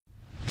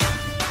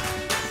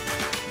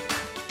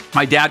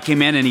my dad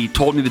came in and he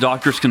told me the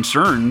doctor's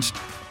concerns.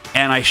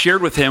 And I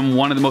shared with him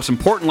one of the most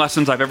important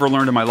lessons I've ever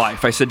learned in my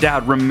life. I said,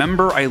 Dad,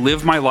 remember I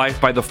live my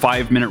life by the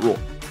 5-minute rule.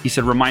 He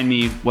said, remind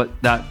me what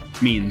that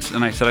means.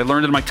 And I said, I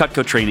learned in my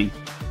Cutco training.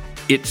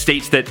 It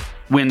states that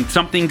when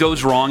something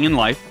goes wrong in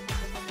life,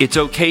 it's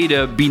okay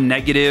to be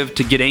negative,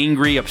 to get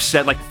angry,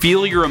 upset, like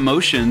feel your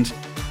emotions,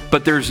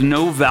 but there's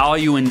no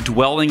value in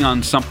dwelling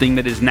on something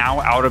that is now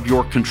out of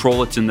your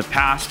control. It's in the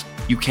past.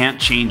 You can't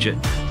change it.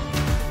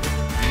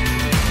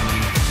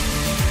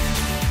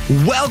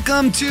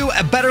 Welcome to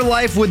A Better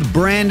Life with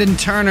Brandon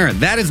Turner.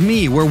 That is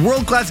me, where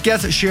world-class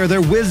guests share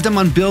their wisdom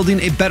on building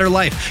a better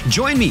life.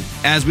 Join me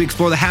as we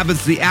explore the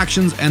habits, the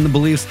actions, and the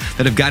beliefs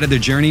that have guided their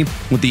journey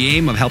with the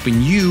aim of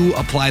helping you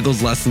apply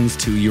those lessons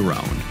to your own.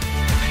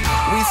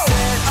 We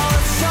set our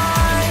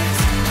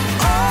sights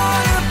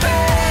on a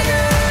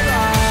better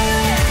life.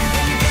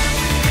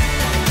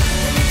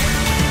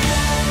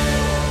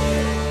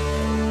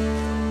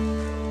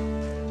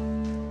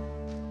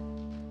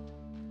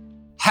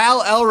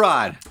 Hal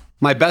Elrod,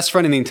 my best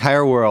friend in the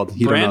entire world.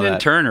 You Brandon don't know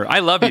that. Turner. I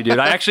love you, dude.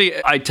 I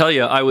tell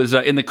you, I was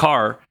in the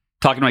car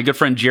talking to my good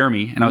friend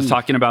Jeremy, and I was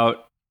talking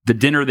about the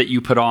dinner that you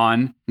put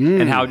on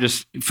and how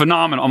just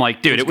phenomenal. I'm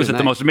like, dude, it was at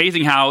the most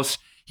amazing house.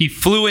 He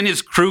flew in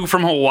his crew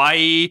from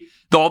Hawaii,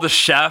 all the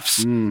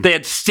chefs. They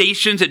had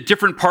stations at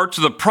different parts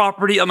of the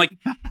property. I'm like,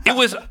 it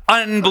was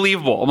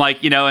unbelievable. I'm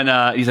like,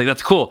 and he's like,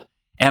 that's cool.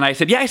 And I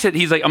said, yeah.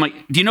 I'm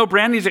like, do you know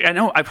Brandon? He's like, I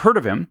know, I've heard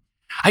of him.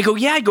 I go,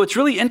 yeah. It's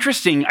really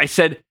interesting. I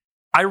said,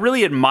 I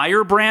really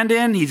admire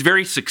Brandon. He's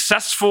very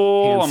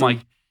successful. I'm like,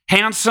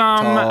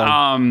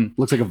 handsome.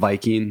 Looks like a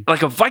Viking.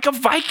 Like a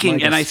Viking.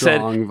 Like and a I said,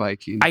 strong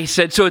Viking.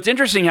 so it's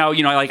interesting how,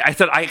 I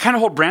said, I kind of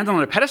hold Brandon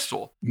on a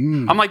pedestal.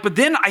 I'm like, but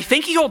then I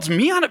think he holds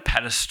me on a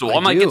pedestal. I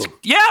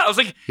was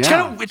like, it's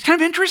kind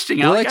of interesting.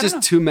 We're like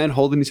just two men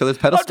holding each other's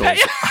pedestals. Okay.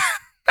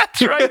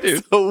 That's right,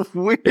 dude. So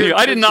weird. Anyway,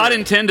 I did not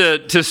intend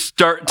to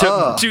start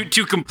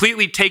to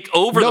completely take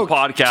over the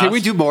podcast. Can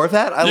we do more of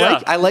that?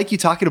 I like you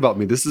talking about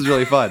me. This is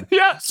really fun.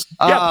 Yes.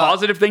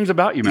 Positive things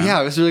about you, man.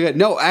 Yeah, it was really good.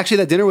 No, actually,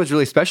 that dinner was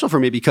really special for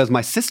me because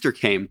my sister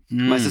came.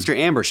 My sister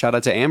Amber, shout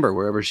out to Amber,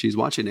 wherever she's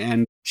watching.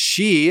 And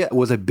she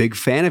was a big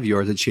fan of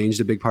yours. It changed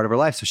a big part of her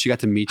life. So she got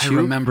to meet you. I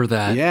remember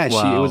that. Yeah,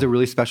 wow. It was a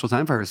really special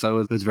time for her. So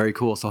it was very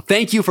cool. So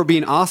thank you for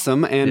being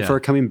awesome and for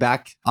coming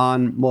back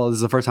on. Well, this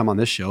is the first time on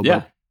this show.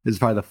 But this is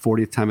probably the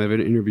 40th time I've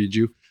interviewed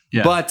you.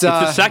 Yeah. But it's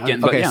the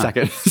second. Okay,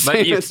 second.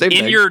 But same in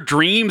thing. your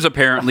dreams,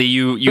 apparently,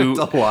 you It's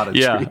a lot of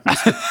dreams.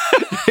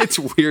 It's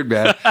weird,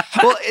 man.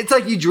 Well, it's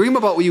like you dream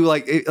about what you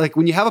like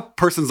when you have a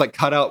person's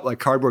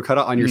cardboard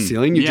cutout on your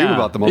ceiling, you dream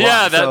about them a lot.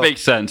 Yeah, that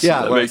makes sense.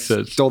 Yeah, that makes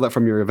sense. Stole that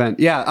from your event.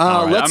 Yeah.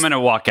 All right, I'm going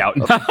to walk out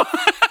now.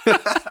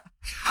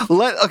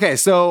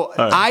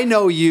 I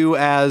know you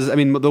as,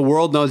 the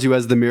world knows you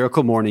as the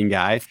Miracle Morning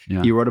guy.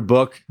 Yeah. You wrote a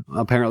book.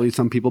 Apparently,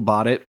 some people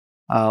bought it,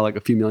 like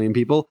a few million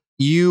people.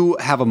 You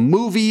have a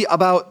movie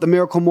about the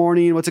Miracle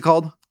Morning. What's it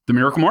called? The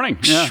Miracle Morning.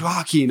 Yeah.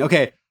 Shocking.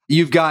 Okay.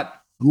 You've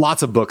got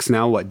lots of books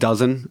now. What,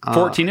 dozen?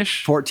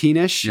 14-ish.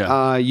 14-ish.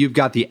 Yeah. You've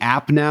got the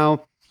app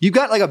now. You've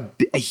got like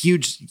a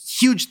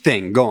huge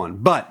thing going.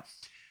 But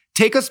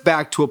take us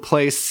back to a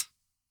place,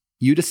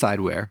 you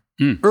decide where,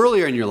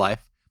 earlier in your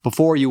life,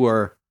 before you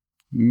were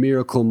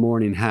Miracle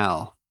Morning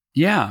Hal.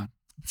 Yeah.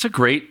 That's a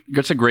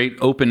great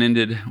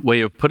open-ended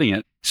way of putting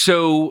it.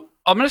 So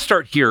I'm going to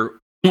start here.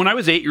 When I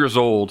was 8 years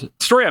old,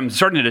 story I'm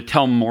starting to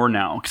tell more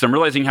now because I'm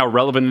realizing how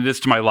relevant it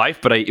is to my life.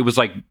 But it was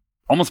like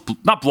almost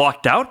not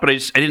blocked out, but I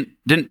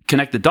didn't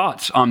connect the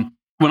dots. When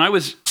I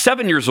was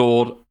 7 years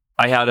old,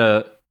 I had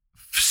a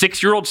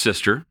 6-year-old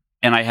sister,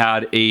 and I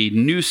had a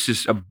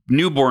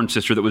newborn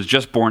sister that was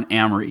just born,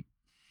 Amory,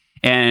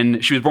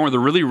 and she was born with a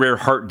really rare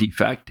heart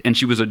defect, and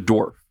she was a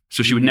dwarf,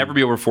 so she would never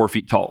be over 4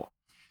 feet tall.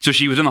 So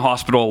she was in the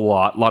hospital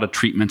a lot of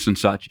treatments and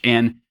such.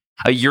 And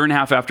a year and a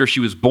half after she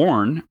was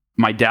born,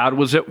 my dad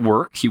was at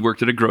work. He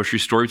worked at a grocery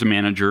store. He was a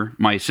manager.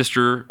 My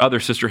other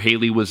sister,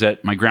 Haley, was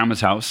at my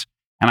grandma's house.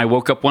 And I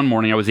woke up one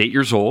morning, I was 8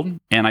 years old,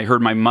 and I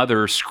heard my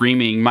mother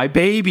screaming, "My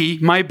baby,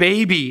 my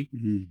baby."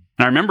 And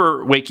I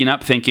remember waking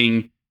up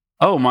thinking,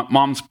 oh,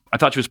 mom's, I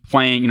thought she was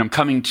playing, I'm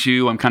coming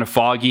to, I'm kind of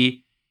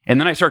foggy. And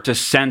then I start to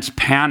sense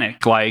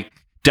panic, like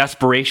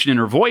desperation in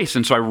her voice.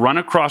 And so I run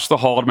across the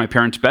hall to my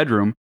parents'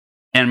 bedroom,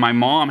 and my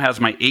mom has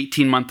my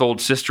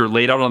 18-month-old sister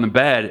laid out on the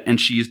bed,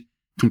 and she's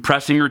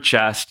compressing her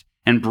chest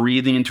and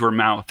breathing into her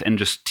mouth and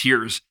just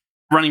tears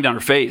running down her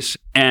face.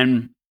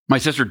 And my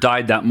sister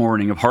died that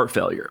morning of heart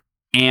failure.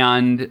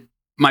 And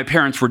my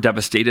parents were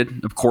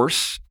devastated, of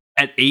course.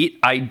 At 8,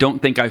 I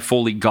don't think I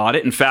fully got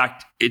it. In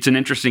fact,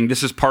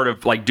 this is part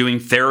of like doing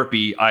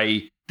therapy.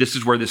 This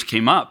is where this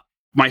came up.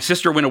 My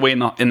sister went away in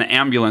the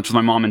ambulance with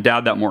my mom and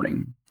dad that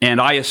morning. And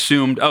I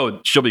assumed,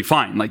 oh, she'll be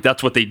fine. Like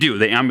that's what they do.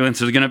 The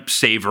ambulance is going to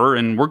save her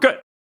and we're good.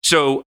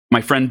 So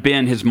my friend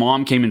Ben, his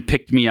mom came and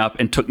picked me up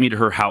and took me to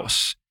her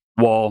house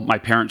while my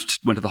parents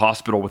went to the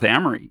hospital with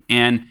Amory.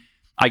 And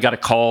I got a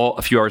call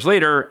a few hours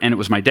later, and it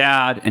was my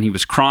dad, and he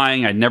was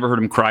crying. I'd never heard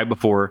him cry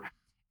before.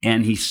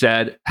 And he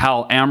said,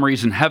 "Hal,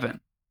 Amory's in heaven."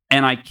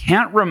 And I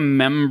can't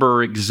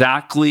remember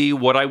exactly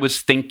what I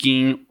was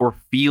thinking or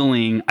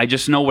feeling. I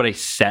just know what I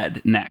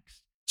said next.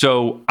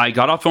 So I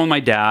got off the phone with my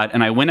dad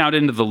and I went out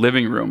into the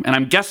living room. And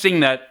I'm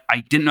guessing that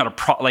I didn't know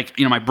how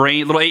to, my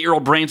brain, little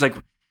 8-year-old brain's like,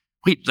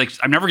 wait, like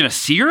I'm never going to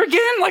see her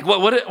again? Like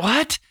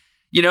what?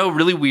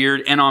 Really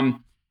weird. And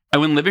I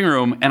went in the living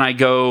room and I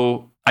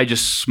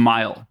just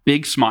smile,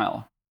 big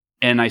smile.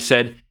 And I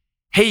said,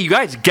 hey, you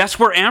guys, guess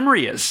where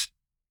Amory is?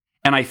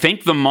 And I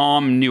think the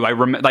mom knew. I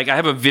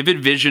have a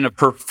vivid vision of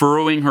her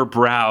furrowing her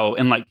brow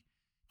and like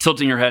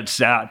tilting her head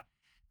sad.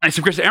 And I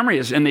said, Chris, Amory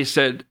is. And I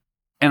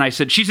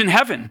said, she's in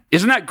heaven.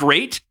 Isn't that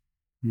great?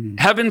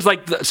 Heaven's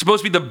like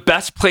supposed to be the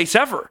best place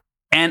ever.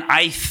 And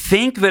I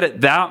think that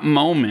at that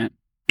moment,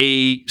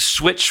 a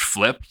switch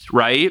flipped,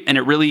 right? And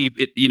it really,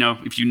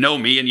 if you know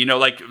me and you know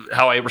like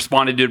how I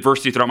responded to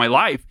adversity throughout my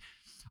life,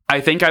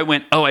 I think I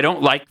went, oh, I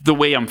don't like the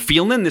way I'm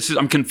feeling.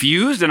 I'm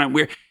confused and I'm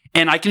weird.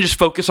 And I can just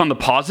focus on the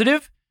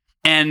positive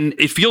and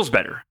it feels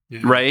better,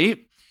 right?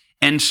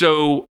 And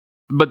so,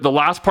 but the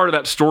last part of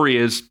that story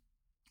is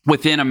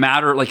within a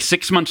matter, like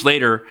 6 months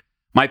later,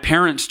 my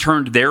parents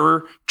turned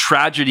their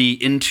tragedy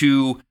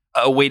into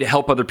a way to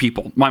help other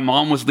people. My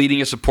mom was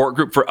leading a support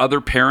group for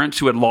other parents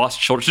who had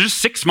lost children. So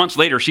just 6 months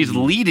later, she's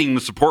leading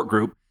the support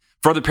group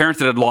for other parents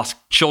that had lost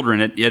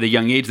children at a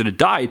young age that had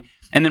died.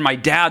 And then my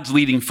dad's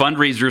leading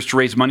fundraisers to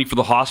raise money for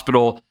the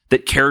hospital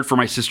that cared for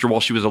my sister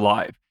while she was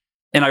alive.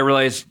 And I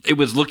realized it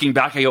was looking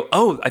back, I go,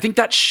 oh, I think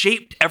that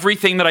shaped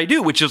everything that I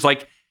do, which is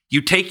like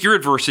you take your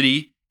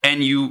adversity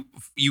and you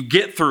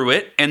get through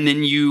it and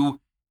then you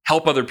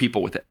help other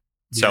people with it.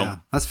 So yeah,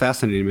 that's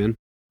fascinating, man.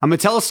 I'm going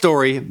to tell a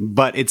story,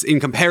 but it's in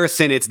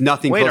comparison, it's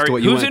nothing close to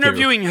what you went through. Who's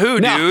interviewing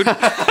who, dude?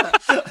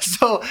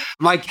 So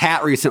my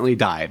cat recently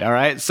died, all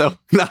right? So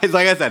like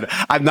I said,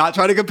 I'm not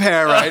trying to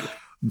compare, right?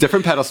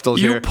 Different pedestals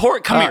here.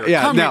 Come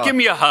here, give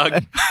me a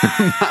hug.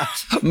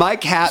 My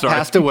cat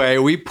passed away.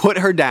 We put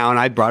her down.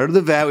 I brought her to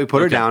the vet. We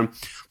put her down.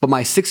 But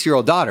my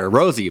 6-year-old daughter,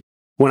 Rosie,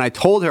 when I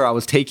told her I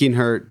was taking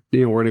her,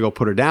 we're going to go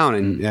put her down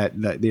and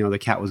that the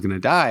cat was going to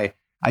die,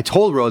 I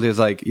told Rosie, I was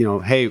like,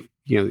 hey,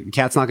 the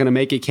cat's not going to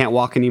make it, can't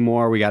walk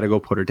anymore. We got to go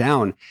put her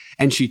down.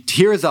 And she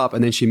tears up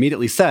and then she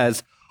immediately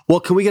says, well,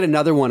 can we get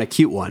another one, a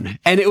cute one?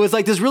 And it was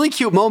like this really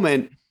cute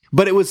moment,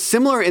 but it was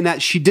similar in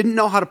that she didn't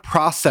know how to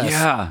process.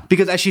 Yeah.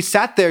 Because as she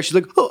sat there, she's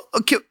like, oh,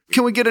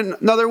 can we get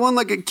another one,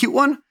 like a cute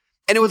one?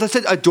 And it was such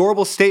an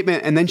adorable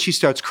statement. And then she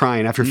starts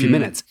crying after a few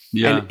minutes.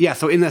 Yeah. And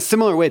so in a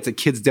similar way, it's like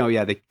kids don't,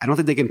 I don't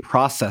think they can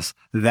process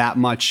that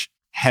much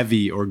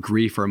heavy or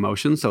grief or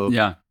emotion. So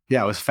yeah,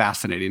 it was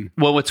fascinating.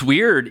 Well, what's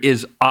weird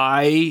is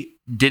I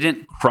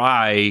didn't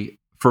cry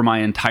for my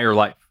entire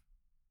life.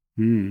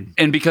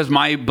 And because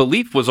my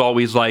belief was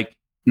always like,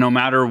 no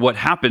matter what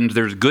happens,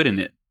 there's good in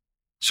it.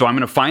 So I'm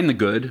going to find the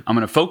good, I'm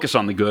going to focus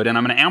on the good, and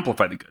I'm going to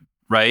amplify the good,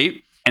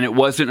 right? And it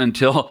wasn't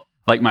until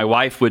like my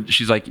wife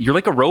she's like, you're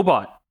like a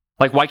robot.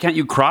 Like, why can't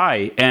you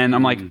cry? And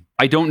I'm like,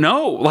 I don't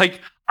know.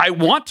 Like, I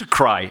want to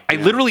cry. I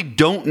literally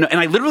don't know. And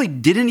I literally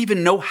didn't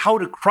even know how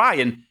to cry.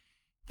 And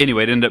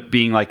anyway, it ended up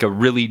being like a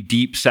really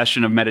deep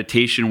session of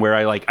meditation where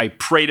I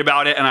prayed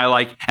about it and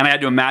I had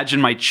to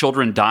imagine my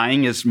children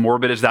dying, as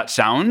morbid as that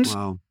sounds.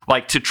 Wow.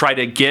 Like to try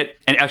to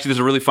and actually there's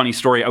a really funny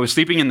story. I was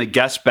sleeping in the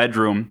guest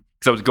bedroom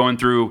because I was going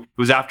through, it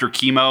was after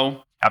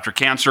chemo, after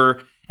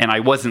cancer, and I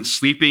wasn't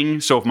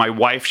sleeping. So if my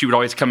wife, she would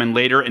always come in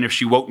later, and if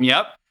she woke me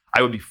up,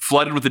 I would be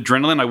flooded with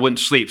adrenaline. I wouldn't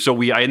sleep.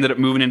 So I ended up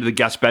moving into the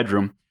guest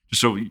bedroom,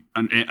 just so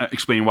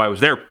explaining why I was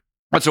there.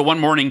 And so one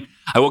morning,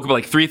 I woke up at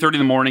like 3:30 in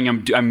the morning.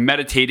 I'm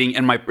meditating,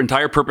 and my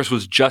entire purpose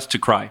was just to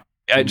cry.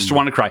 I just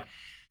wanted to cry.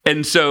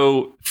 And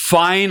so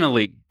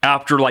finally,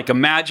 after like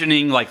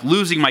imagining like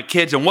losing my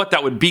kids and what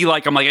that would be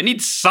like, I'm like, I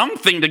need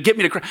something to get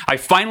me to cry. I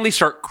finally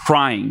start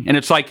crying, and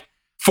it's like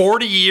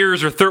 40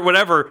 years or 30,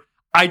 whatever.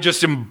 I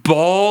just am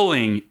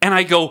bawling, and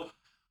I go,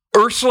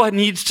 Ursula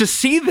needs to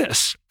see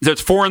this.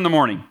 It's 4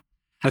 a.m.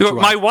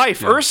 My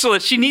wife, Ursula,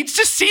 she needs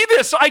to see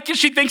this.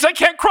 She thinks I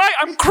can't cry.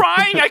 I'm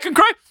crying. I can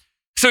cry.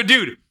 So,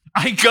 dude,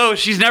 I go,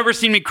 she's never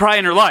seen me cry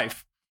in her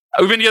life.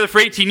 We've been together for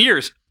 18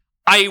 years.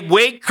 I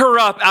wake her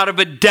up out of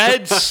a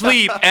dead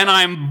sleep and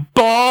I'm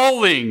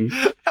bawling.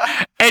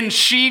 And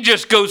she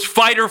just goes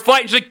fight or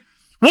flight. She's like,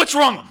 what's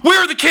wrong? Where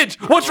are the kids?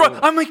 What's wrong?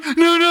 I'm like,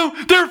 no,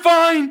 they're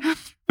fine.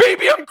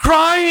 Baby, I'm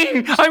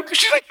crying.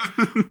 She's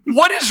like,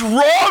 what is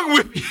wrong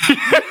with you?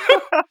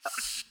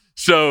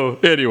 So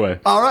anyway.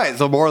 All right.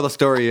 So moral of the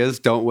story is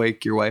don't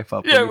wake your wife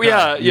up.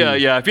 Yeah.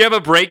 If you have a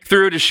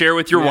breakthrough to share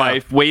with your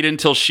wife, wait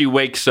until she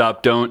wakes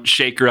up. Don't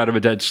shake her out of a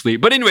dead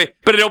sleep. But anyway,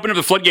 it opened up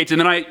the floodgates, and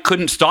then I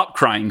couldn't stop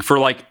crying for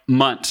like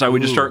months. I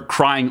would just start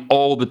crying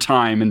all the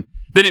time. And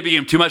then it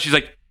became too much. She's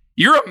like,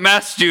 you're a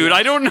mess, dude.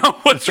 I don't know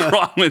what's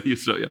wrong with you.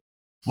 So yeah.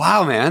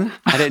 Wow, man.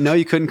 I didn't know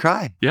you couldn't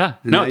cry. Yeah.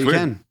 No, you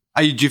can.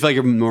 Do you feel like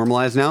you're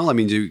normalized now? I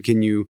mean,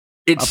 can you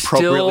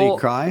appropriately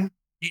cry?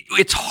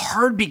 It's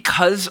hard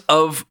because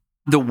of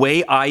the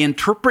way I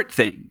interpret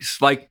things.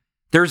 Like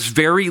there's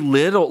very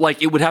little,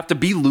 like it would have to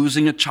be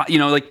losing a child,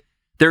 like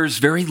there's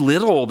very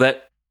little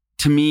that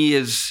to me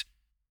is,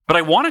 but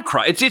I want to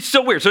cry. It's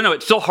still weird. So no,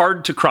 it's still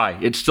hard to cry.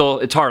 It's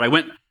hard.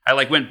 I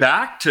like went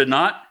back to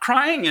not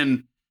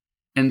crying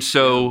and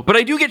so, but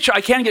I do get,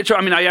 I can get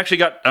choked. I mean, I actually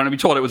got, I don't know if you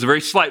told it was a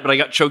very slight, but I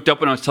got choked up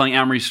when I was telling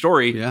Amory's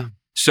story. Yeah.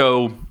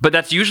 So, but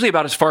that's usually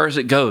about as far as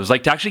it goes.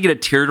 Like to actually get a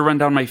tear to run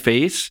down my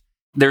face,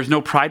 there's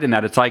no pride in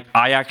that. It's like,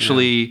 I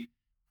actually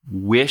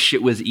wish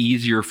it was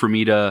easier for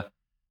me to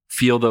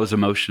feel those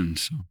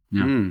emotions. So,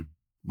 yeah.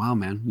 Wow,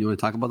 man. You want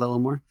to talk about that a little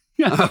more?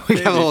 Yeah.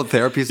 We got a little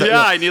therapy session.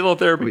 Yeah, I need a little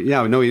therapy.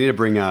 Yeah, no, we need to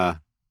bring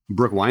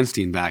Brooke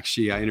Weinstein back.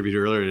 I interviewed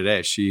her earlier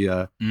today. She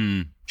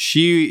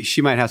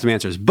might have some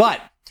answers,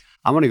 but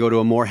I'm going to go to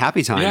a more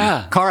happy time.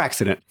 Yeah. Car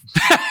accident.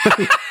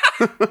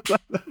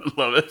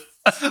 Love it.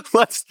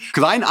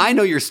 Because I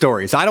know your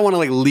story, so I don't want to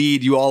like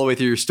lead you all the way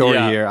through your story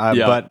here.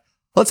 But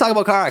let's talk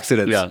about car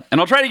accidents. Yeah,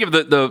 and I'll try to give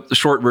the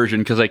short version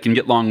because I can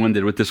get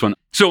long-winded with this one.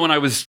 So when I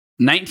was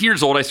 19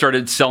 years old, I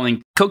started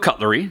selling coat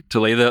cutlery to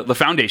lay the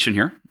foundation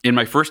here in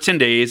my first 10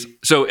 days.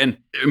 So, and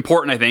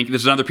important, I think,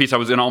 this is another piece I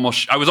was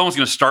almost going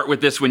to start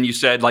with this when you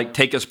said, like,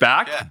 take us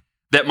back. Yeah.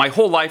 That my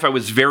whole life I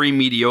was very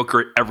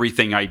mediocre at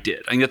everything I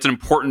did. I think that's an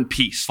important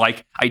piece.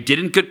 Like, I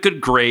didn't get good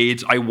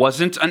grades. I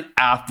wasn't an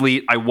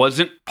athlete. I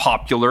wasn't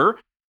popular.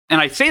 And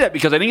I say that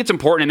because I think it's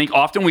important. I think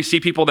often we see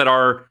people that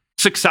are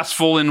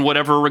successful in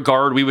whatever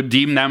regard we would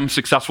deem them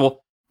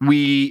successful.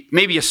 We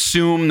maybe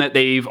assume that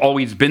they've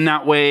always been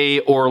that way,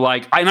 or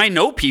like, and I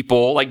know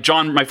people like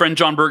John, my friend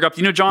John Bergup.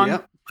 You know John?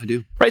 Yeah, I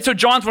do. Right. So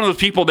John's one of those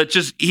people that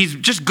he's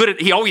just good at.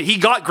 He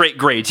got great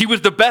grades. He was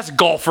the best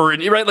golfer,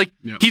 and right, like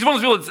he's one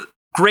of those people that's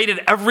great at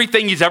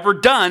everything he's ever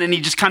done, and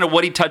he just kind of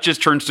what he touches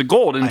turns to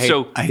gold. And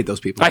I hate those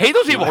people. I hate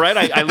those people,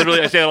 right? I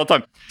literally I say that all the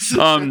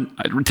time.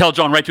 I tell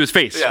John right to his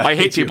face. Yeah, I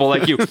hate people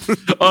like you.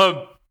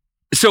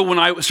 So when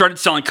I started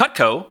selling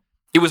Cutco,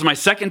 it was my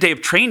second day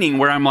of training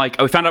where I'm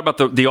like, I found out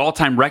about the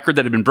all-time record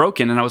that had been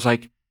broken, and I was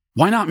like,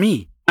 why not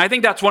me? I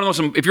think that's one of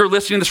those, if you're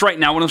listening to this right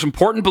now, one of those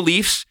important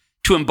beliefs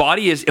to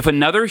embody is if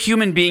another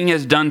human being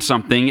has done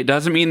something, it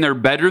doesn't mean they're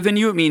better than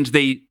you. It means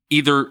they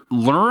either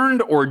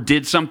learned or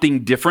did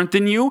something different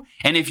than you.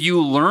 And if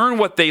you learn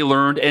what they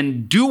learned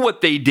and do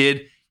what they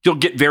did, you'll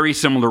get very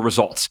similar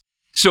results.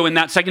 So in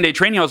that second day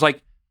training, I was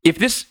like, if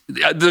this,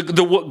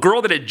 the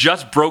girl that had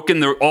just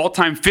broken the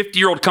all-time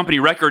 50-year-old company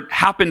record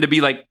happened to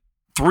be like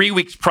 3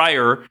 weeks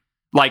prior,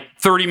 like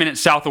 30 minutes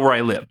south of where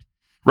I lived,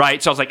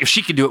 right? So I was like, if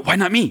she could do it, why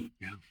not me?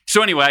 Yeah.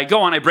 So anyway, I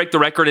go on, I break the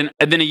record, and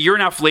then a year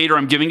and a half later,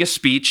 I'm giving a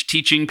speech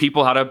teaching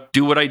people how to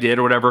do what I did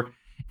or whatever.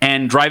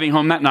 And driving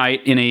home that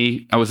night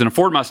I was in a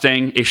Ford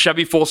Mustang, a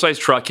Chevy full-size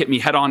truck hit me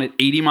head on at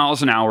 80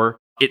 miles an hour.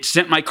 It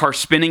sent my car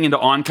spinning into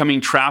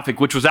oncoming traffic,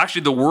 which was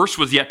actually the worst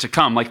was yet to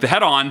come. Like the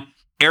head-on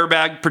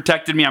airbag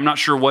protected me. I'm not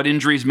sure what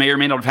injuries may or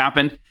may not have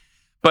happened,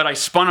 but I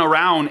spun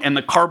around and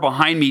the car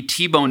behind me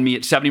T-boned me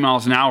at 70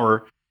 miles an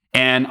hour.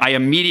 And I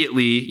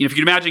immediately, if you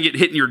can imagine getting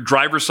hit in your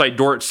driver's side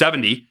door at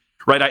 70,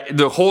 right?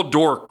 The whole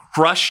door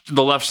crushed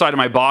the left side of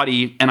my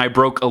body and I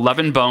broke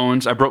 11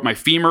 bones. I broke my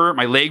femur,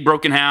 my leg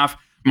broke in half,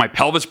 my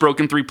pelvis broke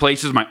in 3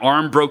 places, my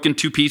arm broke in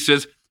 2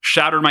 pieces,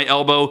 shattered my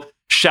elbow,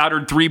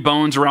 shattered 3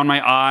 bones around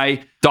my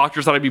eye.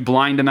 Doctors thought I'd be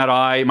blind in that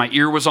eye. My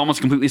ear was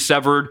almost completely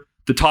severed.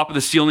 The top of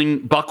the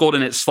ceiling buckled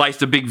and it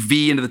sliced a big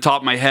V into the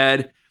top of my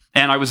head.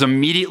 And I was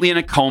immediately in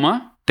a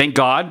coma. Thank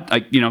God.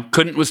 I,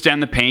 couldn't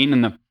withstand the pain,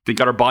 and thank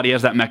God our body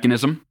has that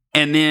mechanism.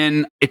 And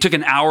then it took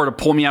an hour to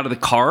pull me out of the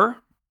car.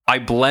 I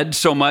bled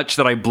so much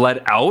that I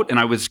bled out, and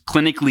I was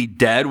clinically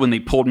dead when they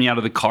pulled me out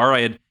of the car.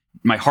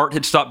 My heart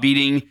had stopped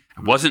beating.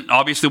 I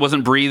obviously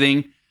wasn't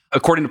breathing.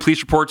 According to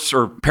police reports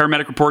or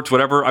paramedic reports,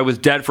 whatever, I was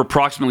dead for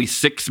approximately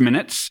 6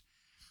 minutes.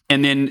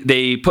 And then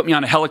they put me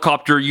on a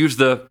helicopter, used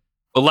the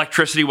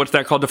electricity, what's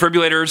that called?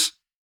 Defibrillators,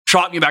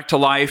 shot me back to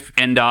life.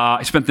 And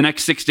I spent the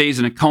next 6 days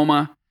in a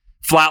coma,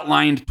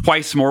 flatlined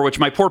twice more, which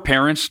my poor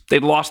parents,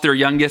 they'd lost their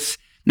youngest.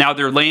 Now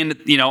they're laying,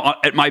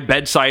 at my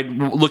bedside,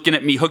 looking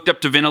at me, hooked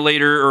up to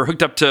ventilator or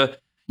hooked up to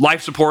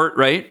life support,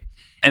 right?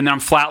 And then I'm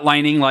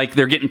flatlining, like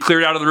they're getting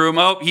cleared out of the room.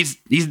 Oh,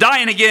 he's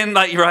dying again,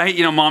 like, right?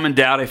 Mom and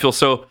dad, I feel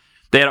so,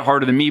 they had it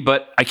harder than me.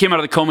 But I came out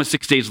of the coma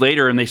 6 days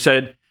later, and they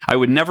said I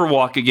would never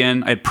walk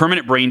again. I had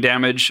permanent brain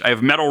damage. I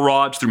have metal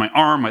rods through my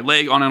arm, my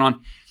leg, on and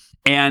on.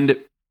 And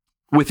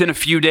within a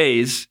few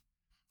days,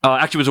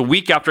 actually it was a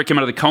week after I came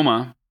out of the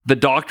coma, the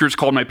doctors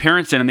called my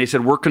parents in and they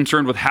said, we're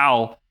concerned with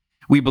Hal.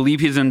 We believe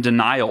he's in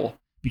denial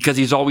because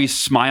he's always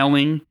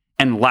smiling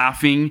and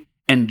laughing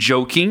and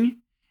joking.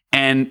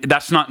 And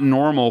that's not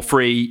normal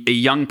for a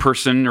young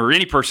person or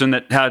any person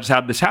that has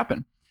had this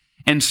happen.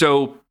 And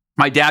so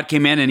my dad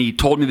came in and he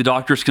told me the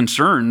doctor's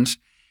concerns.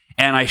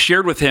 And I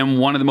shared with him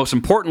one of the most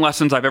important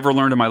lessons I've ever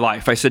learned in my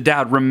life. I said,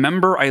 Dad,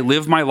 remember I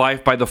live my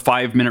life by the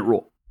 5-minute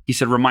rule. He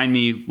said, remind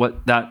me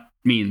what that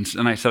means.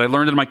 And I said, I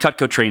learned it in my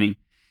Cutco training.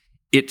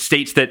 It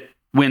states that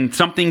when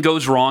something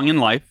goes wrong in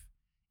life,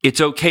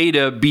 it's okay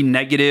to be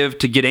negative,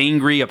 to get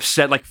angry,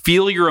 upset, like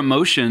feel your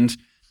emotions,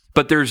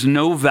 but there's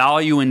no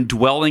value in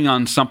dwelling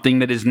on something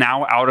that is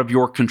now out of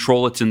your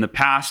control. It's in the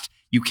past.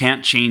 You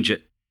can't change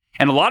it.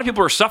 And a lot of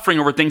people are suffering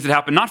over things that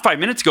happened not 5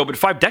 minutes ago, but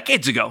 5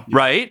 decades ago,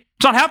 right?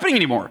 It's not happening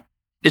anymore.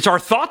 It's our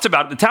thoughts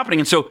about it that's happening.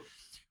 And so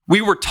we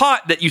were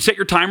taught that you set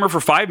your timer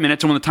for 5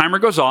 minutes, and when the timer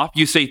goes off,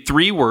 you say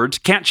 3 words,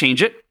 can't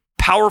change it,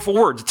 powerful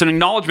words. It's an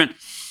acknowledgement.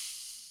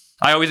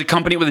 I always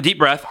accompany it with a deep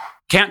breath,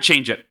 can't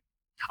change it.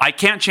 I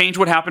can't change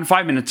what happened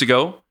 5 minutes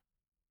ago,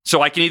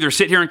 so I can either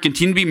sit here and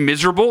continue to be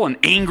miserable and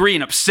angry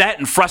and upset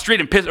and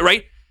frustrated and pissed,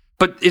 right?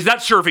 But is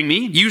that serving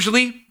me?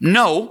 Usually,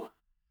 no.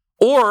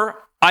 Or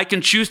I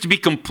can choose to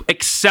be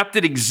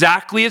accepted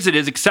exactly as it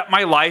is, accept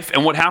my life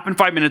and what happened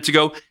 5 minutes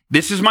ago.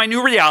 This is my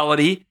new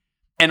reality,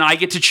 and I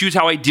get to choose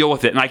how I deal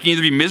with it. And I can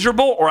either be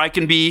miserable or I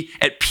can be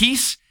at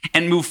peace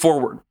and move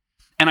forward.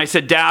 And I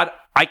said, Dad,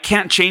 I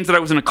can't change that I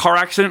was in a car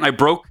accident. I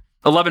broke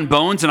 11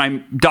 bones,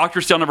 and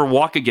doctors say I'll never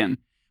walk again.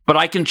 But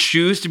I can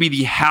choose to be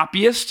the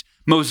happiest,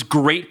 most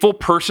grateful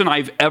person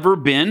I've ever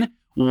been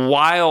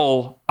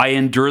while I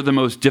endure the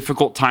most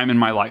difficult time in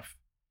my life.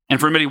 And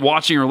for anybody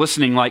watching or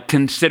listening, like,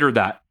 consider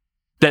that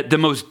the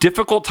most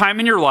difficult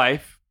time in your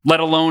life, let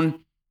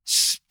alone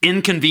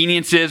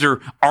inconveniences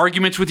or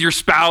arguments with your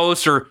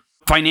spouse or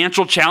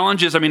financial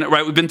challenges. I mean,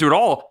 right, we've been through it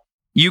all.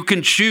 You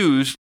can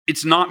choose.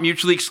 It's not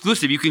mutually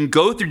exclusive. You can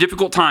go through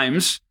difficult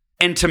times.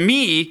 And to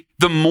me,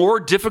 the more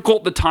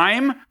difficult the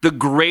time, the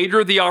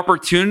greater the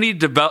opportunity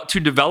to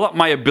develop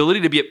my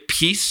ability to be at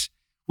peace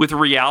with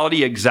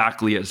reality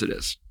exactly as it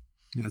is.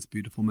 That's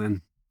beautiful,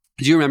 man.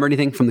 Do you remember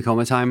anything from the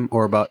coma time,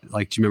 or about,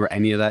 like, do you remember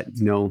any of that?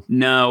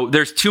 No,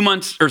 there's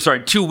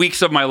 2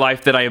 weeks of my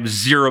life that I have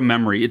zero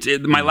memory.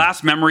 My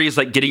last memory is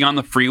like getting on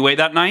the freeway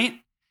that night.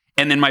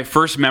 And then my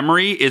first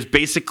memory is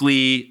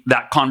basically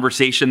that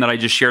conversation that I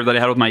just shared that I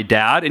had with my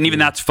dad. And even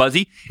that's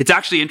fuzzy. It's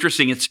actually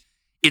interesting.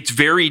 It's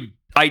very,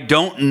 I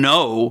don't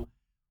know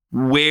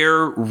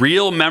where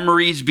real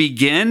memories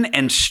begin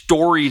and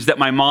stories that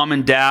my mom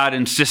and dad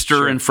and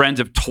sister and friends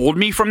have told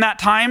me from that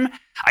time.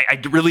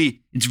 I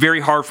really, it's very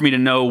hard for me to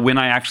know when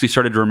I actually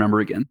started to remember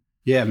again.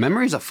 Yeah,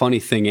 memory is a funny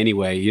thing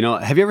anyway.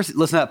 Have you ever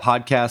listened to that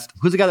podcast?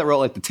 Who's the guy that wrote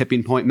like The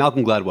Tipping Point?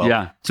 Malcolm Gladwell.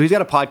 Yeah. So he's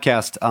got a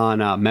podcast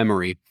on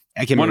memory.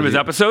 I can't One of his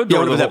episodes? Yeah,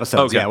 one of his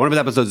episodes. Okay. Yeah, one of his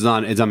episodes is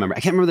on memory. I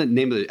can't remember the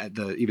name of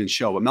the even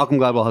show, but Malcolm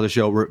Gladwell has a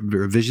show,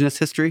 Revisionist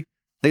History,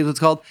 I think that's what it's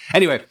called.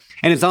 Anyway,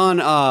 and it's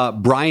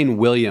on Brian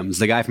Williams,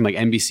 the guy from like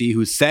NBC,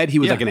 who said he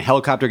was like in a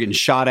helicopter getting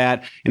shot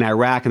at in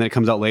Iraq, and then it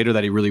comes out later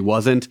that he really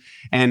wasn't.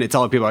 And it's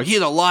all people are like,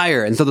 he's a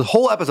liar. And so the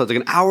whole episode, like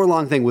an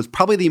hour-long thing, was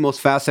probably the most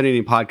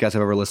fascinating podcast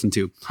I've ever listened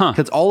to. Because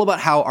it's all about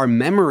how our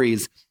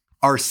memories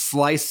are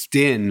sliced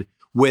in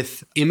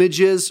with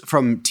images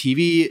from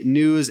TV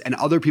news and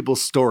other people's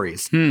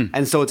stories.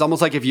 And so it's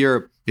almost like if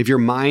your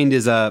mind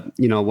is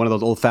one of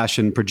those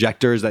old-fashioned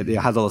projectors that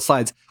has all the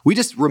slides, we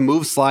just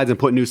remove slides and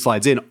put new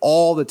slides in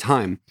all the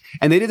time.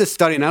 And they did a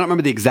study, and I don't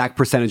remember the exact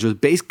percentage, it was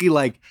basically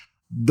like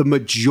the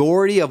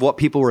majority of what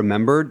people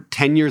remembered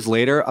 10 years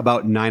later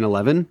about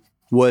 9/11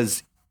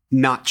 was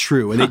not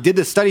true. And they did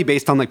this study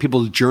based on like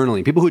people's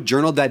journaling, people who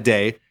journaled that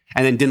day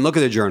and then didn't look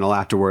at the journal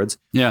afterwards.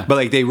 Yeah. But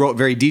like they wrote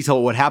very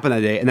detailed what happened that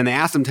day. And then they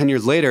asked them 10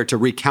 years later to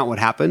recount what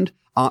happened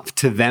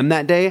to them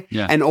that day.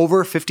 Yeah. And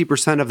over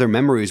 50% of their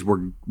memories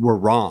were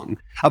wrong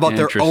about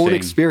their own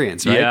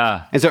experience, right?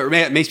 Yeah. And so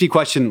it makes me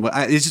question,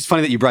 it's just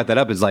funny that you brought that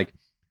up, is like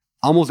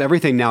almost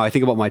everything now I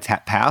think about my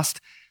past.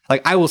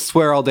 Like I will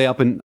swear all day up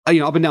and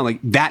down,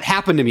 like that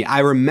happened to me. I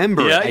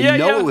remember it. I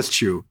know it was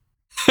true.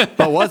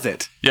 But was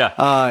it? Yeah.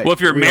 Well,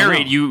 if you're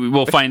married, you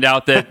will find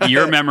out that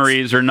your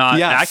memories are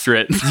not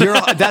accurate.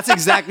 That's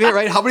exactly it,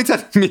 right? How many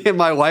times me and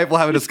my wife will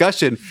have a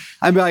discussion?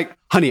 I'm like,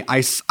 honey,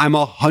 I'm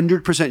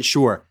 100%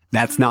 sure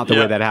that's not the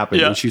way that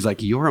happened. Yeah. And she's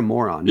like, you're a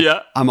moron. Yeah.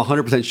 I'm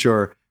 100%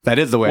 sure that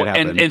is the way it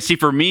happened. And see,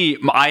 for me,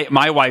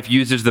 my wife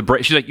uses the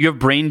brain. She's like, you have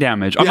brain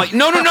damage. I'm like,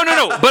 no.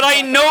 But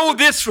I know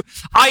this.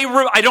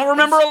 I don't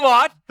remember a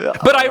lot,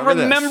 but I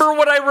remember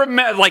what I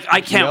remember. Like,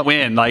 I can't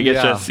win. Like,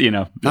 it's just,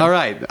 All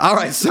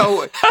right.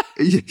 So,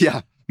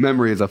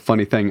 memory is a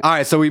funny thing. All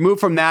right. So we move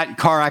from that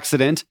car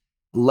accident.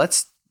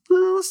 Let's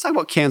talk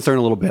about cancer in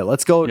a little bit.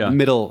 Let's go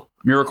middle.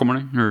 Miracle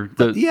Morning? Or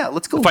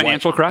let's go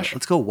financial crash?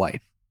 Let's go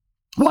wife.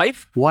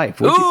 Wife?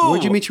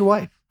 Where'd you meet your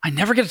wife? I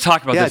never get to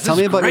talk about this. Tell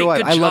me about your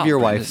wife. I love your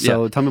wife.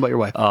 So tell me about your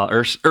wife.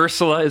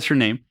 Ursula is her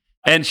name.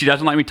 And she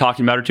doesn't like me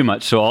talking about her too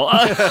much. So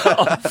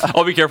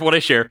I'll be careful what I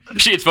share.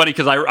 It's funny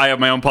because I have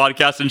my own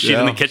podcast and she's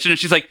in the kitchen and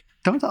she's like,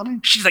 don't tell me.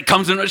 She's like,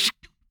 comes in.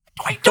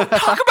 Don't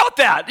talk about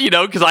that,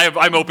 because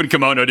I'm open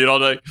kimono, dude, all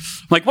day.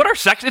 I'm like, what our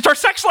sex? It's our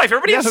sex life.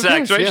 Everybody has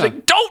sex, right? She's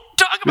like, don't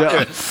talk about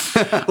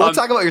it. Let's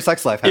talk about your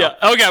sex life. Hal.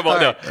 Yeah. Okay.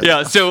 Well, no. Right.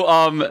 Yeah. So,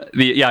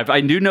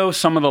 I do know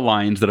some of the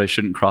lines that I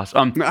shouldn't cross.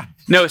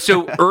 No.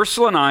 So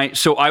Ursula and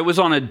I was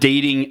on a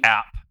dating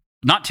app,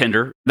 not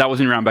Tinder. That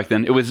wasn't around back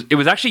then. It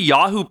was actually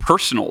Yahoo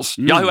Personals.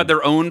 Yahoo had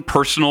their own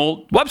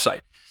personal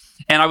website,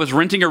 and I was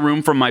renting a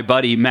room from my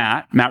buddy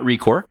Matt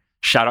Recor.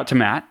 Shout out to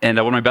Matt, and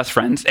one of my best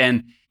friends,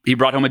 and he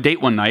brought home a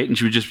date one night, and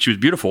she was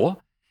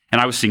beautiful,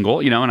 and I was single,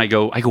 and I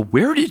go,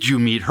 where did you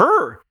meet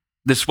her?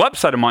 This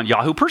website I'm on,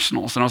 Yahoo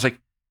Personals. And I was like,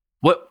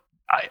 what?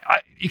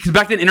 Because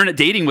back then internet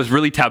dating was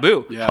really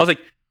taboo. Yeah. I was like,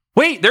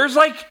 wait, there's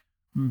like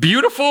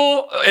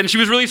beautiful, and she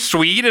was really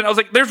sweet. And I was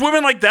like, there's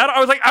women like that. I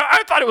was like,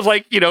 I thought it was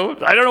like, I don't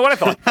know what I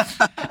thought.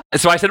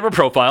 So I set up a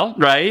profile,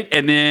 right?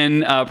 And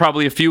then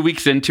probably a few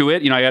weeks into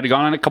it, I had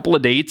gone on a couple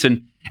of dates,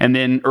 and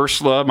then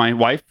Ursula, my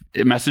wife,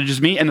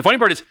 messages me. And the funny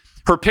part is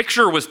her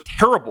picture was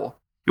terrible.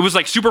 It was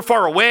like super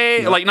far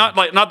away,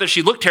 not that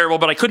she looked terrible,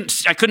 but I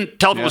couldn't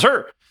tell if it was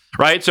her.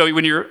 Right. So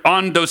when you're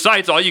on those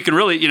sites, all you can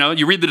really,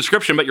 you read the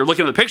description, but you're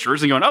looking at the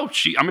pictures and going, oh,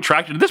 I'm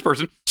attracted to this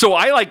person. So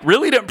I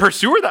really didn't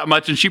pursue her that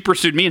much. And she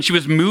pursued me, and she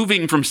was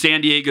moving from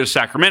San Diego to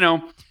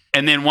Sacramento.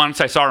 And then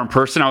once I saw her in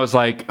person, I was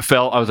like,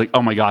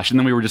 oh my gosh. And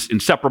then we were just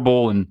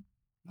inseparable. And,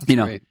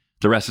 Great.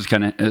 the rest is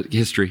kind of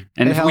history.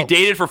 And we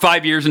dated for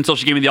 5 years until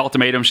she gave me the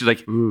ultimatum. She's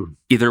like,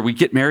 either we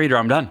get married or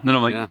I'm done. And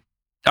I'm like, all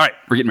right,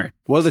 we're getting married.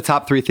 What are the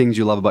top 3 things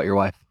you love about your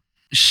wife?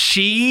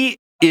 She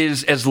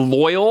is as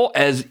loyal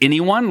as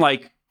anyone,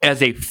 like,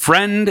 as a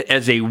friend,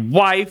 as a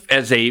wife,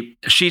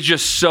 she's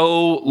just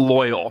so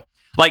loyal.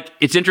 Like,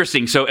 it's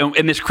interesting. So,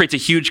 and this creates a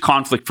huge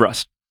conflict for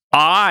us.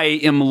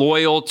 I am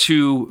loyal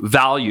to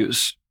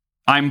values.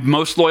 I'm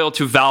most loyal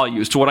to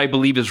values, to what I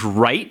believe is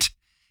right.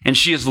 And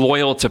she is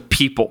loyal to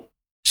people.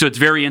 So it's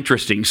very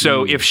interesting.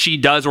 So if she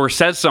does or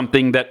says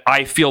something that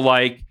I feel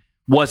like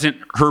wasn't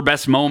her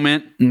best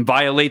moment and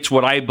violates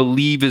what I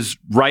believe is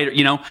right,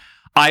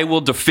 I will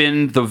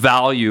defend the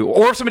value.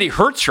 Or if somebody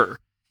hurts her,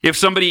 if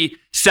somebody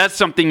says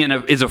something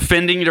and is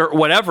offending or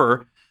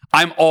whatever,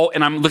 I'm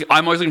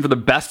always looking for the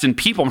best in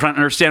people. I'm trying to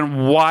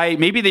understand why.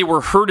 Maybe they were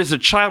hurt as a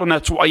child, and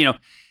that's why,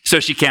 so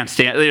she can't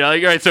stand.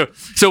 Right?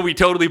 So we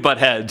totally butt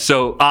heads.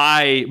 But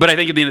I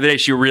think at the end of the day,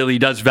 she really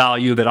does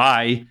value that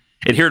I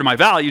adhere to my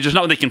values, just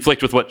not when they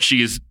conflict with what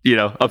she's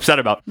upset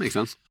about. Makes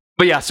sense.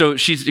 But yeah, so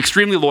she's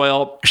extremely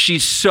loyal.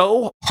 She's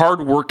so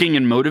hardworking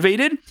and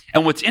motivated.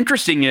 And what's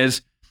interesting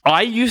is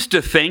I used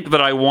to think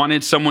that I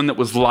wanted someone that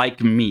was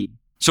like me.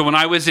 So when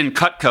I was in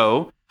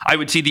Cutco, I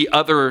would see the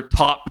other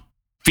top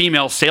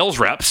female sales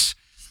reps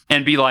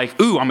and be like,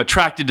 ooh, I'm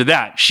attracted to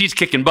that. She's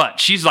kicking butt.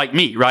 She's like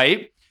me,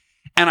 right?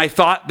 And I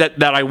thought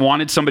that I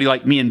wanted somebody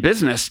like me in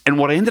business. And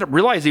what I ended up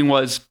realizing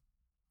was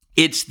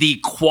it's the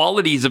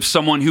qualities of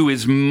someone who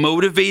is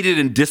motivated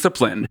and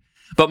disciplined.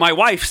 But my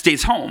wife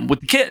stays home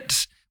with the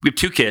kids. We have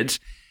 2 kids.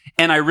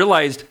 And I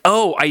realized,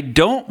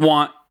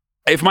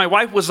 if my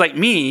wife was like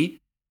me,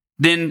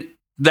 then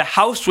the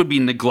house would be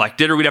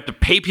neglected, or we'd have to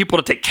pay people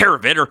to take care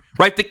of it, or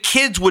right, the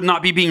kids would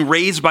not be being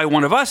raised by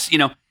one of us,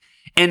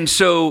 And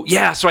so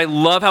I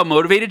love how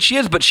motivated she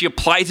is, but she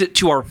applies it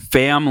to our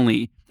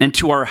family and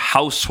to our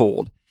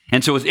household.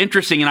 And so it was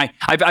interesting. And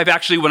I've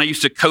actually, when I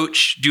used to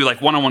do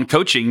like one-on-one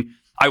coaching,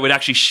 I would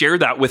actually share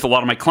that with a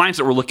lot of my clients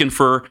that were looking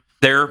for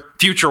their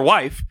future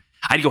wife.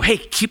 I'd go, hey,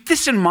 keep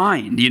this in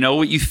mind.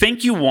 What you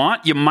think you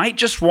want, you might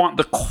just want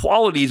the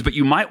qualities, but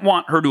you might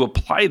want her to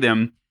apply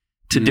them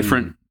to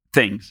different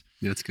things.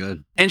 That's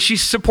good. And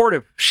she's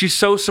supportive. She's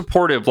so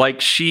supportive.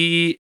 Like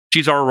she's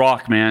our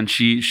rock, man.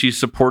 She's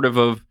supportive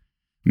of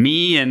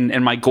me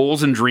and my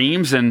goals and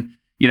dreams. And,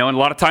 and a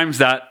lot of times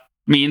that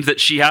means that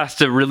she has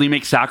to really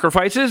make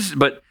sacrifices.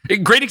 But a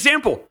great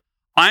example.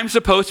 I'm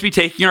supposed to be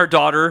taking our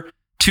daughter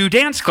to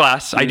dance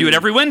class. I do it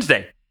every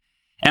Wednesday.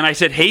 And I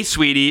said, hey,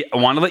 sweetie, I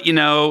want to let you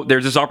know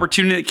there's this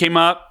opportunity that came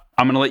up.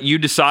 I'm going to let you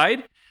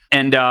decide.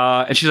 And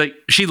she's like,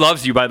 she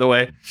loves you, by the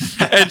way.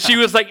 And she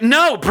was like,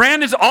 no,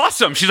 Brandon's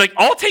awesome. She's like,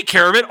 I'll take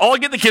care of it. I'll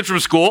get the kids from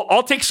school.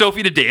 I'll take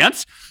Sophie to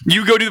dance.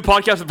 You go do the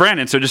podcast with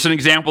Brandon. So just an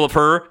example of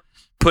her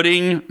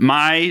putting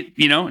my,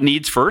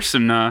 needs first.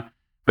 And,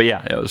 but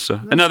yeah, it was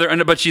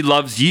but she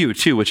loves you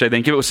too, which I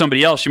think if it was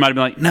somebody else, she might've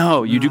been like,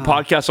 no, you do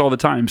podcasts all the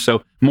time.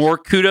 So more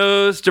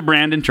kudos to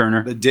Brandon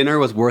Turner. The dinner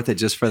was worth it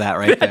just for that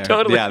right there.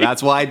 Totally. Yeah,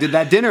 that's why I did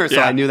that dinner. So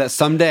I knew that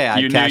someday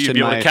I'd cash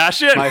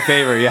in my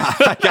favor. Yeah,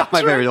 I got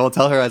my favor. I'll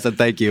tell her I said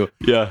thank you.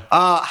 Yeah.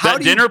 That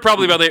dinner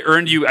probably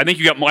earned you. I think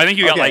you got more. I think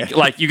you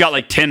got you got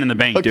like 10 in the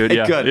bank, dude.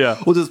 Yeah, good. Yeah.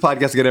 We'll do this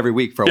podcast again every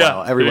week for a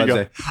while, every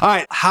Wednesday. All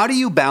right. How do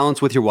you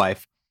balance with your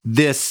wife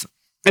this?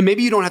 And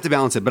maybe you don't have to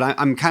balance it, but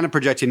I'm kind of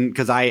projecting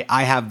because I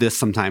have this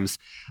sometimes.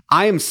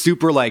 I am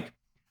super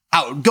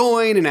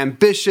outgoing and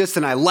ambitious,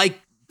 and I like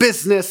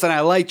business, and I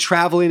like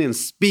traveling and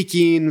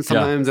speaking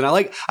sometimes, and I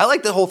like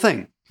the whole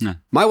thing. Yeah.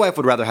 My wife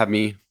would rather have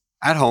me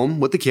at home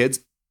with the kids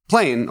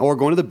playing or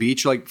going to the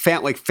beach.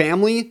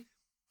 Family,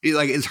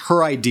 is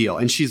her ideal,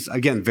 and she's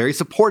again very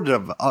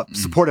supportive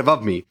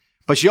of me.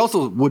 But she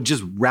also would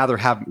just rather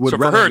have. So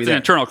for her, it's an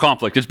internal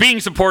conflict. It's being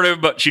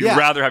supportive, but she'd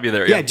rather have you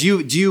there. Yeah.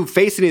 Do you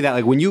face any of that?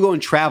 Like when you go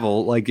and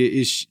travel, do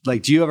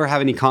you ever have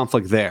any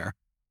conflict there?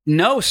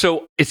 No.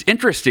 So it's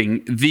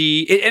interesting. And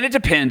it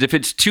depends if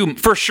it's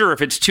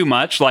if it's too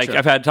much. Like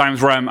I've had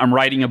times where I'm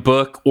writing a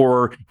book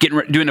or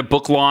doing a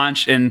book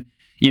launch, and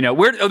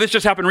this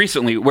just happened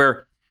recently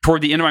where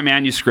toward the end of my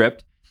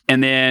manuscript,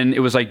 and then it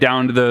was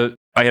down to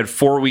I had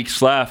 4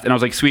 weeks left, and I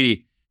was like,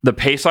 sweetie, the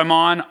pace I'm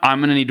on, I'm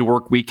going to need to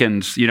work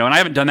weekends, and I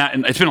haven't done that.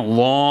 And it's been a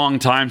long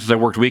time since I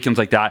worked weekends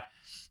like that.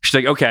 She's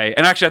like, okay.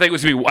 And actually, I thought it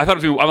was me.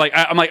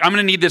 I'm going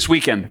to need this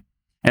weekend.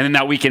 And then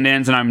that weekend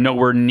ends and I'm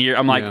nowhere near.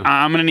 I'm like,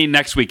 I'm going to need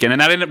next weekend.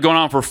 And that ended up going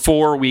on for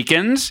 4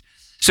 weekends.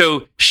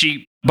 So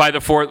by the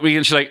 4th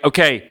weekend, she's like,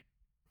 okay,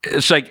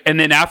 it's like, and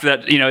then after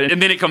that,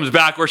 and then it comes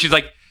back where she's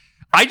like,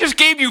 I just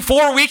gave you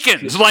 4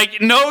 weekends.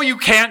 Like, no, you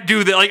can't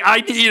do that. Like,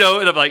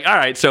 and I'm like, all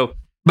right. So,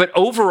 but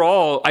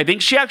overall, I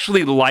think she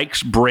actually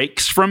likes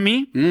breaks from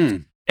me.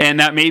 And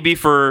that may be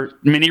for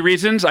many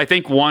reasons. I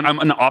think one, I'm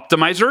an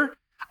optimizer.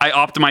 I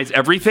optimize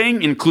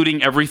everything,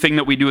 including everything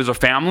that we do as a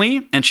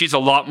family. And she's a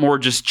lot more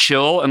just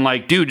chill and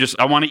like, dude,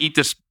 I want to eat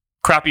this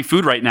crappy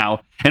food right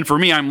now. And for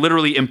me, I'm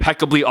literally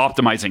impeccably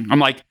optimizing. I'm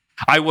like,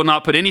 I will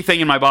not put anything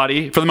in my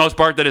body for the most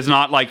part that is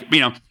not like,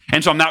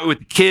 and so I'm not with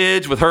the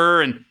kids, with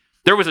her. And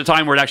there was a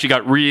time where it actually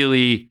got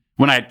really,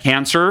 when I had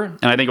cancer,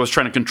 and I think I was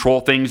trying to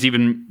control things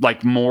even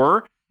like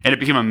more, and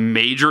it became a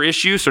major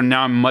issue. So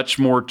now I'm much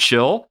more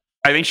chill.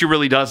 I think she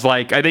really does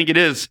like, I think it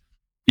is.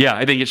 Yeah,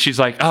 I think she's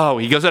like, oh,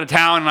 he goes out of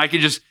town and I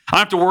don't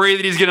have to worry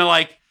that he's going to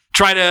like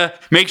try to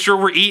make sure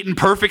we're eating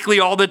perfectly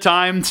all the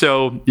time.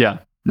 So yeah.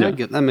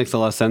 That makes a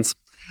lot of sense.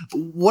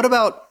 What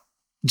about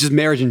just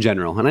marriage in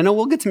general? And I know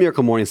we'll get to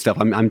Miracle Morning stuff.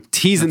 I'm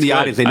teasing That's the good.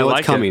 audience. They know I it's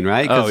like coming, it.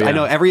 right? Because I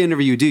know every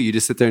interview you do, you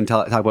just sit there and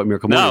talk about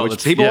Miracle Morning,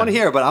 which people want to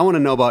hear. But I want to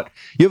know about,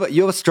 you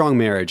have a strong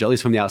marriage, at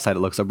least from the outside, it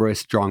looks a very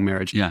strong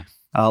marriage. Yeah.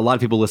 A lot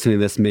of people listening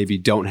to this maybe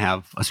don't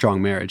have a strong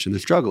marriage and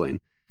they're struggling.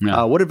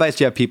 Yeah. What advice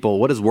do you have people?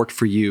 What has worked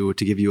for you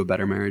to give you a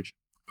better marriage?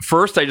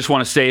 First, I just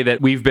want to say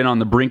that we've been on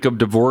the brink of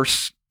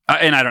divorce.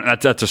 And I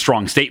don't, that's a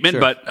strong statement,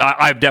 but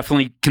I've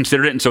definitely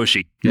considered it. And so is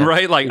she,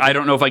 right? Like, I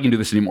don't know if I can do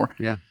this anymore.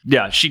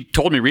 Yeah. She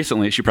told me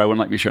recently, she probably wouldn't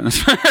let me share this.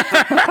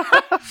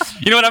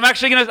 You know what? I'm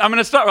going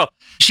to start. Well,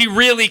 she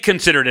really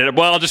considered it.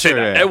 Well, I'll just say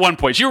that at one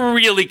point, she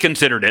really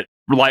considered it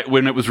like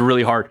when it was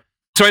really hard.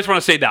 So I just want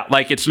to say that,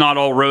 like, it's not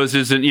all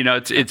roses and,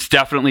 it's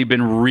definitely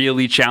been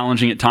really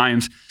challenging at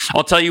times.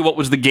 I'll tell you what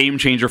was the game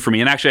changer for me.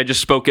 And actually, I just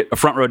spoke at a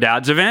Front Row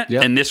Dads event,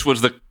 and this was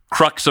the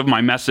crux of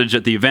my message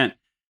at the event.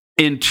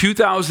 In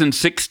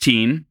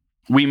 2016,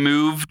 we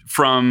moved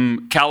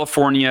from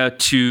California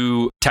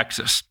to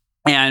Texas.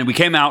 And we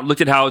came out,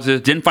 looked at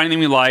houses, didn't find anything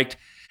we liked,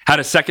 had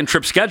a second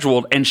trip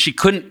scheduled, and she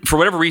couldn't, for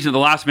whatever reason, at the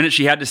last minute,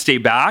 she had to stay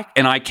back,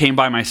 and I came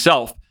by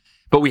myself.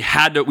 But we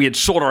had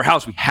sold our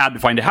house. We had to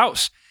find a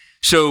house.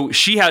 So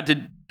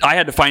I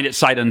had to find it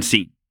sight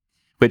unseen,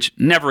 which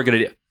never a good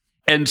idea.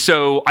 And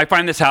so I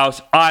find this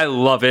house. I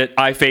love it.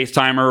 I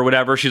FaceTime her or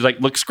whatever. She's like,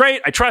 looks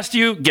great. I trust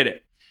you. Get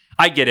it.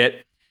 I get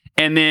it.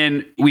 And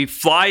then we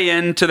fly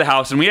into the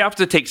house and we have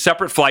to take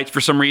separate flights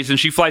for some reason.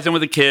 She flies in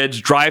with the kids,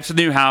 drives to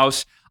the new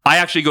house. I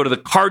actually go to the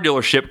car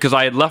dealership because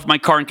I had left my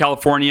car in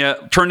California,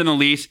 turned in the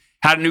lease,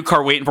 had a new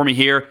car waiting for me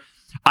here.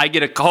 I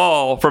get a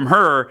call from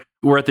her.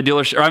 I'm at the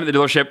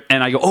dealership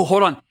and I go, oh,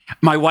 hold on.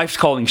 My wife's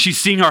calling. She's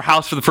seeing our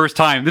house for the first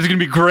time. This is going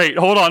to be great.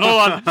 Hold on.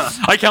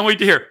 I can't wait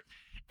to hear.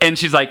 And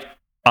she's like,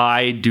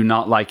 I do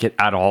not like it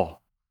at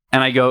all.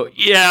 And I go,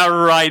 yeah,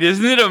 right.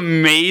 Isn't it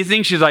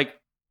amazing? She's like,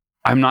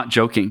 I'm not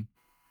joking.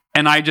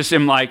 And I just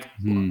am like,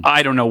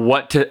 I don't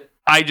know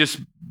I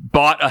just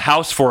bought a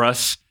house for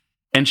us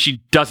and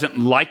she doesn't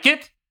like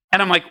it.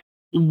 And I'm like,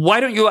 why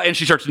don't you? And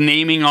she starts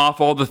naming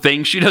off all the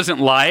things she doesn't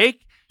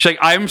like. She's like,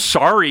 I'm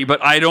sorry, but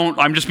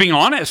I'm just being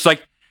honest.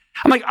 Like,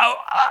 I'm like, oh,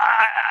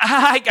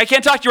 I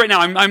can't talk to you right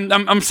now.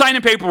 I'm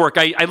signing paperwork.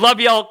 I love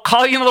you. I'll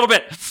call you in a little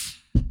bit.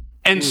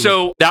 And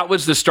so that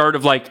was the start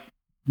of like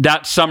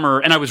that summer.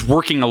 And I was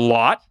working a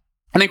lot.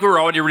 I think we were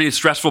already a really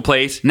stressful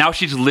place. Now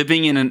she's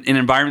living in an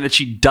environment that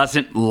she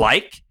doesn't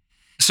like.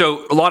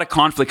 So a lot of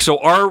conflict. So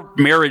our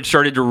marriage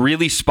started to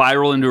really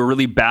spiral into a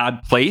really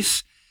bad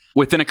place.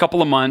 Within a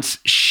couple of months,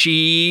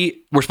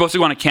 we're supposed to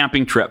go on a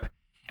camping trip.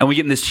 And we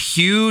get in this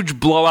huge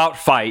blowout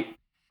fight.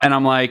 And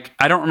I'm like,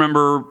 I don't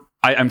remember.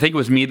 I think it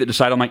was me that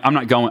decided, I'm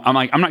not going. I'm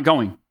not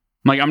going.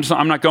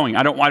 I'm not going.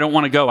 I don't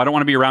want to go. I don't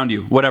want to be around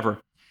you, whatever.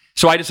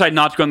 So I decided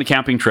not to go on the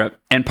camping trip.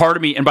 And part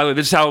of me, and by the way,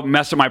 this is how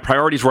messed up my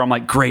priorities were. I'm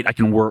like, great, I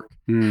can work,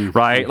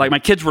 right? Like my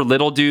kids were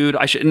little, dude.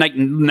 In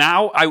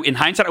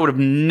hindsight, I would have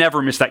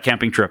never missed that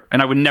camping trip. And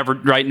I would never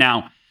right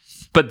now.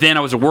 But then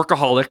I was a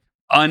workaholic,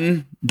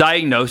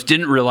 undiagnosed,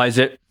 didn't realize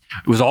it.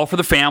 It was all for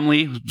the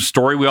family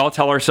story. We all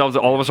tell ourselves,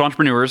 all of us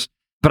entrepreneurs.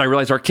 But I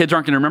realized our kids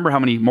aren't going to remember how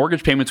many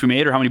mortgage payments we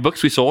made or how many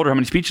books we sold or how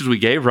many speeches we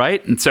gave,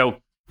 right? And so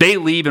they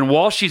leave. And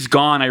while she's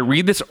gone, I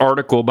read this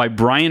article by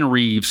Brian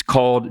Reeves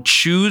called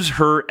Choose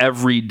Her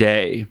Every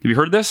Day. Have you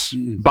heard of this?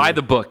 Buy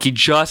the book. He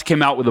just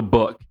came out with a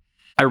book.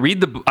 I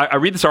read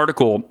this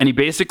article and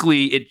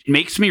it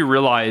makes me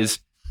realize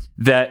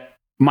that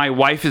my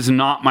wife is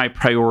not my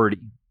priority.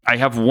 I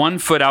have one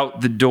foot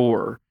out the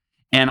door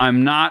and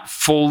I'm not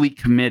fully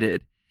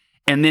committed.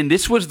 And then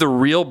this was the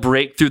real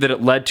breakthrough that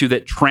it led to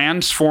that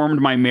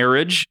transformed my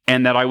marriage.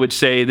 And that I would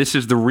say, this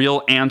is the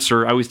real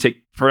answer. I always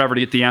take forever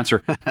to get the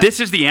answer. This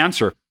is the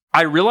answer.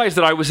 I realized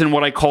that I was in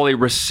what I call a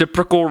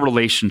reciprocal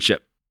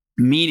relationship,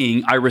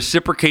 meaning I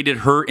reciprocated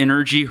her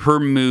energy, her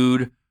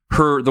mood,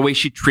 the way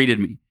she treated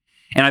me.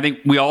 And I think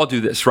we all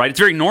do this, right? It's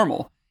very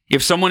normal.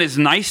 If someone is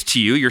nice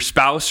to you, your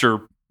spouse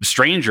or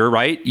stranger,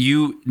 right?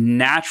 You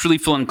naturally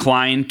feel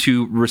inclined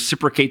to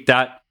reciprocate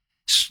that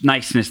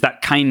niceness,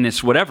 that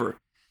kindness, whatever.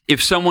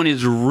 If someone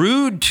is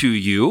rude to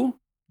you,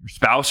 your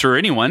spouse or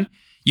anyone,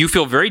 you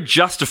feel very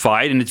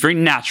justified and it's very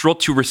natural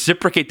to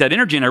reciprocate that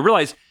energy. And I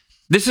realized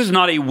this is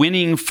not a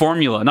winning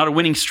formula, not a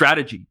winning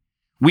strategy.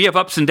 We have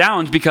ups and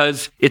downs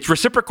because it's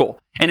reciprocal.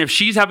 And if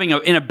she's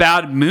in a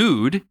bad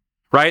mood,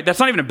 right, that's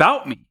not even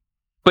about me,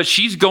 but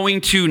she's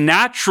going to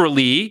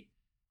naturally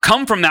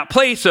come from that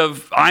place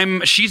of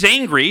she's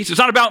angry. So it's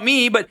not about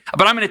me, but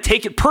I'm going to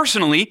take it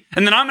personally.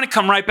 And then I'm going to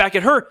come right back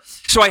at her.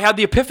 So I had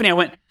the epiphany. I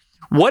went,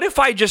 what if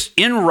I just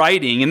in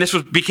writing, and this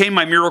became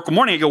my miracle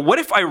morning. I go, what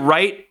if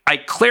I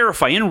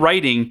clarify in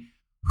writing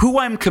who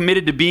I'm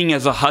committed to being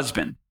as a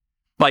husband?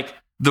 Like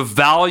the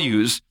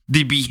values,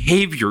 the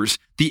behaviors,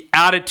 the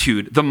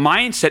attitude, the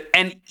mindset,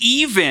 and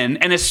even,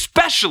 and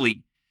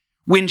especially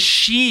when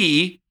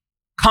she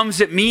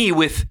comes at me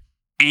with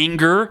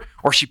anger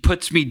or she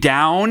puts me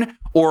down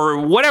or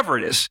whatever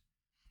it is,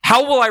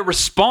 how will I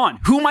respond?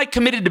 Who am I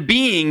committed to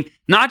being,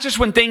 not just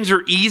when things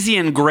are easy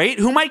and great?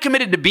 Who am I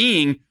committed to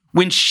being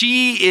when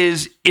she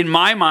is, in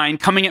my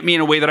mind, coming at me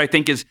in a way that I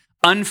think is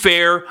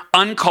unfair,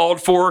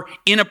 uncalled for,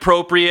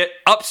 inappropriate,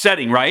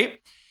 upsetting, right?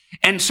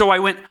 And so I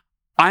went,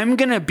 I'm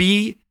going to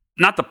be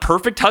not the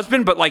perfect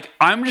husband, but like,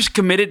 I'm just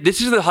committed.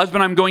 This is the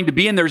husband I'm going to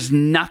be. And there's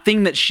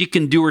nothing that she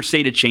can do or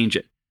say to change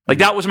it. Like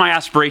that was my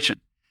aspiration.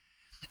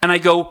 And I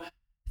go,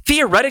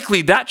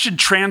 theoretically, that should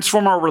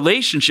transform our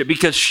relationship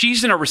because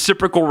she's in a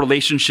reciprocal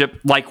relationship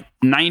like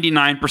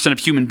 99% of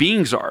human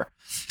beings are.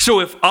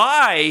 So if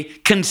I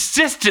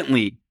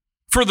consistently,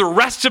 for the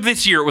rest of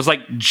this year, it was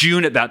like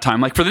June at that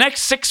time, like for the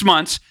next 6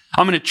 months,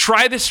 I'm going to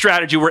try this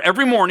strategy where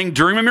every morning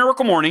during my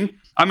miracle morning,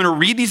 I'm going to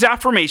read these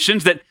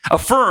affirmations that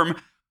affirm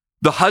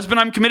the husband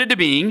I'm committed to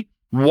being,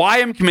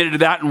 why I'm committed to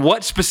that, and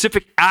what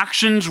specific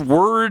actions,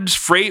 words,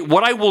 phrase,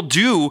 what I will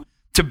do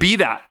to be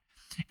that.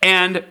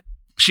 And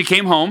she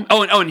came home.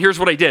 And here's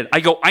what I did. I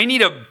go, I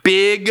need a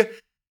big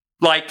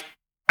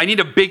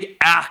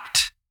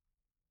act.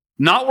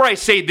 Not where I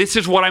say this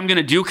is what I'm going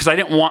to do because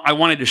I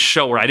wanted to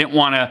show her. I didn't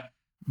want to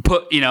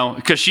put,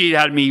 because she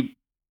had me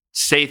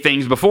say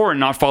things before and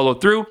not follow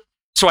through.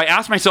 So I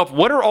asked myself,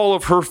 what are all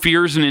of her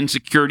fears and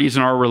insecurities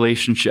in our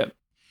relationship?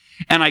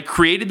 And I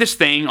created this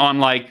thing on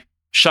like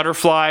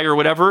Shutterfly or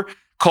whatever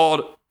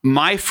called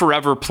My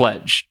Forever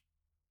Pledge.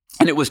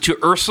 And it was to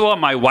Ursula,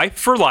 my wife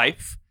for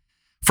life,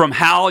 from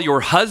Hal,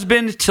 your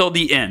husband till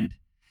the end.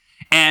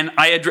 And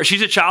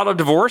she's a child of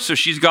divorce, so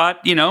she's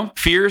got,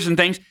 fears and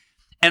things.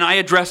 And I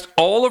addressed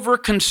all of her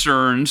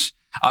concerns,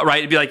 right?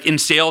 It'd be like in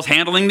sales,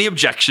 handling the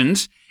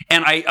objections.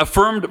 And I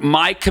affirmed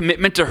my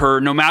commitment to her.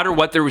 No matter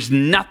what, there was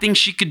nothing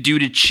she could do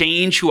to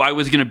change who I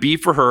was going to be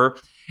for her.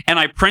 And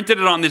I printed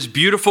it on this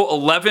beautiful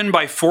 11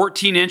 by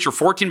 14 inch or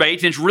 14 by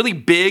 18 inch, really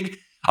big,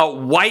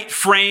 white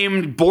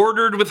framed,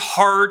 bordered with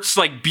hearts,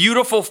 like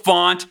beautiful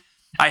font.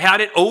 I had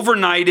it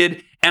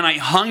overnighted and I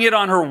hung it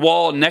on her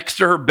wall next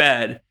to her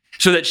bed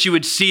so that she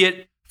would see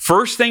it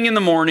first thing in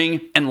the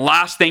morning and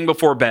last thing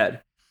before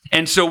bed.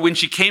 And so when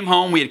she came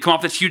home, we had come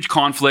off this huge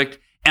conflict.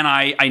 And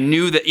I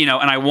knew that, and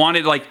I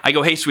wanted, I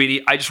go, hey,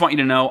 sweetie, I just want you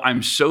to know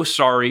I'm so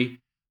sorry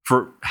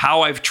for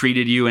how I've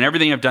treated you and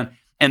everything I've done.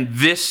 And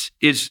this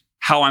is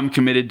how I'm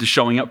committed to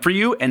showing up for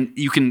you. And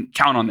you can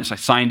count on this. I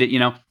signed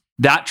it,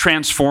 that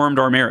transformed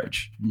our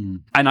marriage.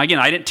 Mm. And again,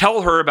 I didn't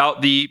tell her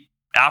about the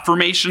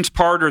affirmations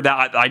part or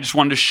that. I just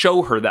wanted to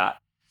show her that.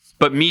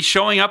 But me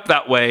showing up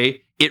that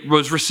way, it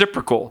was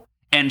reciprocal.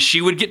 And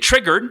she would get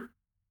triggered,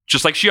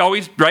 just like she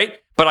always, right?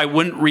 But I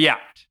wouldn't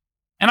react.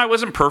 And I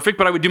wasn't perfect,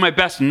 but I would do my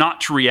best not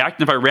to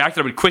react. And if I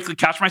reacted, I would quickly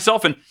catch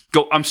myself and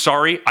go, I'm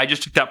sorry. I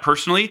just took that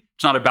personally.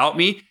 It's not about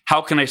me.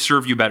 How can I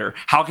serve you better?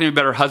 How can I be a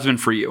better husband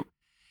for you?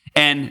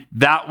 And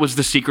that was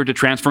the secret to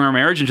transforming our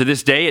marriage. And to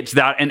this day, it's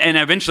that. And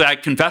eventually I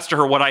confessed to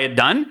her what I had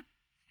done.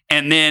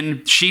 And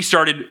then she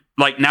started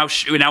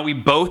now we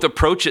both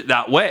approach it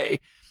that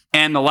way.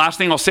 And the last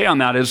thing I'll say on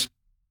that is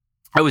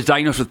I was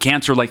diagnosed with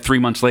cancer 3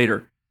 months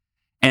later.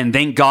 And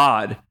thank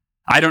God,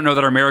 I don't know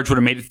that our marriage would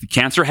have made it through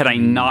cancer had I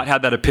not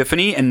had that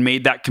epiphany and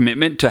made that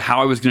commitment to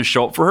how I was going to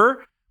show up for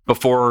her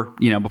before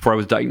I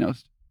was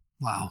diagnosed.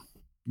 Wow.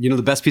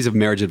 The best piece of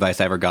marriage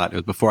advice I ever got, it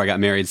was before I got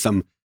married.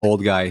 Some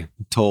old guy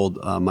told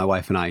my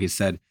wife and I, he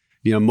said,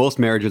 most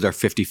marriages are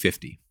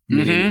 50-50.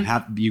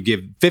 Mm-hmm. You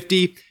give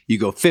 50, you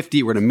go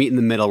 50, we're going to meet in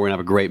the middle, we're going to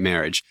have a great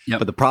marriage. Yep.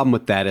 But the problem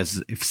with that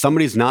is if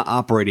somebody's not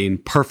operating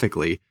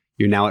perfectly,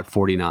 you're now at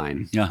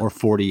 49 or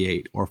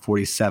 48 or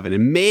 47.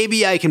 And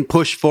maybe I can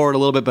push forward a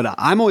little bit, but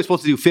I'm always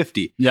supposed to do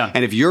 50. Yeah.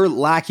 And if you're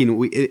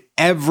lacking,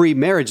 every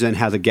marriage then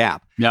has a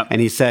gap. Yep.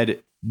 And he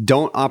said,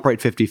 don't operate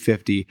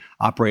 50-50,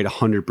 operate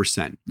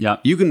 100%. Yeah.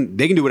 They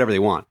can do whatever they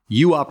want.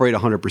 You operate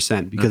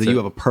 100% because you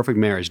have a perfect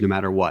marriage no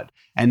matter what.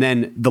 And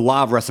then the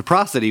law of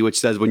reciprocity, which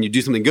says when you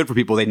do something good for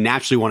people, they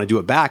naturally want to do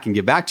it back and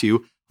give back to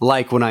you.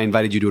 Like when I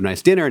invited you to a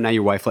nice dinner and now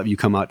your wife let you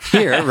come out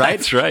here, right?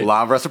 That's right.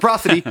 Law of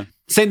reciprocity.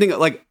 Same thing,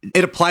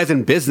 it applies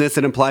in business,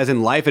 it applies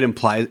in life, it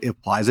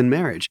applies in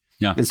marriage.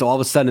 Yeah. And so all of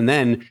a sudden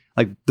then,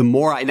 the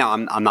more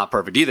I'm not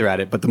perfect either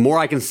at it, but the more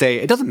I can say,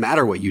 it doesn't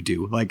matter what you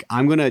do.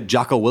 I'm going to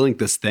Jocko Willink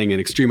this thing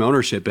and extreme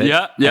ownership it.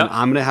 Yeah. And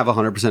I'm going to have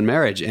 100%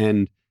 marriage.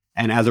 And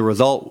as a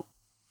result,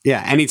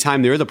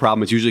 anytime there is a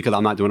problem, it's usually because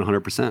I'm not doing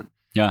 100%.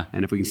 Yeah.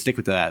 And if we can stick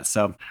with that.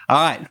 So,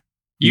 all right.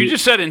 You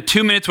just said in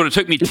 2 minutes what it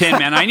took me 10,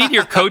 man. I need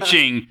your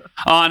coaching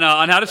on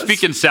how to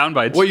speak in sound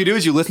bites. What you do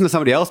is you listen to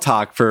somebody else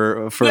talk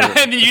for And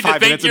then you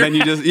 5 minutes, and then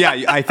you just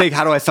I think,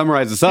 how do I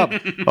summarize this up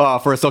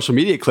for a social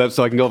media clip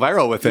so I can go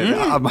viral with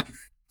it?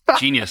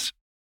 Genius.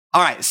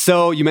 All right,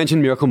 so you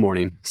mentioned Miracle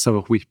Morning,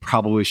 so we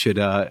probably should.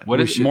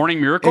 What is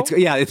Morning Miracle?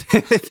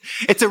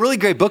 It's a really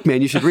great book,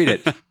 man. You should read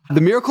it.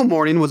 The Miracle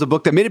Morning was a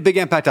book that made a big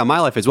impact on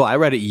my life as well. I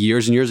read it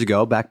years and years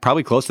ago, back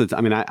probably close to the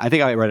time. I mean, I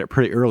think I read it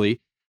pretty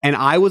early. And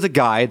I was a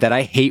guy that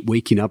I hate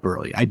waking up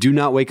early. I do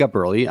not wake up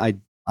early. I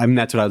mean,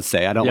 that's what I would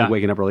say. I don't like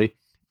waking up early.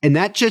 And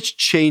that just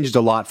changed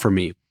a lot for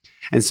me.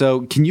 And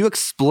so can you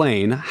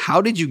explain, how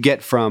did you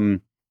get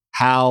from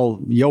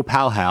Yo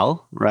Pal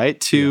Hal, right,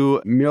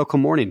 to Miracle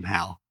Morning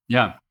Hal?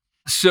 Yeah.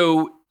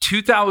 So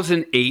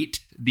 2008,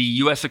 the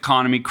U.S.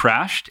 economy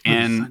crashed,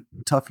 and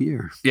tough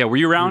year. Yeah, were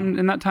you around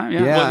in that time?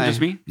 Yeah, it wasn't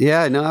just me.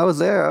 Yeah, no, I was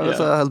there.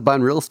 I was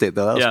buying real estate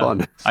though. That was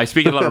fun. I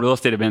speak at a lot of real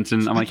estate events,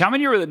 and I'm like, how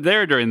many were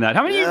there during that?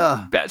 How many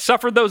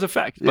suffered those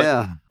effects?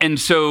 And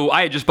so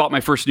I had just bought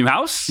my first new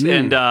house,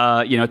 and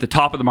at the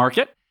top of the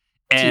market.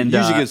 And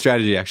usually good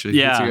strategy, actually.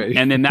 Yeah,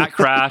 and then that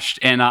crashed,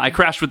 and I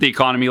crashed with the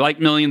economy, like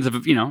millions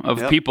of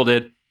people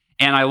did,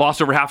 and I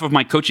lost over half of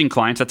my coaching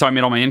clients. That's how I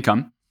made all my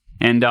income.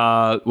 And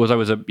I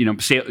was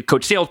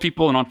coach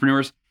salespeople and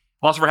entrepreneurs.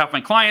 Lost over half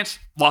my clients,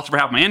 lost over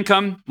half my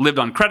income, lived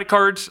on credit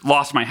cards,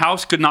 lost my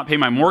house, could not pay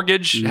my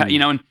mortgage.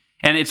 And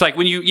it's like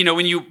when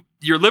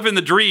you're living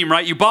the dream,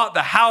 right? You bought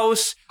the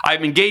house.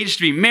 I'm engaged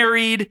to be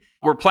married.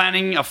 We're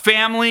planning a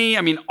family.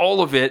 I mean,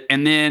 all of it.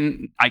 And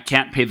then I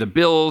can't pay the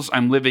bills.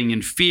 I'm living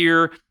in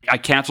fear. I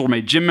canceled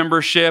my gym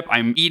membership.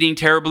 I'm eating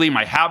terribly.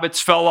 My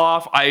habits fell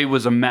off. I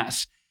was a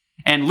mess.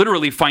 And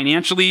literally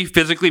financially,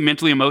 physically,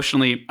 mentally,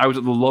 emotionally, I was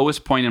at the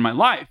lowest point in my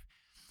life.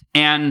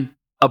 And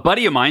a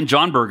buddy of mine,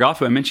 John Berghoff,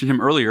 who I mentioned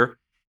him earlier,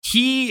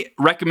 he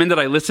recommended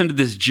I listen to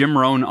this Jim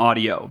Rohn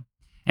audio.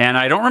 And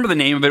I don't remember the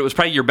name of it. It was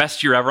probably Your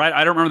Best Year Ever.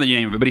 I don't remember the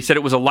name of it, but he said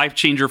it was a life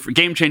changer,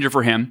 game changer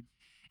for him.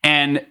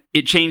 And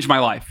it changed my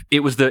life.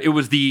 It was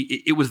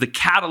the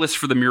catalyst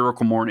for the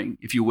Miracle Morning,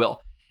 if you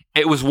will.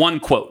 It was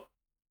one quote.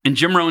 And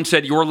Jim Rohn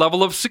said, your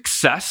level of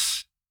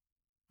success,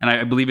 and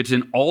I believe it's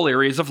in all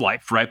areas of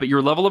life, right? But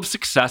your level of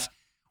success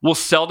will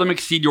seldom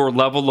exceed your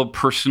level of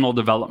personal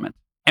development.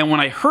 And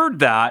when I heard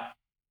that,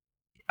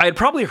 I had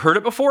probably heard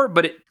it before,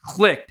 but it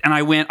clicked, and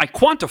I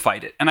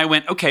quantified it, and I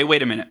went, okay,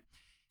 wait a minute.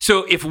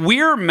 So if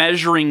we're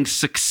measuring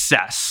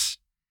success,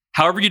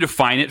 however you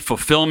define it,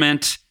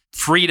 fulfillment,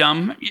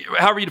 freedom,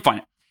 however you define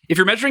it, if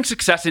you're measuring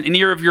success in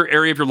any area of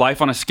your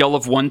life on a scale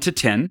of 1 to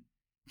 10,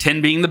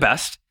 10 being the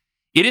best,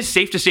 it is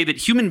safe to say that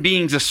human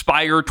beings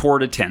aspire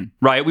toward a 10,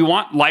 right? We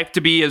want life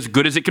to be as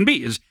good as it can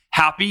be, as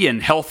happy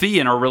and healthy,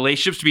 and our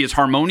relationships to be as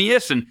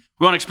harmonious, and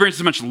we want to experience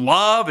as much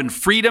love and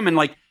freedom. And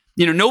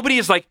nobody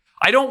is like,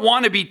 I don't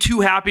want to be too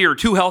happy or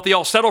too healthy.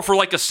 I'll settle for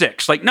like a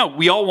 6. Like, no,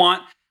 we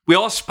all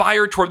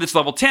aspire toward this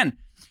level 10.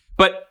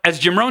 But as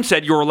Jim Rohn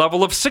said, your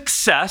level of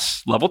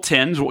success, level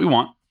 10 is what we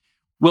want,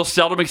 will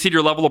seldom exceed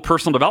your level of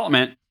personal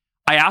development.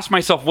 I asked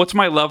myself, what's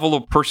my level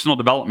of personal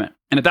development?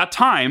 And at that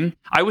time,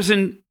 I was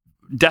in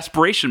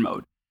desperation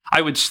mode.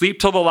 I would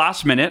sleep till the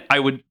last minute. I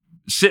would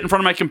sit in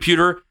front of my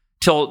computer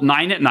till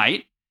 9 at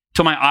night,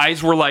 till my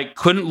eyes were like,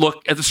 couldn't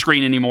look at the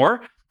screen anymore.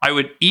 I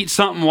would eat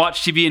something,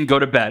 watch TV, and go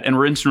to bed, and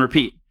rinse and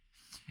repeat.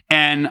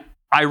 And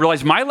I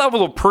realized my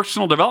level of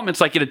personal development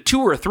is like at a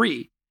 2 or a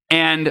 3.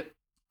 And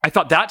I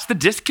thought that's the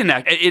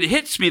disconnect. It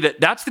hits me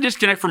that that's the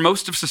disconnect for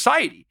most of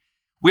society.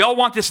 We all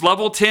want this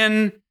level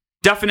 10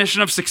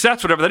 definition of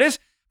success, whatever that is.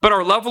 But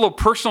our level of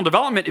personal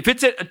development, if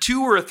it's at a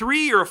 2 or a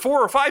 3 or a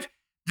 4 or 5,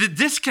 the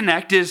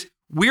disconnect is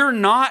we're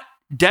not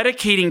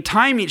dedicating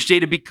time each day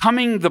to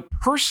becoming the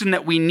person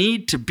that we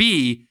need to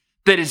be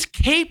that is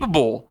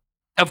capable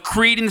of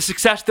creating the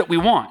success that we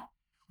want.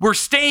 We're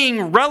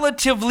staying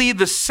relatively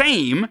the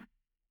same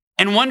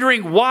and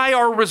wondering why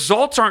our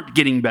results aren't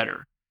getting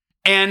better.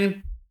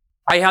 And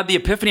I had the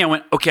epiphany. I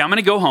went, okay, I'm going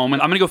to go home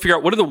and I'm going to go figure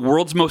out what do the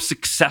world's most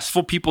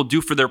successful people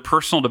do for their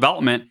personal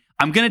development.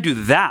 I'm going to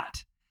do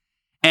that.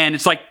 And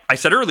it's like I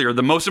said earlier,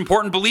 the most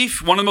important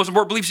belief, one of the most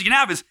important beliefs you can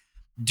have is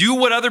do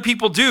what other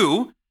people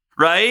do,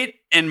 right?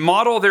 And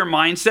model their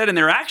mindset and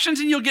their actions,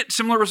 and you'll get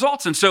similar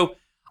results. And so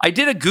I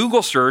did a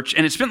Google search,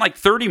 and it spent like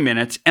 30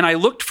 minutes, and I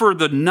looked for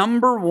the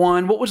number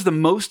one, what was the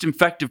most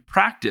effective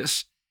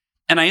practice?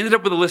 And I ended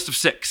up with a list of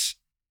 6.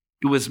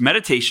 It was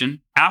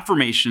meditation,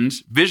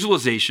 affirmations,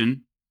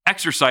 visualization,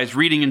 exercise,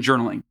 reading, and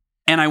journaling.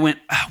 And I went,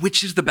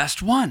 which is the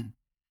best one?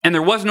 And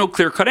there was no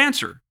clear-cut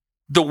answer.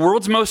 The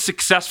world's most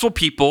successful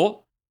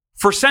people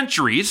for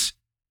centuries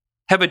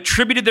have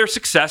attributed their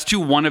success to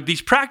one of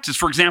these practices.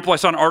 For example, I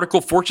saw an article,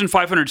 Fortune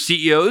 500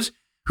 CEOs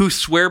who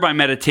swear by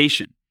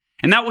meditation.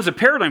 And that was a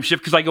paradigm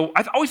shift because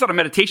I always thought of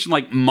meditation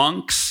like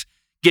monks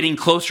getting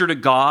closer to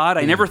God.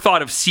 I never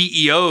thought of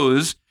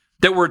CEOs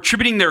that were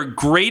attributing their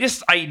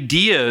greatest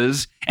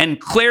ideas and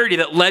clarity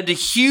that led to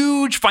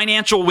huge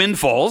financial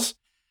windfalls.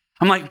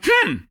 I'm like,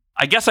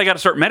 I guess I got to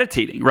start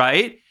meditating,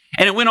 right?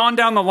 And it went on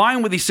down the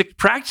line with these 6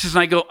 practices,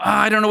 and I go,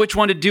 I don't know which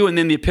one to do. And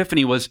then the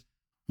epiphany was,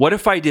 what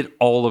if I did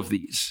all of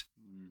these?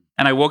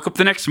 And I woke up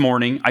the next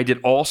morning. I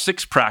did all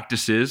 6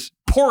 practices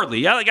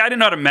poorly. I didn't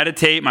know how to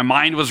meditate. My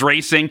mind was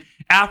racing.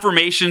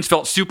 Affirmations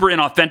felt super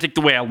inauthentic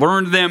the way I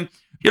learned them.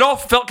 It all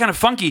felt kind of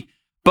funky.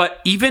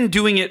 But even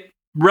doing it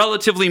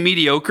relatively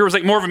mediocre, it was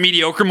like more of a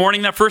mediocre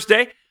morning that first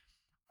day.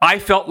 I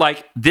felt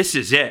like this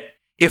is it.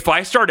 If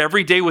I start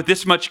every day with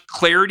this much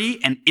clarity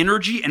and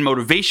energy and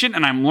motivation,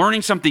 and I'm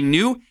learning something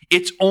new,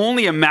 it's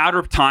only a matter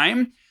of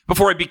time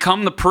before I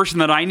become the person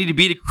that I need to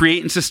be to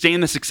create and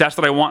sustain the success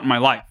that I want in my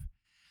life.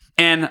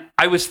 And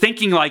I was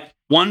thinking like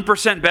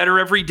 1% better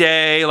every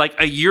day, like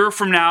a year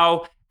from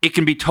now, it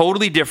can be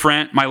totally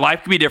different. My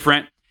life can be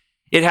different.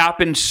 It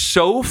happened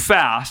so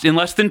fast. In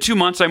less than 2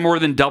 months, I more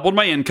than doubled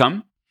my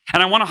income.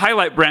 And I want to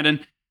highlight,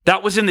 Brandon,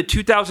 that was in the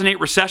 2008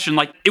 recession.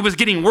 Like it was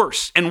getting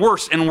worse and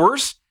worse and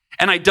worse.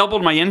 And I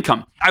doubled my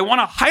income. I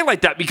want to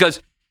highlight that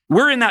because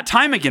we're in that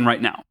time again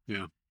right now.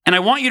 Yeah. And I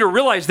want you to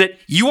realize that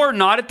you are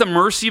not at the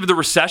mercy of the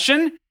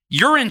recession.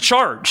 You're in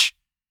charge,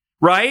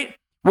 right?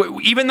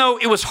 Even though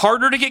it was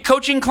harder to get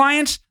coaching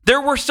clients,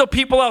 there were still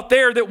people out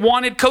there that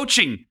wanted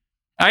coaching,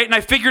 right? And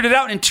I figured it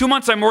out. In 2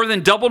 months, I more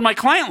than doubled my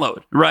client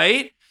load,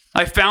 right?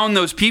 I found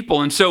those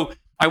people. And so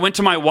I went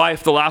to my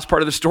wife. The last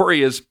part of the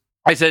story is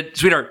I said,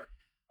 sweetheart,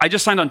 I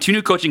just signed on 2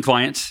 new coaching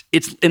clients.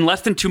 It's in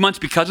less than 2 months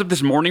because of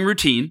this morning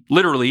routine,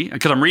 literally,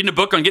 because I'm reading a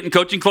book on getting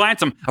coaching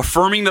clients. I'm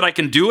affirming that I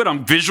can do it.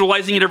 I'm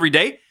visualizing it every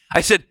day.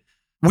 I said,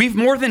 we've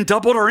more than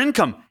doubled our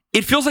income.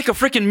 It feels like a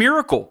freaking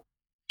miracle.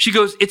 She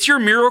goes, it's your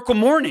miracle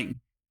morning.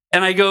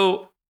 And I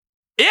go,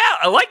 yeah,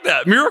 I like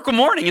that. Miracle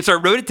morning. And so I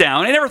wrote it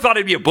down. I never thought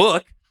it'd be a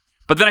book.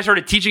 But then I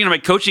started teaching it to my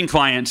coaching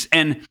clients.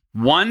 And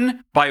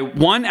one by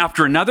one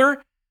after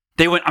another,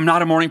 they went, I'm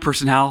not a morning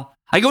person, Hal.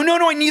 I go, no,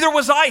 neither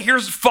was I.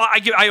 Here's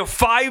 5. I have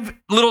 5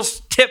 little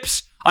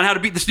tips on how to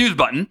beat the snooze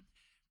button.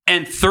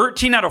 And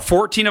 13 out of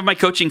 14 of my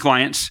coaching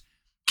clients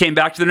came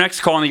back to the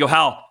next call and they go,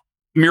 Hal,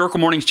 Miracle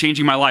Morning's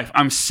changing my life.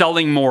 I'm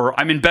selling more.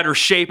 I'm in better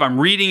shape. I'm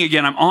reading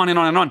again. I'm on and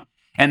on and on.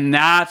 And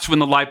that's when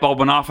the light bulb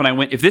went off. And I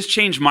went, if this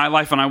changed my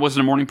life and I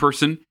wasn't a morning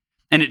person,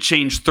 and it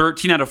changed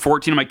 13 out of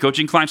 14 of my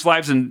coaching clients'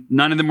 lives, and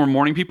none of them were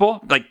morning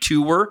people, like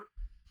 2 were,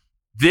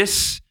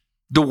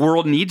 the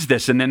world needs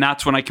this. And then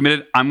that's when I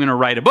committed, I'm going to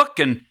write a book.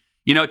 And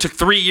it took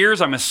 3 years.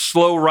 I'm a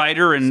slow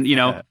writer and,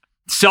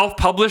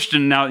 self-published.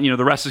 And now,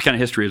 the rest is kind of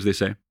history, as they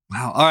say.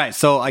 Wow. All right.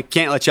 So I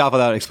can't let you off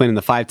without explaining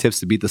the 5 tips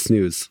to beat the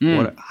snooze.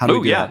 How do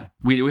we do that?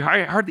 We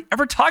hardly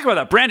ever talk about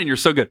that. Brandon, you're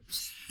so good.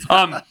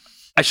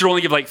 I should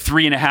only give like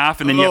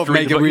 3.5 and then you have to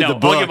read the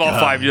book. I'll give all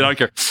 5. I don't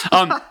care.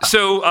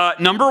 So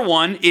number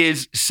 1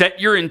 is set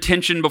your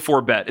intention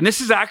before bed. And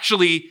this is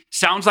actually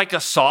sounds like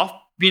a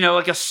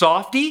like a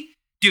softie.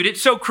 Dude,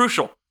 it's so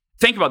crucial.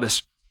 Think about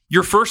this.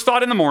 Your first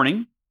thought in the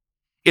morning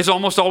is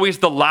almost always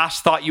the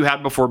last thought you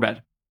had before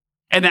bed.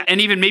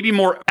 And even maybe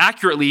more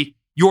accurately,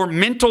 your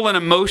mental and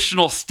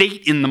emotional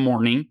state in the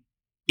morning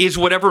is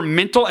whatever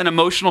mental and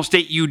emotional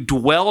state you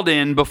dwelled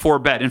in before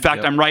bed. In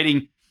fact, I'm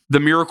writing the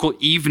Miracle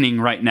Evening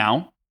right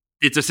now.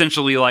 It's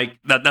essentially like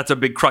that's a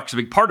big crux, a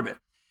big part of it.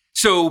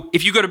 So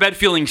if you go to bed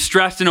feeling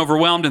stressed and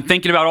overwhelmed and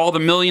thinking about all the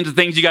millions of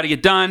things you got to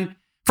get done,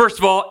 first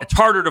of all, it's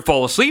harder to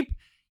fall asleep.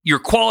 Your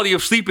quality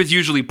of sleep is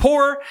usually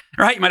poor,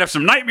 right? You might have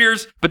some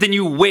nightmares, but then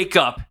you wake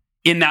up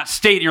in that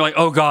state and you're like,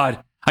 oh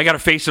God, I got to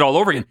face it all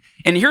over again.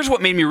 And here's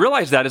what made me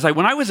realize that is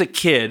when I was a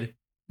kid,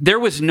 there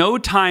was no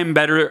time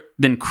better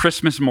than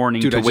Christmas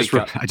morning to wake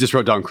up. I just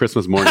wrote down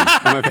Christmas morning.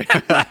 That's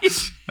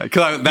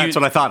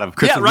what I thought of.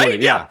 Christmas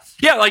morning. Yeah.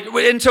 Like,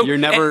 and so you're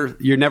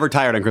never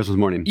tired on Christmas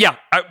morning. Yeah.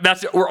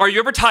 Or are you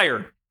ever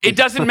tired? It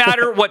doesn't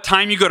matter what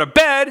time you go to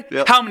bed,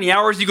 how many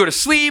hours you go to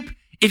sleep,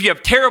 if you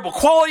have terrible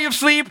quality of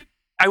sleep.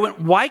 I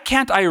went, why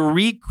can't I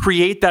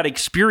recreate that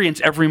experience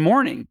every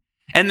morning?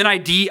 And then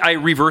I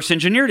reverse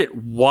engineered it.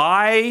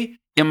 Why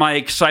am I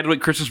excited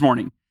with Christmas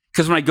morning?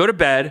 Because when I go to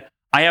bed,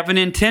 I have an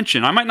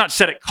intention. I might not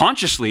set it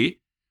consciously,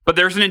 but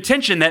there's an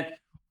intention that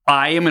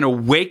I am going to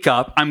wake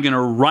up. I'm going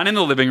to run in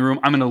the living room.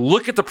 I'm going to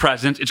look at the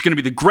presents. It's going to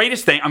be the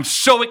greatest thing. I'm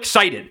so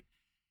excited.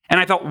 And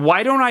I thought,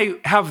 why don't I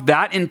have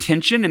that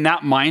intention and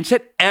that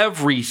mindset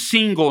every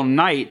single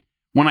night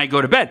when I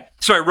go to bed?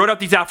 So I wrote out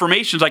these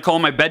affirmations. I call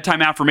them my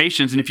bedtime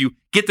affirmations. And if you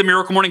get the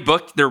Miracle Morning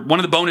book, they're one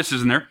of the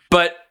bonuses in there.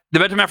 But the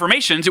bedtime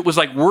affirmations, it was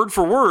like word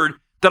for word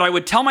that I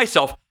would tell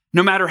myself,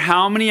 no matter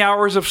how many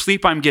hours of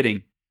sleep I'm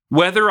getting,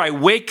 whether I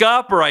wake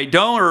up or I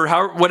don't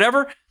or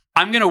whatever,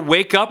 I'm going to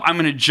wake up. I'm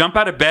going to jump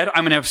out of bed.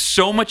 I'm going to have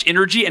so much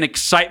energy and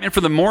excitement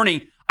for the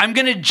morning. I'm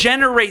going to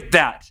generate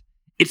that.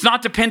 It's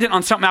not dependent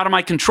on something out of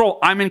my control.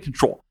 I'm in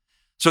control.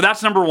 So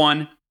that's number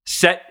 1.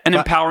 Set an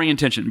empowering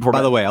intention.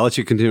 By the way, I'll let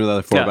you continue with the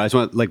other 4. But I just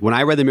want, when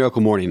I read the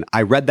Miracle Morning,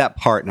 I read that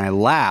part and I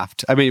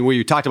laughed. I mean, where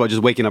you talked about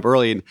just waking up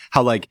early and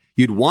how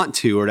you'd want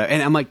to,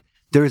 and I'm like,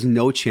 there's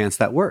no chance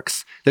that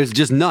works. There's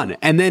just none.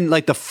 And then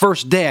the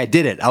first day I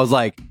did it, I was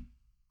like,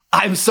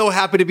 I'm so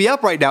happy to be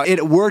up right now.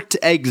 It worked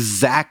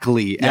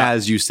exactly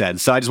as you said.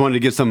 So I just wanted to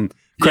give some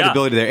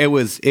credibility there. It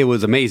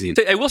was amazing.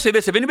 I will say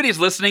this. If anybody is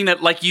listening that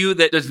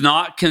does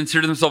not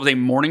consider themselves a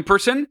morning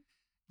person,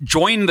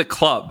 join the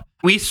club.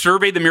 We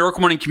survey the Miracle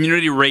Morning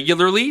community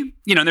regularly.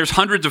 And there's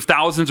hundreds of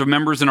thousands of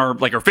members in our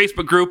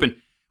Facebook group, and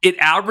it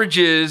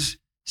averages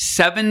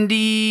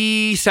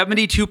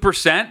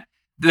 72%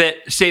 that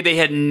say they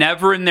had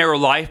never in their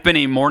life been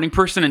a morning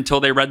person until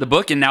they read the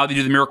book. And now they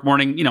do the Miracle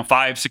Morning,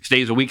 5, 6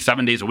 days a week,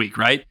 7 days a week,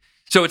 right?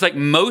 So it's like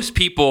most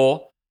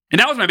people, and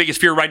that was my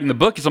biggest fear writing the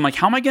book, is I'm like,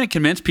 how am I going to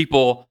convince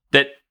people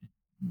that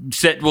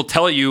will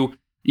tell you,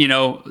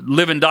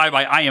 live and die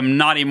by, I am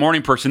not a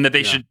morning person, that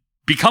they should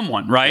become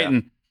one, right? Yeah.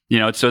 And,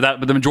 so that,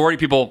 but the majority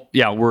of people,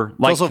 were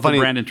like the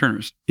Brandon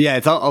Turners. Yeah,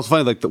 it's also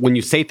funny, like when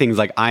you say things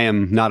like "I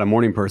am not a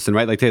morning person,"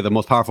 right? Like, the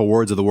most powerful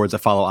words are the words that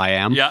follow "I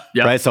am." Yeah.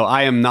 Right. So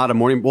I am not a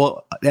morning.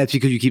 Well, that's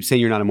because you keep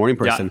saying you're not a morning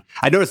person. Yeah.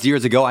 I noticed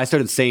years ago I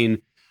started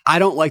saying, "I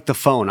don't like the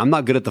phone. I'm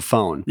not good at the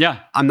phone.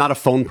 Yeah. I'm not a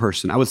phone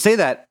person." I would say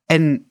that,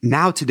 and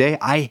now today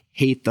I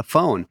hate the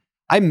phone.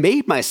 I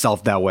made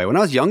myself that way. When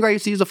I was younger, I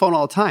used to use the phone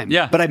all the time.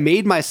 Yeah. But I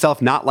made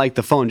myself not like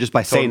the phone just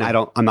by saying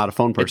I'm not a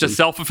phone person. It's a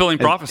self-fulfilling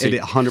prophecy. It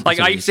 100%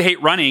 Like I used to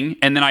hate running,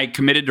 and then I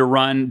committed to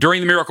run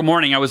during the Miracle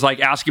Morning. I was like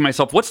asking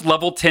myself, what's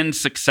level 10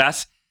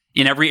 success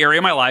in every area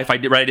of my life? I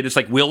did this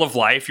like wheel of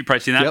life. You've probably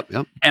seen that.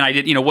 Yep. And I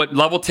did, what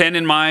level 10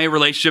 in my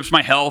relationships,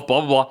 my health,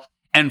 blah, blah, blah.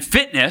 And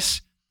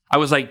fitness, I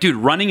was like, dude,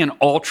 running an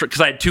ultra,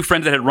 because I had two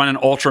friends that had run an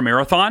ultra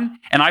marathon,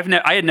 and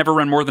I had never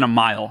run more than a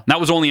mile. And that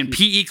was only in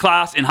PE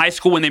class in high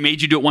school when they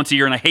made you do it once a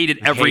year, and I hated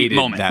every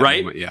moment,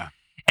 right? Yeah.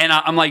 And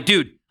I'm like,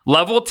 dude,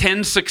 level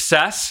 10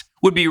 success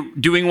would be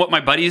doing what my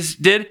buddies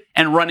did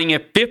and running a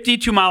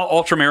 52-mile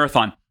ultra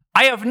marathon.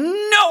 I have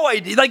no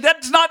idea. Like,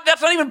 that's not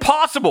even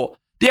possible.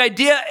 The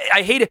idea,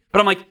 I hate it. But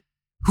I'm like,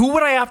 who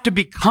would I have to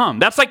become?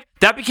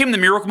 That became the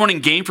Miracle Morning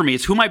game for me.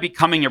 Is who am I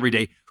becoming every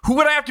day? Who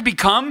would I have to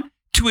become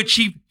to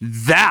achieve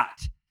that,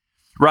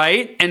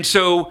 right? And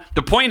so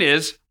the point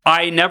is,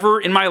 I never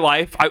in my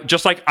life,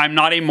 just like I'm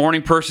not a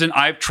morning person,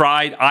 I've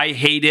tried, I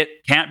hate it,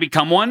 can't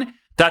become one.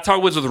 That's how I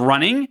was with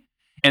running.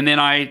 And then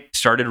I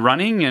started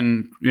running,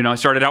 and I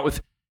started out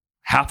with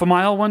half a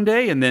mile one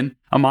day, and then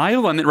a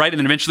mile, and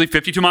then eventually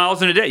 52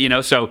 miles in a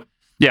day. So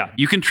yeah,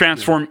 you can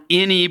transform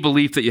any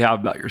belief that you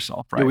have about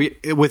yourself, right?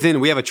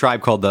 We have a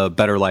tribe called the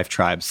Better Life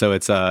Tribe. So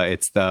it's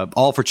the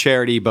all for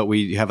charity, but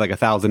we have like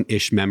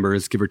 1,000-ish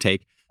members, give or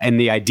take. And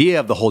the idea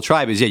of the whole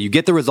tribe is, you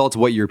get the results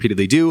of what you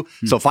repeatedly do.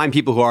 So find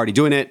people who are already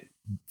doing it,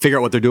 figure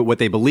out what they're doing, what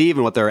they believe,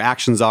 and what their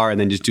actions are, and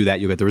then just do that.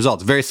 You'll get the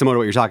results. Very similar to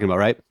what you're talking about,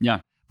 right? Yeah.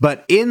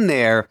 But in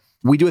there,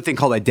 we do a thing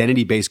called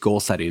identity-based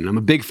goal setting. And I'm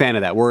a big fan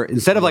of that, where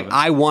instead of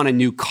I want a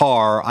new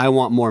car, I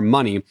want more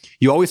money,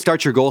 you always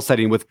start your goal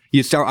setting with,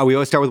 we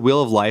always start with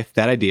Wheel of Life,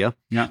 that idea.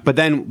 Yeah. But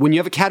then when you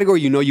have a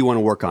category you want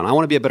to work on, I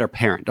want to be a better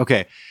parent.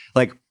 Okay,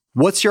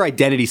 what's your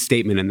identity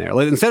statement in there?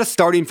 Instead of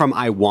starting from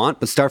I want,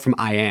 but start from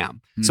I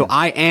am. So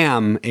I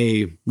am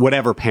a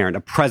whatever parent,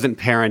 a present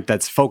parent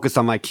that's focused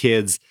on my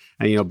kids,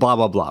 and blah,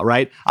 blah, blah,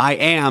 right? I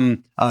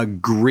am a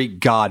Greek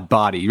god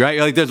body,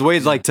 right? There's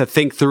ways to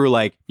think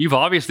through You've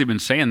obviously been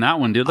saying that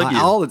one, dude. Look at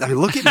you.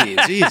 Look at me.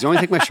 Jeez, you want me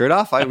to take my shirt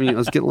off? I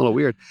was getting a little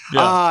weird.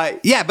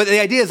 Yeah. But the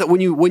idea is that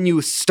when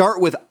you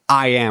start with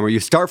I am, or you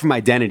start from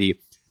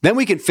identity, then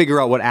we can figure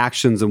out what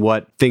actions and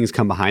what things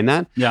come behind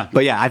that. Yeah.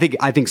 But yeah,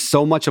 I think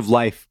so much of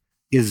life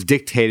is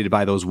dictated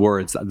by those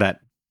words,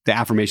 that the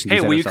affirmations.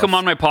 Hey, will you come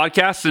on my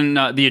podcast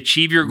and the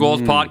Achieve Your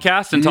Goals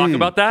podcast and talk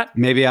about that?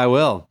 Maybe I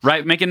will.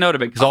 Right, make a note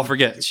of it because I'll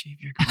forget. Achieve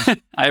your goals.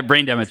 I have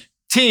brain damage.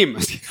 Team.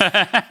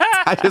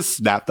 I just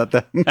snapped at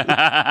them.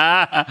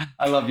 I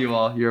love you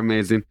all. You're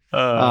amazing.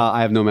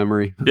 I have no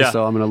memory,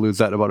 so I'm going to lose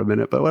that in about a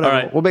minute. But whatever,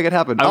 right. We'll make it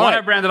happen. I want to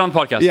have Brandon on the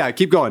podcast. Yeah,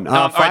 keep going. All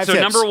right, Five so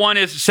tips. number one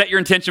is set your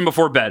intention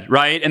before bed,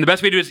 right? And the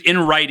best way to do it is in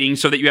writing,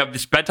 so that you have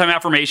this bedtime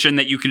affirmation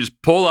that you can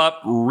just pull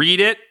up,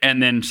 read it,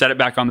 and then set it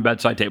back on the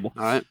bedside table.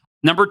 All right.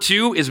 Number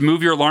two is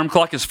move your alarm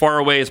clock as far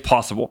away as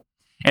possible.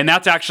 And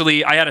that's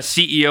actually, I had a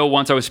CEO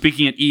once, I was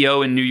speaking at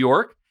EO in New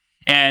York,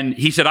 and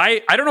he said, I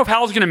don't know if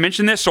Hal's going to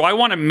mention this, so I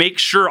want to make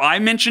sure I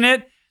mention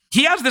it.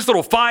 He has this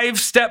little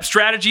 5-step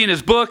strategy in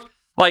his book.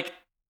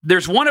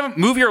 There's one of them,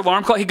 move your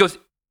alarm clock. He goes,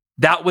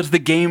 that was the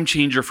game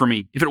changer for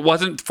me. If it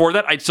wasn't for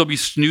that, I'd still be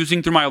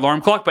snoozing through my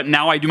alarm clock, but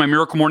now I do my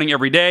Miracle Morning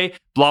every day,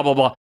 blah, blah,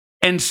 blah.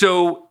 And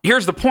so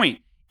here's the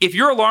point. If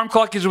your alarm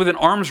clock is within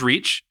arm's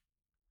reach,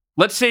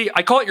 let's say,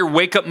 I call it your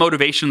wake-up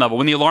motivation level.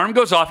 When the alarm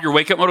goes off, your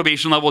wake-up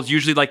motivation level is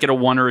usually at a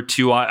 1 or a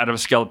 2 out of a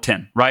scale of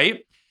 10,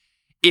 right?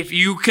 If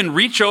you can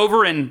reach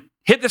over and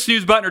hit the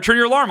snooze button or turn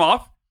your alarm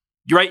off,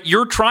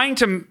 you're trying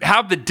to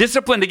have the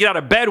discipline to get out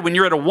of bed when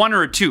you're at a 1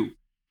 or a 2.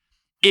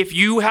 If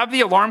you have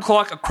the alarm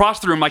clock across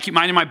the room, I keep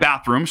mine in my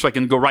bathroom so I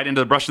can go right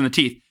into the brushing the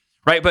teeth,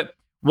 right? But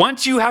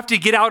once you have to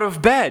get out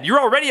of bed, you're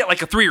already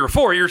at a 3 or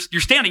 4. You're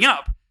standing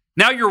up.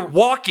 Now you're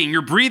walking,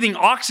 you're breathing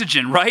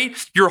oxygen, right?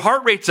 Your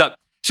heart rate's up.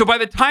 So by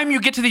the time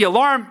you get to the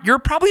alarm, you're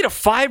probably at a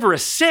 5 or a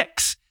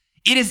 6.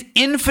 It is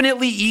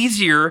infinitely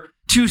easier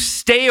to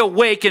stay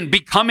awake and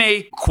become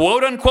a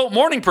quote unquote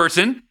morning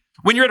person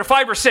when you're at a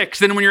 5 or 6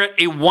 than when you're at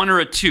a 1 or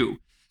a 2.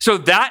 So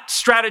that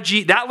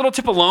strategy, that little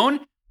tip alone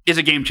is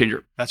a game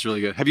changer. That's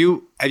really good. Have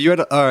you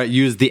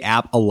used the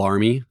app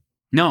Alarmy?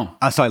 No.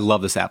 So I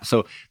love this app.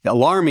 So the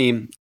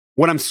Alarmy,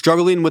 when I'm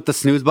struggling with the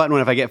snooze button,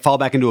 if I fall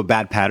back into a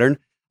bad pattern,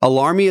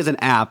 Alarmy is an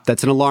app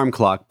that's an alarm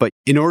clock, but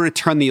in order to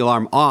turn the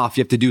alarm off,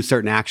 you have to do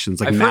certain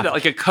actions. Like I've heard that,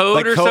 like a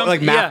code or something.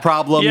 Like math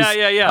problems.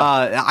 Yeah.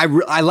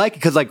 I like it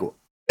because like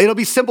it'll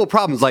be simple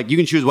problems. Like you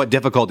can choose what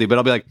difficulty, but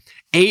it'll be like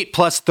 8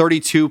 plus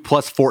 32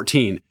 plus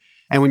 14.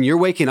 And when you're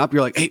waking up,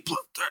 you're like 8 plus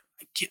 30.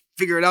 I can't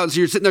figure it out. So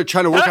you're sitting there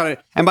trying to work on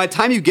it. And by the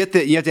time you get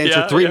you have to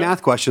answer 3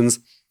 math questions.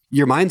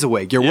 Your mind's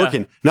awake. You're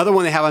working. Another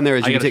one they have on there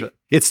is you can take.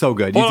 It's so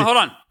good. Hold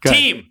on.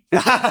 Team,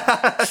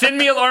 send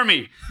me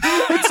Alarmy.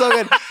 It's so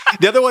good.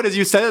 The other one is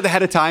you set it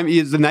ahead of time.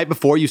 The night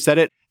before you set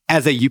it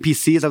as a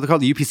UPC, is that what they call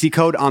the UPC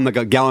code on the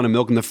gallon of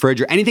milk in the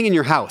fridge or anything in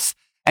your house.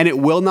 And it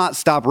will not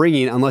stop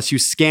ringing unless you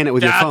scan it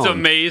with your phone. That's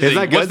amazing. Isn't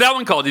that good? What's that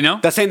one called? Do you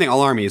know? That same thing.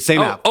 Alarmy. Same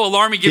app. Oh,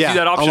 Alarmy gives you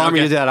that option. Alarmy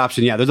gives you that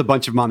option. Yeah, there's a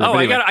bunch of them on there. Oh,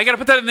 anyway. I got to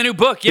put that in the new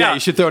book. Yeah, you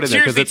should throw it in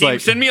there because it's team,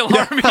 like send me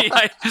Alarmy.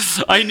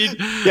 I need.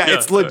 Yeah,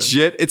 it's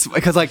legit. It's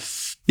because like.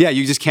 Yeah,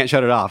 you just can't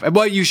shut it off.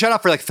 Well, you shut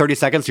off for like 30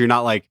 seconds, so you're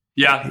not like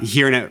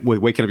hearing it with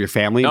waking up your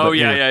family. Oh, but,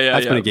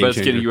 That's been a game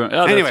changer.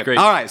 Anyway, great.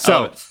 all right.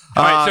 So,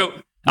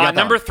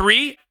 number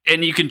 3,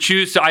 and you can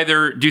choose to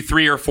either do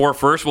 3 or 4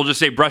 first. We'll just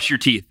say brush your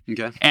teeth.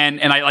 Okay.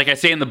 And I like I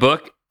say in the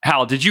book,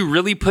 Hal, did you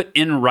really put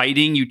in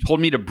writing? You told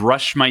me to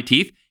brush my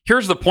teeth.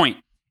 Here's the point.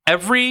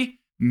 Every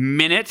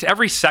minute,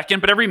 every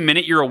second, but every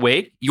minute you're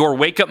awake, your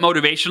wake-up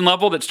motivation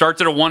level that starts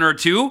at a 1 or a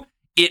 2,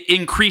 it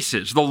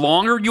increases. The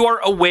longer you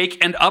are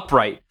awake and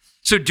upright.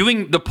 So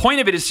the point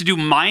of it is to do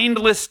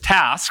mindless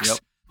tasks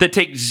that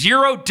take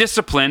zero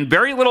discipline,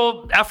 very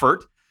little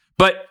effort,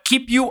 but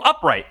keep you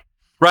upright,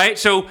 right?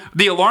 So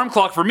the alarm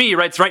clock for me,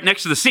 right, it's right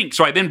next to the sink.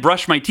 So I then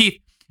brush my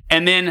teeth.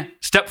 And then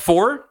step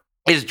 4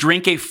 is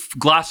drink a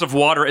glass of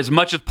water as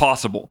much as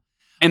possible.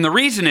 And the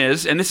reason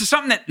is, and this is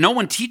something that no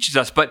one teaches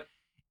us, but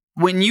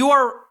when you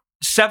are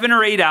 7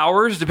 or 8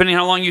 hours, depending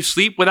on how long you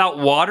sleep, without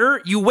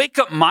water, you wake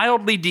up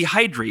mildly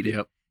dehydrated.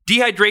 Yep.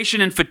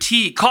 Dehydration and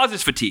fatigue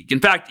causes fatigue. In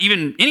fact,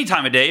 even any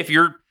time of day, if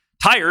you're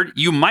tired,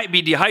 you might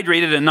be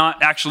dehydrated and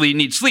not actually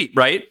need sleep,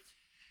 right?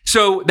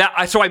 So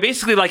I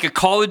basically, like a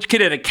college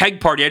kid at a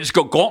keg party, I just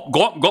go gulp,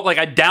 gulp, gulp, like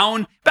I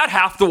down about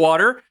half the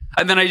water,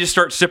 and then I just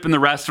start sipping the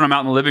rest when I'm out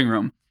in the living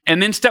room.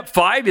 And then step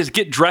 5 is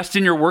get dressed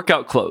in your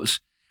workout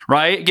clothes,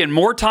 right? Again,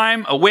 more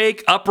time,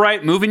 awake,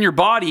 upright, moving your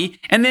body,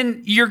 and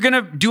then you're going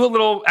to do a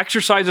little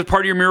exercise as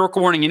part of your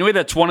miracle morning anyway.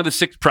 That's one of the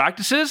 6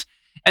 practices.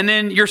 And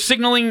then you're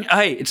signaling,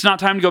 hey, it's not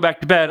time to go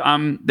back to bed.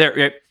 I'm there.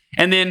 Right?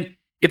 And then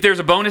if there's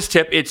a bonus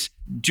tip, it's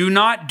do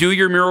not do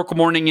your miracle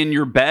morning in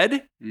your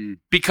bed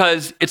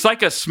because it's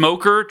like a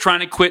smoker trying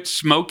to quit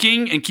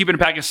smoking and keeping a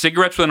pack of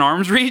cigarettes within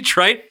arm's reach,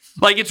 right?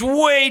 Like it's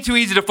way too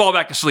easy to fall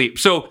back asleep.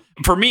 So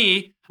for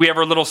me, we have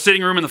our little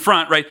sitting room in the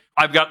front, right?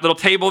 I've got a little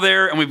table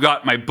there and we've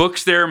got my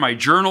books there, my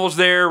journals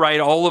there, right?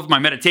 All of my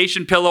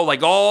meditation pillow,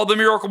 like all the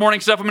miracle morning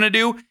stuff I'm going to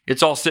do,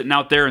 it's all sitting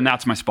out there and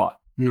that's my spot.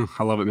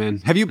 I love it, man.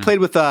 Have you played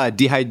with for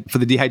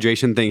the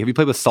dehydration thing? Have you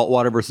played with salt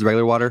water versus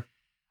regular water?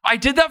 I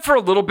did that for a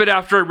little bit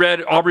after I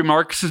read Aubrey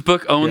Marcus's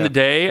book, Own the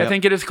Day, I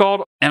think it is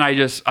called. And I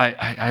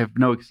have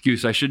no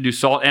excuse. I should do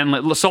salt and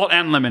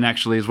lemon,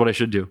 actually, is what I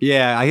should do.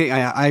 Yeah,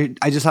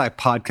 I just saw a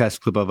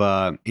podcast clip of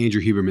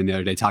Andrew Huberman the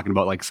other day talking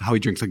about like how he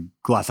drinks a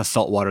glass of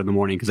salt water in the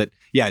morning because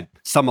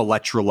some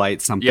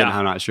electrolyte, something,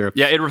 I'm not sure.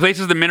 Yeah, it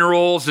replaces the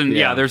minerals. And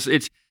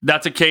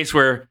that's a case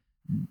where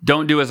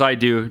don't do as I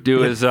do.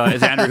 Do as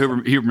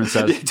Andrew Huberman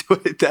says.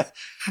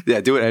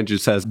 Do what Andrew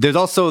says. There's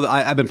also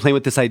I've been playing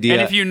with this idea.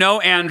 And if you know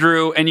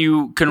Andrew and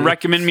you can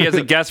recommend me as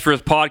a guest for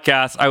his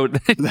podcast, I would.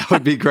 That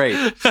would be great.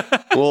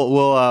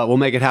 We'll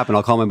make it happen.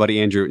 I'll call my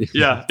buddy Andrew.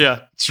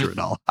 Yeah. Sure,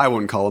 I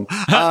wouldn't call him.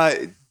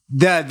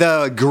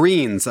 The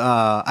greens,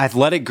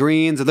 athletic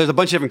greens. There's a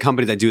bunch of different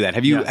companies that do that.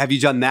 Have you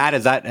done that?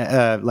 Is that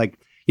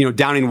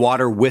downing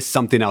water with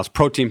something else,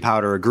 protein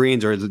powder or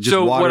greens, or is it just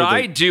water? So what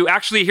I do,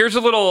 actually, here's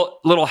a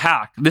little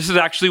hack. This is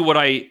actually what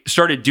I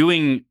started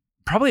doing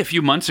probably a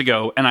few months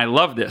ago, and I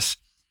love this.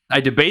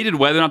 I debated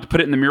whether or not to put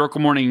it in the Miracle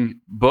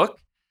Morning book.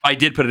 I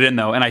did put it in,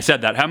 though, and I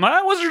said that.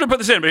 I wasn't sure to put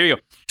this in, but here you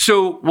go.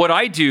 So what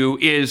I do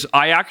is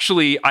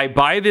I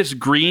buy this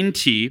green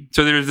tea.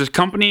 So there's this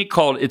company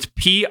called, it's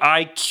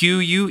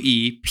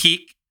PIQUE,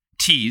 Peak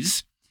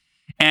Teas,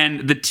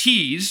 and the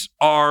teas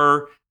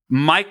are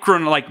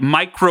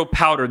micro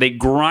powder. They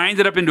grind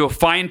it up into a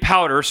fine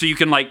powder so you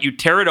can you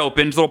tear it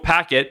open, it's a little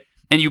packet,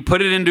 and you put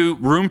it into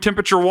room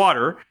temperature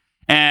water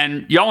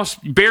and you almost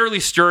barely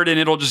stir it and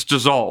it'll just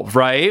dissolve,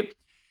 right?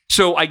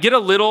 So I get a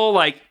little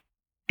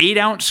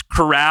 8-ounce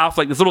carafe,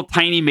 this little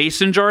tiny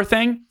mason jar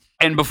thing.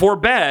 And before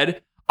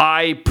bed,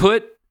 I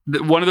put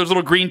one of those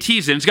little green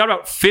teas in. It's got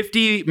about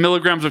 50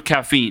 milligrams of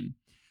caffeine.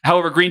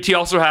 However, green tea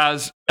also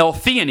has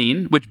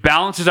L-theanine, which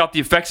balances out the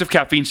effects of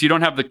caffeine so you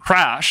don't have the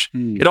crash.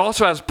 It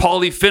also has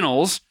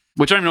polyphenols,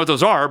 which I don't know what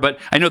those are, but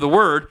I know the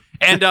word.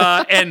 And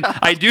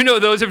I do know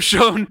those have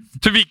shown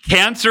to be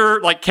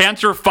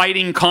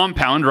cancer-fighting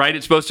compound, right?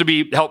 It's supposed to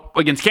be help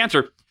against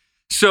cancer.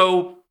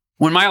 So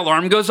when my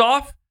alarm goes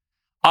off,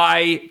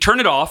 I turn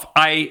it off.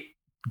 I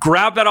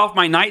grab that off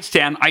my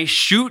nightstand. I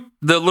shoot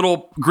the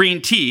little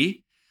green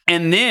tea.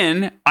 And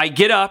then I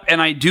get up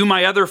and I do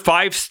my other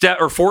 4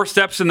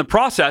 steps in the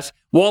process.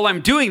 While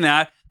I'm doing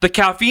that, the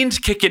caffeine's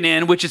kicking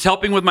in, which is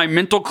helping with my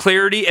mental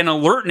clarity and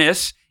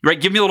alertness, right?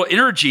 Give me a little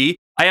energy.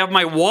 I have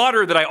my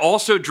water that I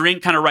also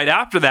drink kind of right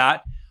after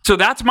that. So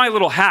that's my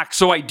little hack.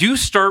 So I do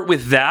start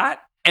with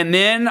that. And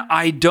then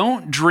I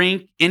don't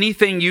drink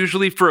anything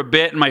usually for a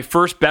bit. And my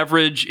first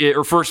beverage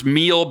or first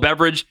meal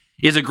beverage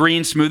is a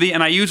green smoothie.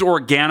 And I use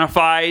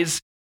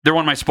Organifi's. They're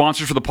one of my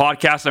sponsors for the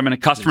podcast. I've been a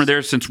customer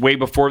there since way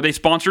before they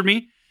sponsored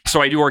me. So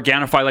I do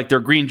Organifi, like their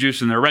green juice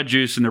and their red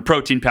juice and their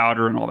protein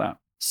powder and all that.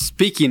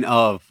 Speaking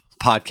of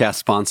podcast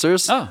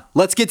sponsors,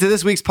 let's get to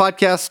this week's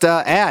podcast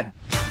ad.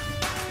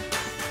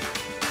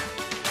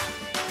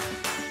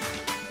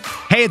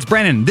 Hey, it's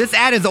Brandon. This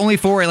ad is only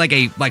for like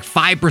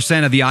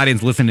 5% of the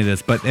audience listening to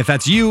this, but if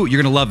that's you,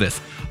 you're going to love this.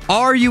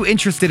 Are you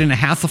interested in a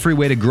hassle-free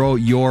way to grow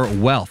your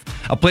wealth?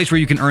 A place where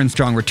you can earn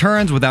strong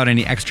returns without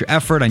any extra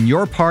effort on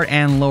your part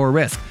and lower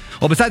risk.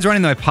 Well, besides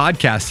running my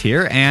podcast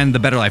here and the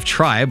Better Life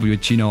Tribe,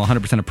 which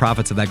 100% of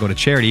profits of that go to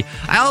charity,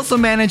 I also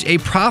manage a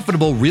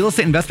profitable real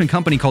estate investment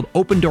company called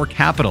Open Door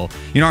Capital.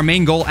 Our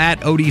main goal at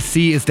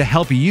ODC is to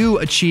help you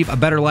achieve a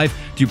better life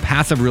through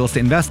passive real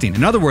estate investing.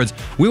 In other words,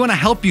 we want to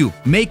help you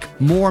make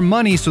more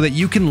money so that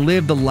you can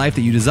live the life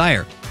that you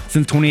desire.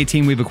 Since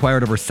 2018, we've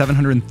acquired over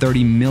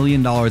 $730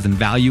 million in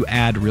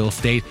value-add real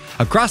estate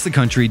across the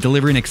country,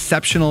 delivering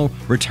exceptional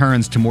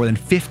returns to more than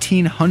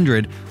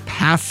 1,500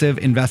 passive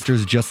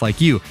investors just like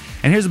you.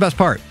 And here's the best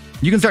part.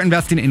 You can start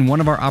investing in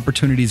one of our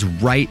opportunities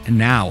right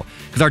now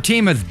because our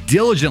team has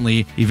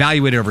diligently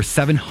evaluated over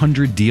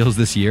 700 deals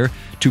this year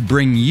to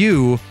bring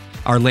you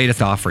our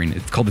latest offering.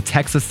 It's called the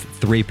Texas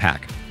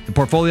 3-Pack. The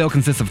portfolio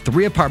consists of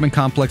 3 apartment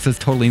complexes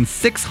totaling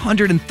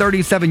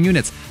 637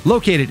 units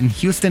located in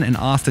Houston and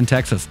Austin,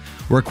 Texas.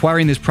 We're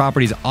acquiring these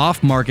properties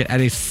off market at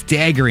a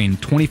staggering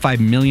 $25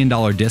 million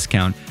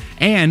discount.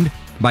 And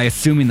by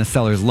assuming the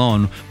seller's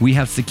loan, we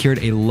have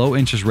secured a low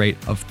interest rate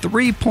of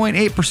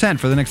 3.8%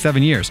 for the next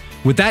 7 years.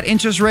 With that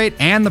interest rate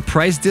and the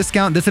price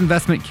discount, this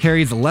investment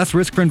carries less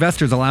risk for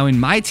investors, allowing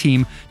my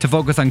team to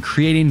focus on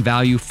creating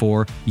value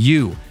for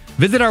you.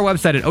 Visit our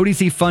website at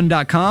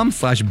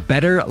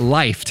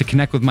odcfund.com/betterlife to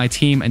connect with my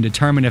team and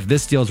determine if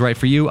this deal is right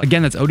for you.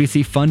 Again, that's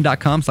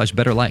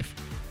odcfund.com/betterlife.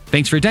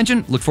 Thanks for your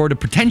attention. Look forward to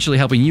potentially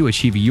helping you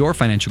achieve your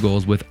financial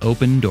goals with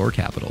Open Door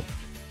Capital.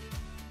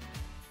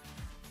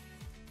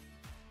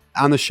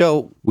 On the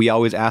show, we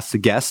always ask the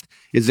guest,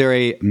 is there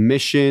a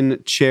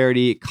mission,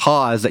 charity,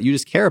 cause that you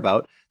just care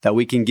about that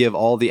we can give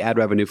all the ad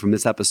revenue from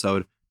this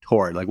episode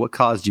toward? Like, what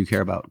cause do you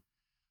care about?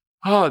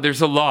 Oh,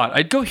 there's a lot.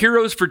 I'd go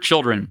Heroes for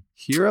Children.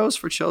 Heroes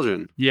for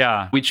Children.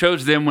 Yeah. We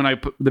chose them when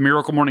the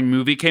Miracle Morning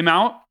movie came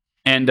out,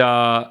 and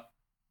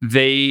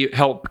they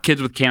help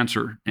kids with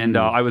cancer. And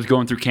I was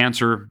going through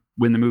cancer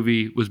when the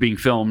movie was being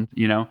filmed,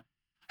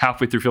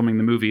 halfway through filming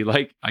the movie.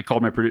 Like, I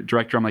called my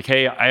director. I'm like,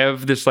 hey, I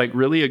have this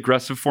really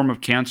aggressive form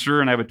of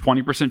cancer and I have a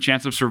 20%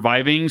 chance of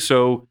surviving.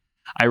 So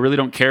I really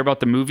don't care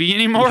about the movie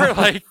anymore.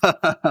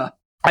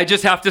 I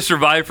just have to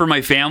survive for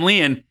my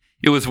family. And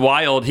it was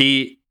wild.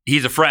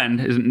 He's a friend.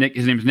 His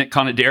name is Nick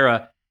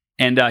Conadera.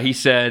 And he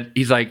said,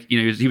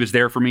 he was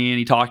there for me and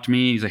he talked to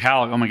me. He's like,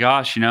 Hal, oh my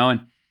gosh,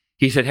 and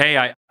he said,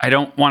 hey, I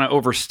don't want to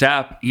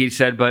overstep. He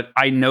said, but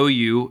I know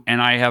you and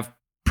I have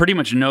pretty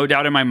much no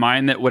doubt in my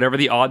mind that whatever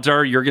the odds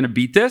are, you're going to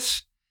beat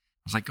this. I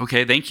was like,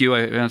 okay, thank you.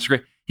 That's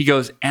great. He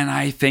goes, and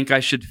I think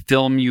I should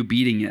film you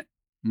beating it.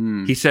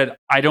 He said,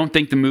 I don't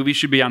think the movie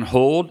should be on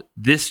hold.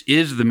 This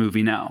is the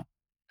movie now.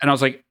 And I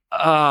was like,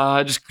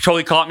 it just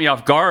totally caught me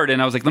off guard.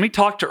 And I was like, let me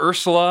talk to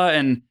Ursula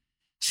and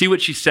see what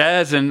she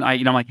says. And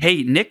I'm like,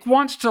 hey, Nick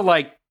wants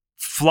to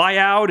fly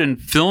out and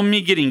film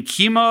me getting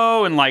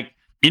chemo and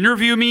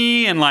interview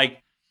me and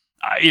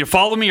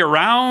follow me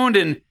around.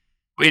 And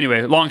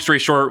anyway, long story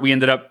short, we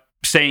ended up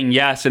saying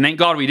yes, and thank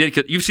God we did.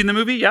 You've seen the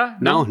movie, yeah?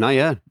 No, not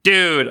yet,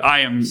 dude.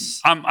 I'm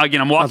walking out.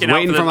 I'm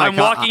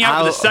walking out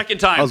for the second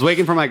time. I was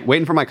waiting for my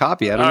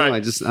copy. I don't know.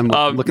 I'm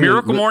looking.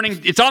 Miracle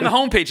Morning. It's on the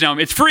homepage now.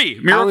 It's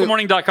free.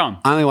 MiracleMorning.com.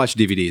 I only watch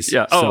DVDs.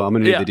 Yeah. So I'm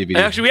gonna need the DVD.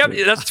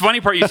 Actually, that's the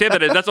funny part. You say that.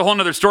 That's a whole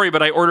nother story.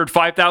 But I ordered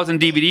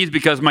 5,000 DVDs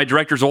because my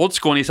director's old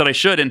school, and he said I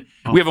should. And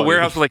we have a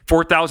warehouse with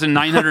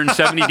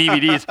 4,970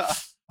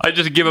 DVDs. I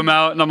just give them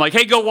out and I'm like,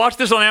 hey, go watch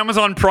this on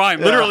Amazon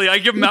Prime. Literally, I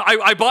give them out.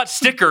 I bought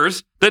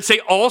stickers that say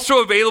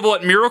also available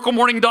at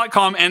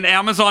miraclemorning.com and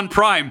Amazon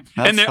Prime.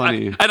 That's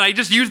funny. And I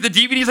just use the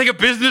DVDs like a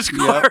business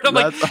card. I'm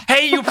like,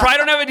 hey, you probably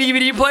don't have a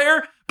DVD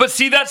player, but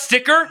see that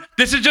sticker?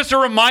 This is just a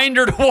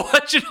reminder to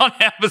watch it on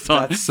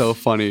Amazon. That's so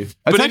funny.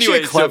 That's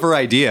actually a clever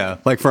idea.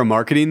 For a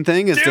marketing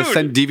thing is to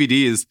send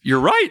DVDs.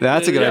 You're right.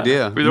 That's a good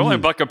idea. They're only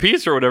 $1 a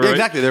piece or whatever. Yeah,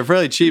 exactly. They're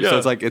fairly cheap. Yeah. So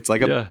it's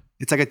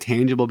like a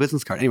tangible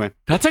business card. Anyway,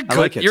 that's a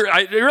good.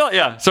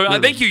 So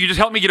thank you. You just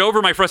helped me get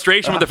over my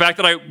frustration with the fact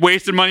that I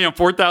wasted money on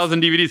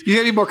 4,000 DVDs. You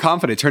gotta be more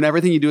confident. Turn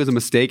everything you do as a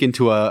mistake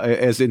into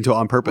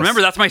on purpose.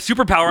 Remember, that's my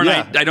superpower,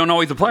 and I don't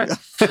always apply it.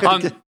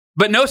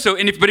 But no. So,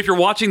 but if you're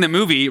watching the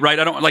movie, right?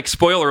 I don't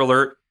spoiler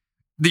alert.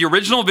 The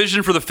original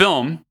vision for the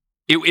film,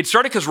 it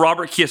started because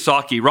Robert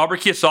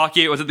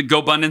Kiyosaki. It was at the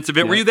GoBundance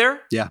event. Yeah. Were you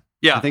there? Yeah.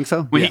 Yeah. I think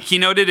so. When Yeah. he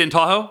keynoted in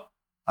Tahoe?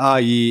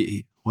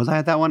 Was I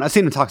at that one? I've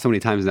seen him talk so many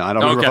times now. I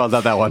don't remember Okay. if I was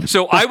at that one.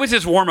 So I was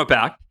his warm-up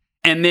act.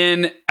 And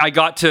then I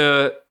got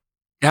to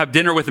have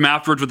dinner with him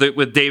afterwards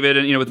with David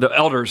and, with the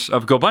elders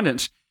of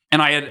GoBundance.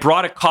 And I had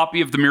brought a copy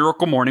of The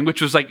Miracle Morning,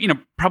 which was like,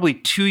 probably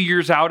 2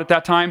 years out at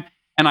that time.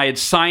 And I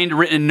had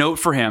written a note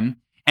for him.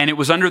 And it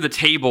was under the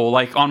table,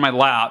 like on my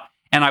lap.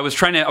 And I was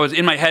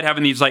in my head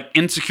having these like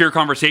insecure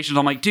conversations.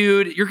 I'm like,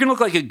 dude, you're going to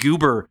look like a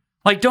goober.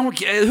 Like, who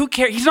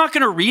cares? He's not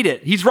going to read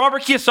it. He's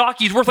Robert Kiyosaki.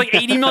 He's worth like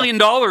 $80 million.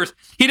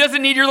 He doesn't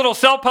need your little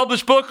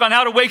self-published book on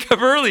how to wake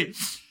up early.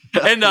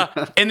 And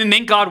then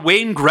thank God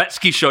Wayne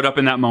Gretzky showed up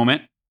in that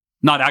moment.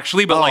 Not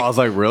actually, but I was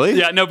like, really?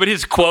 Yeah, no, but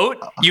his quote,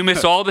 you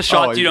miss all the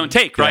shots you don't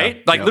take,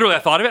 right? Literally I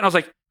thought of it and I was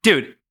like,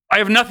 dude, I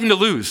have nothing to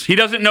lose. He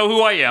doesn't know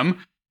who I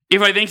am.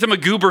 If I think I'm a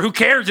goober, who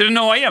cares? He doesn't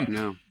know who I am.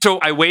 No. So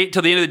I wait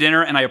till the end of the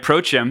dinner and I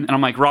approach him and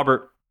I'm like,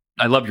 Robert,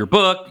 I love your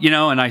book,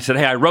 and I said,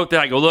 hey, I wrote that.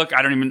 I go, look,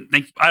 I don't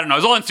know. I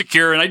was all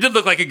insecure and I did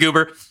look like a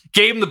goober.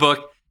 Gave him the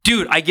book.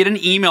 Dude, I get an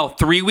email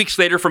 3 weeks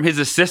later from his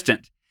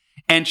assistant.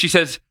 And she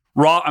says,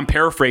 I'm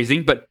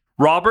paraphrasing, but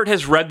Robert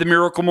has read The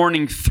Miracle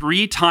Morning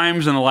 3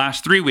 times in the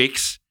last 3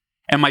 weeks.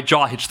 And my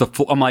jaw hits the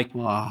floor. I'm like,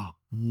 Wow.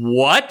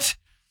 What?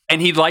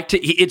 And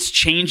it's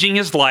changing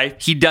his life.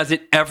 He does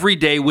it every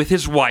day with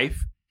his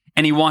wife.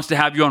 And he wants to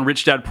have you on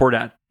Rich Dad, Poor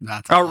Dad.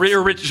 That's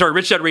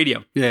Rich Dad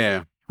Radio.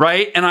 Yeah.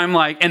 Right? And I'm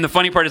like, and the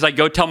funny part is I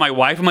go tell my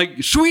wife, I'm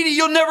like, sweetie,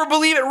 you'll never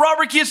believe it.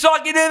 Robert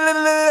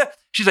Kiyosaki.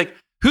 She's like,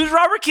 who's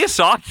Robert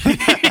Kiyosaki?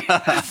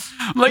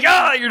 I'm like,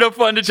 you're no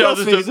fun to tell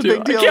this Trust me, stuff he's a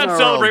to. big I deal can't in our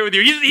celebrate world. with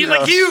you. He's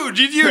like huge.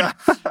 He's huge.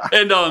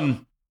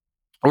 And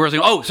we're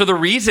like, so the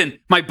reason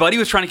my buddy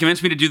was trying to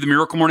convince me to do the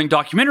Miracle Morning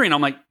documentary, and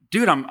I'm like,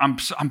 dude, I'm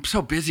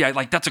so busy.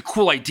 That's a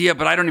cool idea,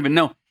 but I don't even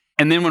know.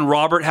 And then when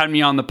Robert had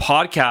me on the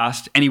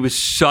podcast and he was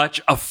such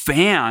a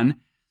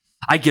fan,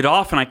 I get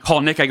off and I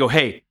call Nick. I go,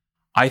 hey,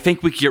 I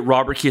think we could get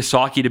Robert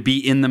Kiyosaki to be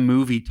in the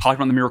movie talking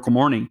about the Miracle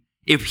Morning.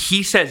 If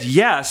he says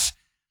yes,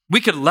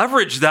 we could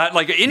leverage that.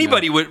 Like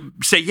anybody would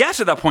say yes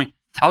at that point.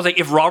 I was like,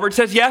 if Robert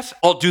says yes,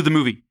 I'll do the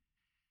movie.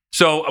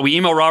 So we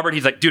email Robert.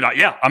 He's like, dude,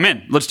 I'm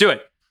in. Let's do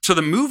it. So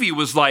the movie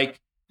was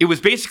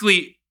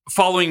basically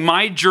following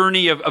my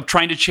journey of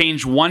trying to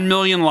change 1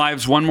 million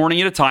lives one morning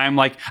at a time.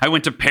 Like I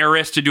went to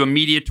Paris to do a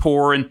media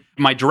tour and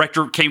my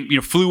director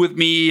flew with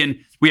me and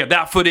we have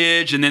that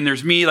footage. And then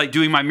there's me like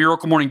doing my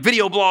Miracle Morning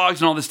video blogs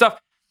and all this stuff.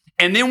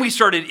 And then we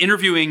started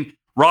interviewing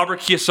Robert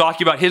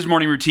Kiyosaki about his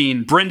morning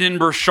routine, Brendan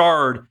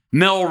Burchard,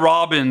 Mel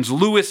Robbins,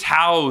 Lewis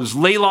Howes,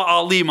 Layla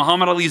Ali,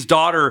 Muhammad Ali's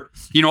daughter,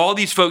 all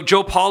these folks,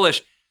 Joe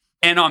Polish.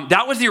 And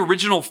that was the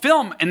original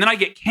film. And then I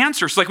get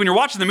cancer. So like when you're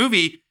watching the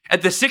movie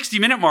at the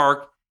 60-minute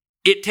mark,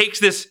 it takes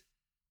this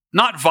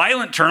not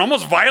violent turn,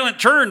 almost violent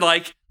turn.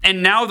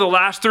 And now the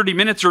last 30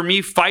 minutes are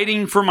me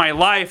fighting for my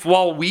life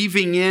while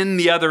weaving in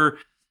the other.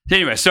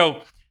 Anyway,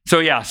 so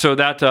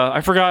that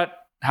I forgot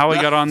how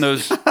I got on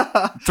those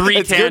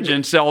 3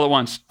 tangents all at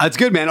once. That's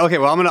good, man. Okay,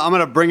 well, I'm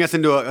gonna bring us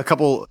into a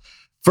couple.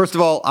 First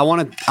of all, I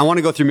want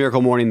to go through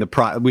Miracle Morning.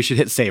 We should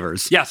hit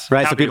savers. Yes,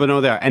 right. So people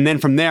know there, and then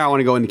from there, I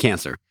want to go into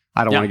cancer.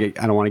 I don't want to get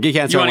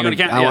cancer. I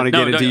want to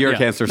get into your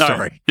cancer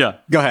story. Yeah.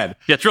 Go ahead.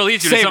 Yeah, it's real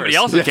easy when somebody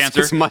else's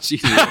cancer. It's much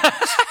easier.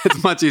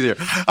 It's much easier.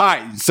 All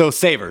right. So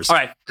savers. All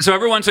right. So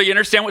everyone, so you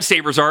understand what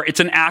savers are.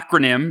 It's an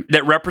acronym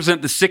that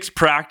represent the 6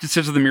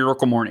 practices of the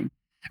Miracle Morning.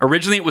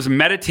 Originally, it was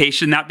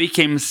meditation. That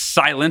became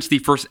silence, the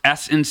first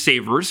S in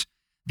savers.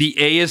 The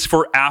A is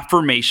for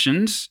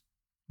affirmations.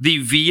 The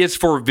V is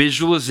for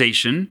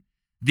visualization.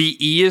 The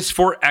E is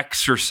for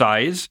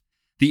exercise.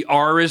 The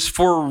R is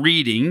for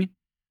reading.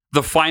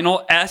 The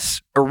final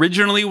S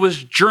originally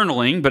was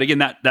journaling, but again,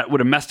 that would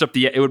have messed up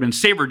it would have been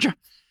saver,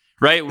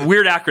 right?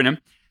 Weird acronym.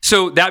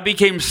 So that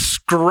became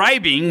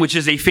scribing, which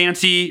is a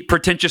fancy,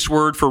 pretentious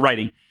word for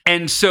writing.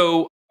 And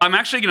so I'm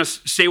actually going to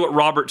say what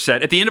Robert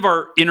said. At the end of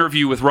our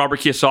interview with Robert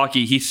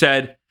Kiyosaki, he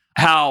said,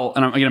 Hal,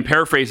 and I'm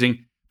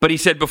paraphrasing, but he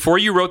said, before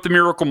you wrote The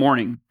Miracle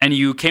Morning and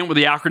you came up with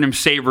the acronym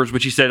SAVERS,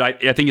 which he said,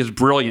 I think is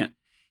brilliant.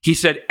 He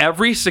said,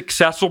 every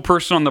successful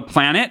person on the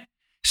planet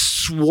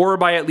swore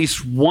by at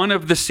least one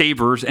of the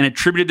savers and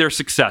attributed their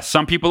success.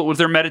 Some people, it was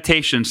their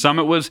meditation. Some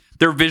it was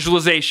their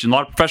visualization. A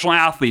lot of professional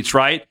athletes,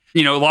 right?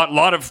 A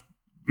lot of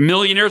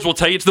millionaires will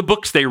tell you it's the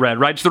books they read,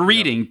 right? It's the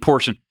reading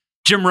portion.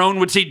 Jim Rohn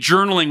would say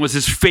journaling was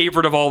his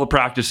favorite of all the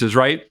practices,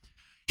 right?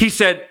 He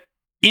said,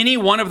 any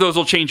one of those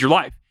will change your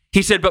life.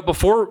 He said, but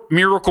before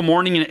Miracle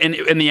Morning and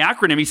the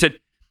acronym, he said,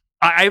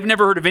 I've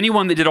never heard of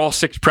anyone that did all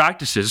 6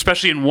 practices,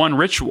 especially in one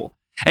ritual.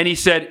 And he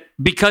said,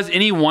 because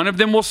any one of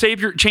them will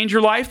change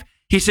your life,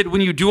 he said,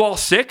 when you do all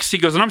 6, he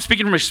goes, and I'm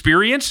speaking from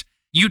experience,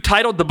 you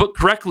titled the book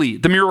correctly,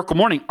 The Miracle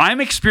Morning. I'm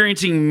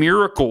experiencing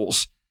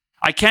miracles.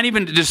 I can't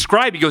even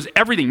describe. He goes,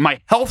 everything. My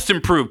health's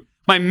improved.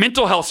 My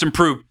mental health's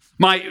improved.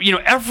 My,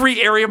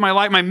 every area of my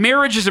life, my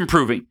marriage is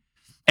improving.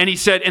 And he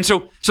said, and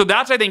so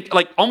that's, I think,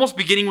 like almost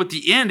beginning with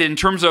the end in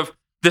terms of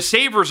the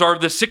savers are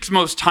the 6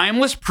 most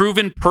timeless,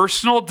 proven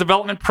personal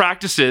development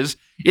practices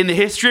in the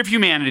history of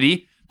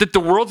humanity that the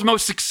world's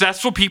most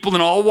successful people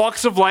in all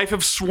walks of life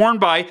have sworn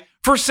by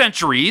for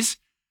centuries.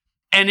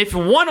 And if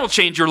one will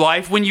change your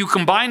life, when you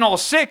combine all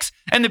 6,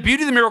 and the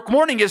beauty of the Miracle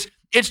Morning is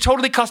it's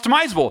totally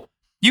customizable.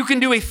 You can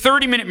do a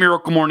 30-minute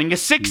Miracle Morning, a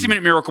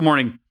 60-minute Miracle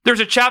Morning. There's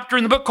a chapter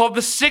in the book called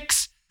the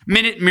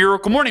 6-minute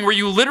Miracle Morning where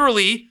you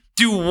literally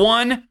do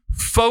one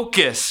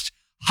focused,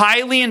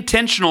 highly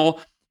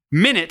intentional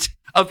minute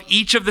of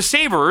each of the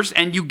savers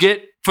and you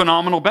get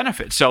phenomenal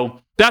benefits. So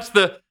that's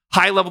the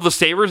high level of the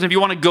savers. And if you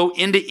want to go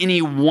into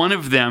any one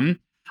of them,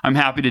 I'm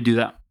happy to do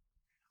that.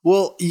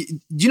 Well, do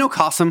you know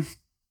Qasim?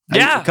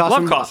 Yeah,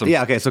 love Qasim.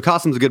 Yeah, okay. So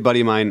Qasim's a good buddy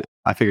of mine.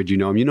 I figured you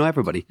know him. You know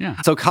everybody. Yeah.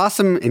 So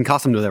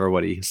Qasim knows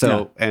everybody.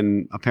 So,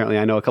 and apparently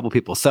I know a couple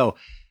people. So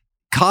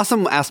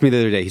Qasim asked me the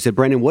other day, he said,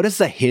 Brandon, what is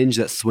the hinge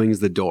that swings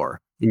the door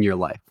in your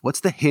life? What's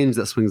the hinge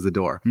that swings the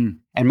door?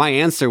 And my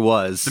answer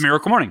was... The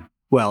Miracle Morning.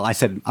 Well, I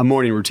said a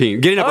morning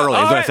routine. Getting up early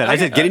is what I said. I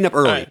said getting up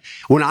early. Right.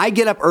 When I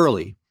get up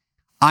early,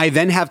 I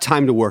then have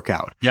time to work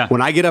out. Yeah. When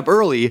I get up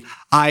early,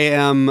 I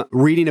am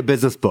reading a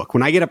business book.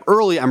 When I get up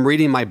early, I'm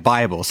reading my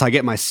Bible. So I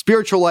get my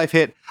spiritual life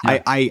hit.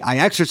 Yeah. I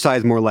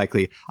exercise more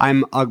likely.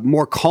 I'm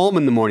more calm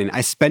in the morning. I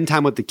spend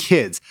time with the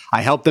kids.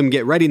 I help them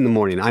get ready in the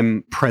morning.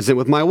 I'm present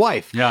with my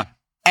wife. Yeah.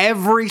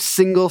 Every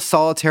single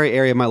solitary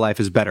area of my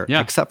life is better,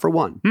 except for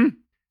one.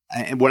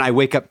 And when I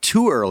wake up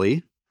too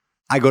early,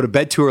 I go to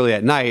bed too early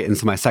at night, and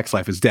so my sex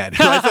life is dead.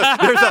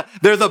 Right? So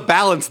there's a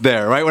balance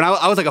there, right? When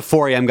I was like a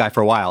 4 a.m. guy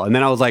for a while, and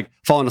then I was like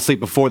falling asleep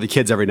before the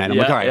kids every night. I'm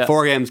like, all right,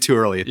 4 a.m. is too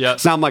early. Yeah.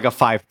 So now I'm like a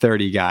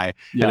 5:30 guy,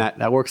 and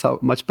that works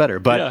out much better.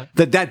 But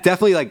that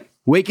definitely, like,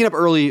 waking up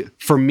early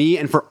for me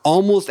and for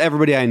almost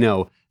everybody I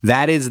know,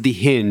 that is the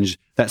hinge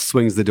that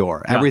swings the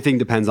door. Yeah. Everything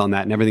depends on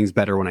that, and everything's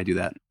better when I do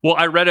that. Well,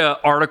 I read an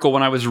article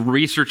when I was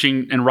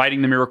researching and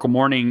writing The Miracle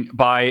Morning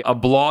by a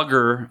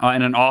blogger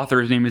and an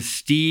author. His name is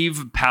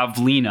Steve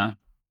Pavlina.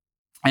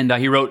 And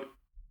he wrote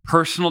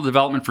Personal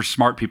Development for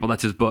Smart People.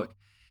 That's his book.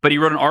 But he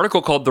wrote an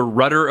article called The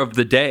Rudder of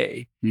the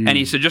Day. And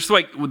he said, just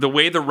like the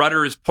way the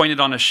rudder is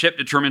pointed on a ship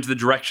determines the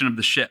direction of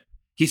the ship.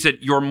 He said,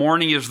 your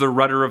morning is the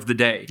rudder of the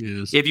day.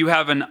 Yes. If you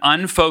have an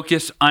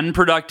unfocused,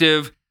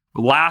 unproductive,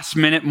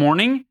 last-minute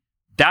morning,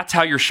 that's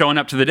how you're showing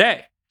up to the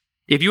day.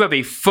 If you have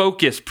a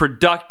focused,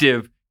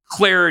 productive,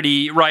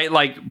 clarity, right,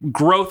 like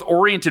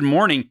growth-oriented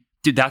morning,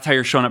 dude, that's how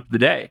you're showing up to the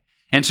day.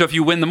 And so if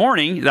you win the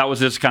morning, that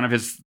was just kind of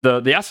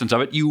the essence of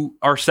it. You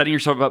are setting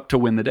yourself up to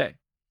win the day.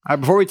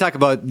 Before we talk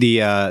about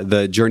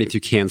the journey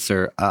through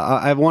cancer,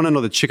 I want to know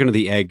the chicken or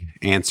the egg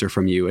answer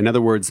from you. In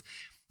other words,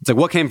 it's like,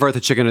 what came first,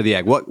 the chicken or the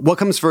egg? What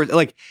comes first?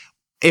 Like,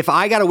 if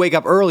I got to wake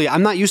up early,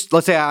 I'm not used to,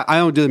 let's say I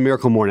don't do the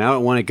Miracle Morning. I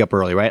don't want to wake up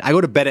early, right? I go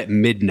to bed at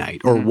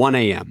midnight or 1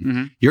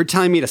 a.m. You're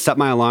telling me to set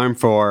my alarm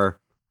for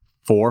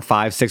 4,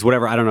 5, 6,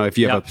 whatever. I don't know if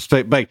you have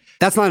but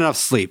that's not enough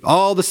sleep.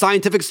 All the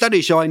scientific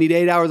studies show I need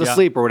 8 hours of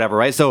sleep or whatever,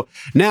 right? So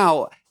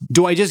now,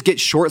 do I just get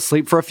short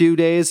sleep for a few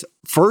days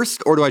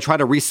first, or do I try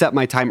to reset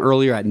my time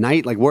earlier at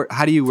night? Like,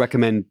 how do you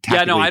recommend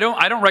tactically? Yeah, no,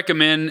 I don't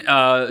recommend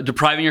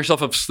depriving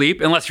yourself of sleep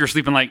unless you're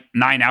sleeping like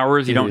 9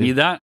 hours. You don't need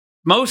that.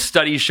 Most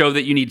studies show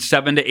that you need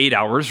 7 to 8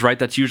 hours, right?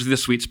 That's usually the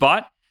sweet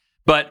spot.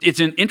 But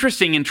it's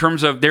interesting in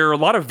terms of there are a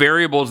lot of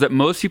variables that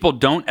most people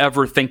don't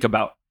ever think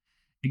about.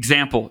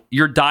 Example,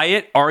 your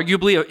diet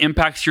arguably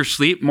impacts your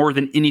sleep more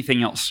than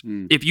anything else.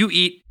 If you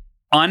eat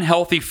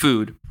unhealthy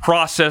food,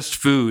 processed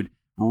food,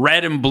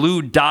 red and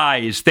blue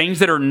dyes, things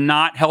that are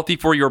not healthy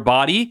for your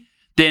body,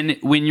 then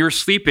when you're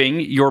sleeping,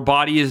 your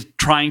body is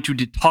trying to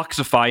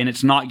detoxify and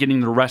it's not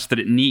getting the rest that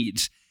it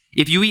needs.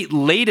 If you eat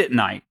late at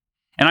night,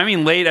 and I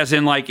mean late as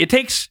in like it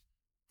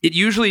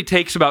usually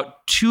takes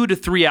about 2 to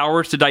 3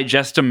 hours to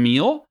digest a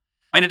meal.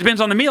 And it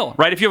depends on the meal,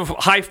 right? If you have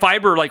high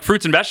fiber like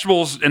fruits and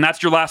vegetables and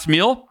that's your last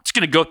meal, it's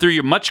going to go through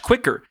you much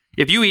quicker.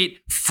 If you eat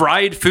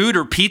fried food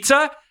or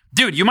pizza,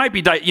 dude, you might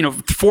be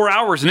 4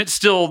 hours and it's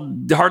still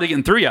hardly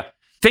getting through you.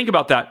 Think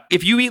about that.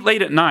 If you eat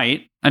late at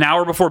night, an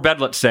hour before bed,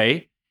 let's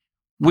say,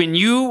 when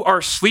you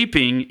are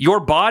sleeping,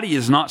 your body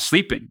is not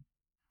sleeping,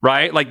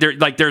 right?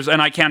 There's,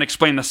 and I can't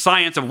explain the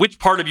science of which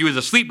part of you is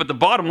asleep, but the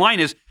bottom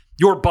line is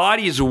your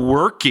body is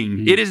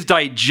working. It is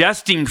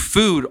digesting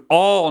food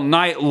all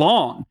night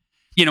long.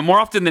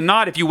 More often than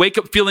not, if you wake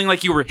up feeling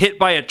like you were hit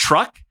by a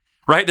truck,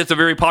 right? That's a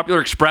very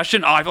popular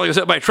expression. Oh, I feel like I was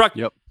hit by a truck.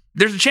 Yep.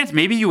 There's a chance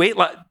maybe you ate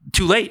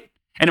too late.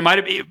 And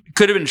it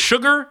could have been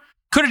sugar,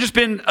 could have just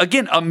been,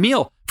 again, a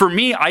meal. For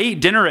me, I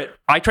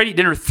try to eat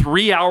dinner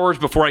 3 hours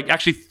before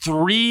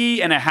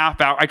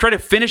 3.5 hours. I try to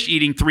finish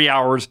eating 3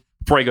 hours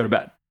before I go to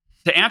bed.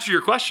 To answer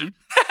your question,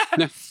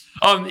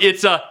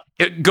 it's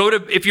go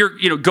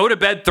to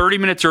bed 30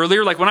 minutes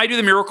earlier. Like when I do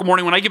the Miracle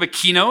Morning, when I give a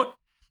keynote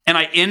and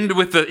I end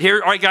with all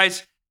right,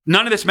 guys,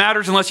 none of this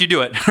matters unless you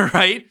do it,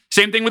 right?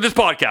 Same thing with this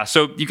podcast.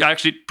 So you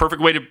actually, perfect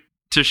way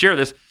to share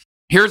this.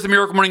 Here's the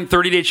Miracle Morning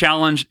 30-day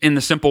challenge in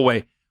the simple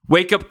way.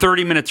 Wake up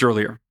 30 minutes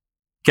earlier,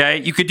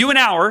 okay? You could do an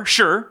hour,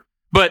 sure,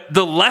 but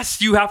the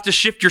less you have to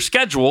shift your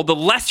schedule, the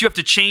less you have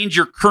to change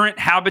your current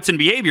habits and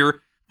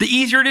behavior, the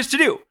easier it is to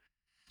do.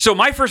 So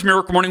my first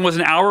Miracle Morning was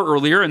an hour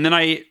earlier, and then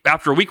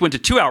after a week, went to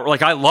 2 hours.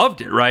 Like, I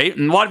loved it, right?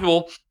 And a lot of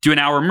people do an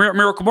hour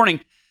Miracle Morning,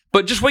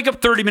 but just wake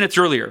up 30 minutes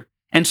earlier.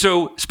 And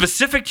so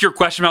specific to your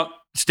question about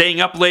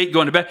staying up late,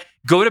 going to bed,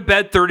 go to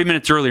bed 30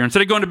 minutes earlier.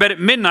 Instead of going to bed at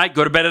midnight,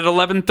 go to bed at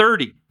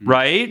 11:30,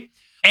 right?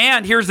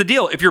 And here's the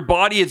deal. If your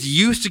body is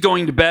used to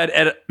going to bed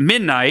at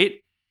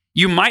midnight,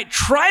 you might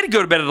try to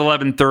go to bed at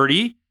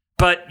 11:30,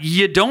 but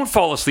you don't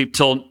fall asleep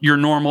till your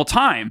normal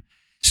time.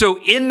 So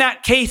in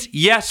that case,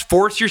 yes,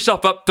 force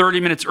yourself up 30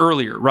 minutes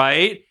earlier,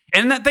 right?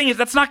 And that thing is,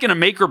 that's not going to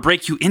make or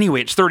break you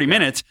anyway. It's 30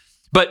 minutes,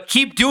 but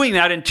keep doing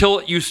that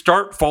until you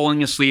start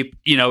falling asleep.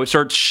 It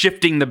starts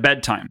shifting the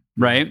bedtime,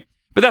 right?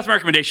 But that's my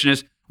recommendation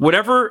is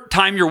whatever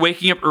time you're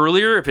waking up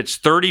earlier, if it's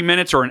 30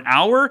 minutes or an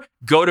hour,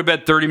 go to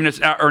bed 30 minutes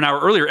or an hour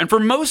earlier. And for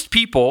most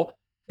people,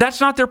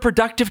 that's not their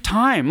productive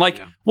time.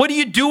 What are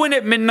you doing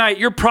at midnight?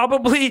 You're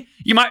probably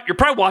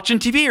watching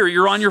TV or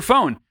you're on your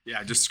phone.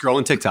 Yeah, just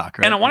scrolling TikTok.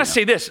 Right? And I want to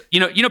say this, you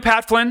know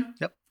Pat Flynn,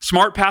 Yep.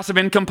 Smart Passive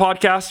Income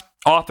Podcast,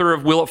 author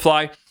of Will It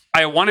Fly.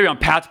 I wanted to be on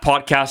Pat's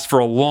podcast for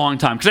a long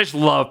time because I just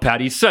love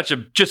Pat. He's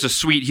just a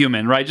sweet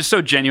human, right? Just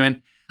so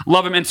genuine.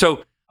 Love him. And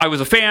so I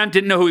was a fan,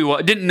 didn't know who he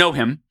was, didn't know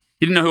him.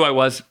 He didn't know who I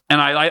was.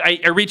 And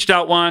I reached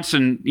out once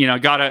and,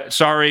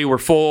 sorry, we're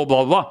full,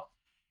 blah, blah, blah.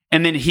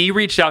 And then he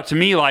reached out to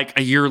me like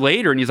a year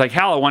later and he's like,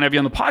 Hal, I want to have you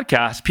on the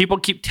podcast. People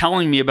keep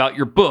telling me about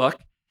your book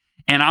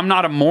and I'm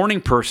not a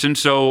morning person.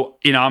 So,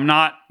 I'm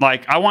not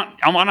like, I want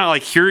to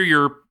like hear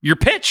your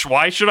pitch.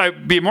 Why should I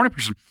be a morning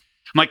person?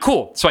 I'm like,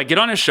 cool. So I get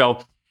on his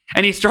show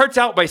and he starts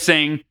out by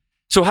saying,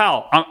 so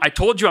Hal, I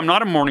told you I'm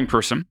not a morning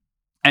person.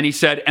 And he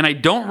said, and I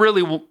don't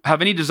really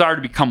have any desire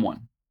to become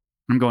one.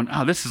 I'm going,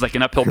 oh, this is like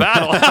an uphill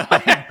battle.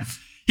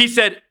 He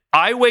said,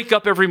 I wake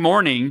up every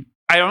morning.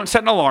 I don't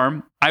set an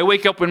alarm. I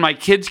wake up when my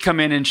kids come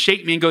in and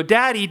shake me and go,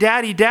 Daddy,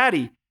 Daddy,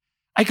 Daddy.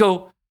 I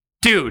go,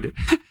 dude,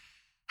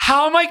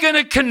 how am I going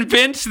to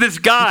convince this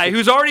guy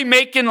who's already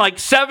making like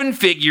 7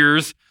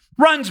 figures,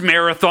 runs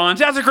marathons,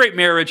 has a great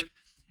marriage,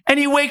 and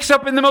he wakes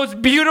up in the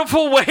most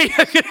beautiful way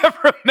I could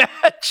ever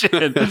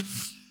imagine?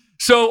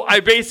 So I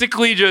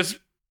basically just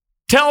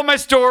tell my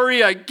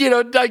story. I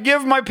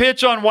give my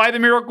pitch on why the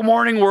Miracle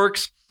Morning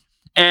works.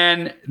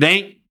 And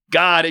thank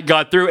God it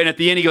got through. And at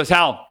the end, he goes,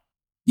 Hal,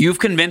 you've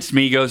convinced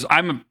me. He goes,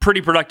 I'm a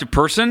pretty productive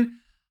person.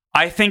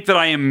 I think that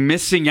I am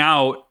missing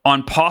out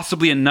on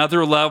possibly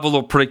another level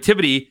of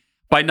productivity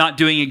by not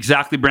doing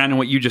exactly, Brandon,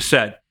 what you just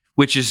said,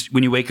 which is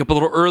when you wake up a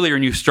little earlier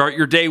and you start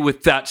your day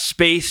with that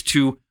space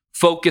to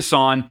focus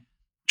on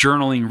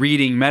journaling,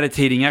 reading,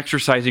 meditating,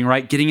 exercising,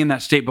 right? Getting in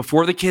that state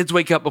before the kids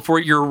wake up, before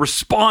you're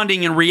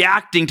responding and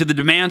reacting to the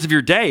demands of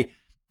your day.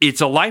 It's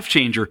a life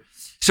changer.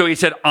 So he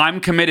said, I'm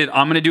committed.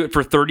 I'm going to do it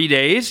for 30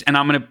 days and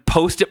I'm going to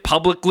post it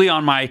publicly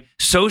on my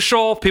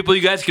social. People,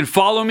 you guys can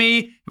follow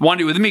me. Want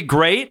to do it with me?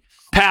 Great.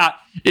 Pat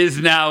is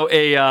now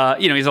he's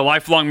a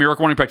lifelong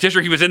Miracle Morning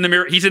practitioner. He's in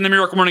the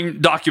Miracle Morning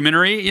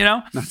documentary,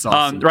 That's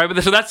awesome.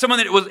 Right. So that's someone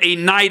that was a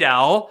night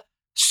owl,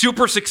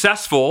 super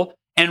successful,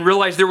 and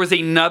realized there was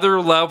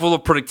another level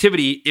of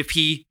productivity if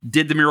he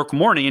did the Miracle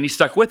Morning and he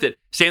stuck with it.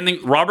 Same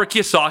thing, Robert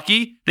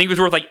Kiyosaki, I think he was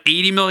worth like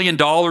 $80 million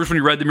when he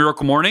read the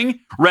Miracle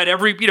Morning, read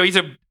every, he's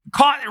a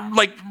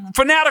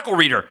fanatical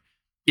reader.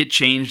 It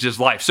changed his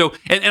life. So,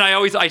 and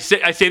I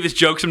say this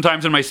joke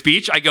sometimes in my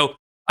speech.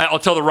 I'll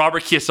tell the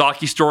Robert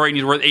Kiyosaki story and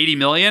he's worth 80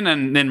 million.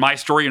 And then my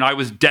story, I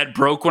was dead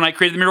broke when I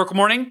created the Miracle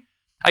Morning.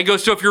 I go,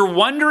 so if you're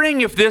wondering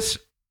if this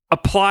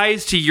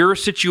applies to your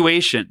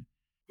situation,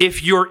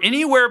 if you're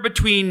anywhere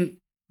between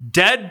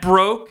dead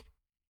broke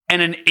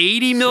and an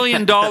 $80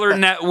 million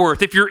net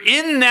worth, if you're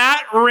in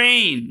that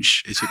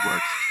range, it should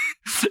work.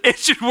 It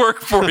should work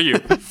for you.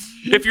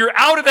 If you're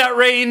out of that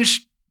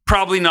range,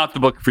 probably not the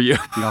book for you.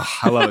 Oh,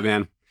 I love it,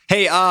 man.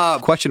 Hey,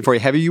 question for you.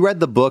 Have you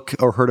read the book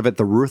or heard of it,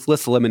 The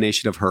Ruthless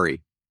Elimination of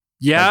Hurry?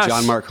 Yes.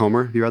 John Mark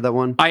Homer. Have you read that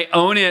one? I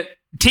own it.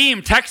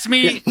 Team, text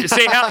me,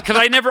 say how, because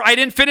I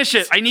didn't finish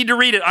it. I need to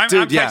read it. I'm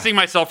texting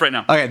myself right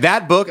now. Okay,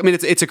 that book,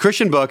 it's a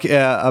Christian book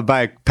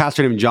by a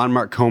pastor named John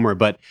Mark Comer,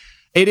 but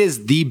it is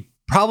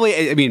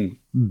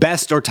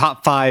best or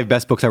top 5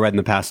 best books I read in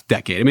the past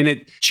decade.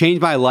 It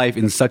changed my life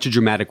in such a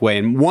dramatic way.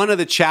 And one of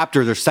the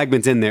chapters or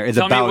segments in there is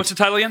Tell me, what's the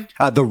title again?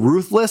 The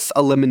Ruthless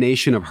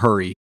Elimination of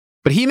Hurry.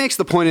 But he makes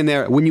the point in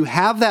there, when you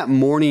have that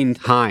morning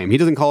time, he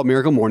doesn't call it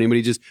Miracle Morning,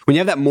 but when you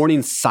have that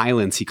morning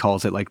silence, he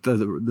calls it, like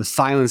the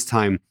silence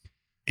time,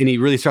 and he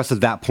really stresses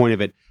that point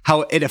of it,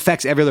 how it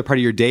affects every other part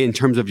of your day in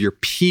terms of your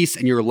peace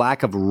and your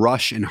lack of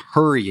rush and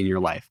hurry in your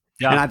life.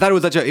 Yeah. And I thought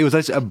it was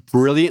such a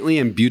brilliantly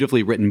and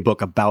beautifully written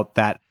book about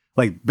that,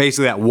 like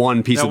basically that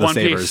one piece of the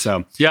savers.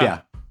 So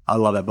yeah, I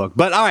love that book.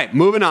 But all right,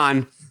 moving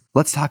on.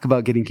 Let's talk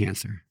about getting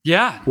cancer.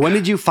 Yeah. When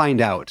did you find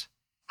out?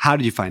 How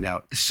did you find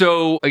out?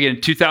 So again,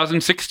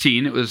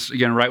 2016, it was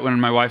again, right when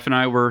my wife and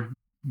I were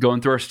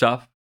going through our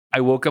stuff.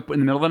 I woke up in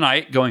the middle of the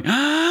night going,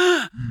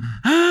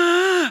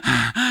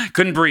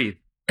 couldn't breathe.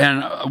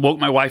 And I woke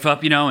my wife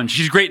up, and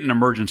she's great in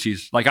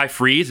emergencies. Like I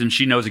freeze and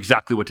she knows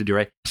exactly what to do,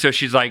 right? So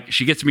she's like,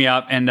 she gets me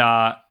up and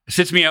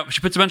sits me up.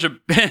 She puts a bunch of,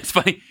 it's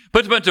funny,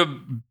 puts a bunch of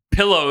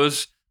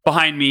pillows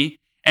behind me.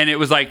 And it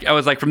was like, I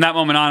was like, from that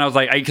moment on, I was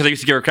like, because I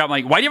used to give her crap. I'm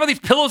like, why do you have all these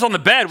pillows on the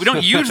bed? We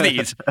don't use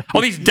these. All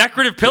these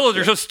decorative pillows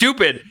are so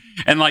stupid.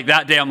 And like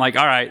that day, I'm like,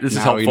 all right, this is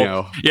helpful. We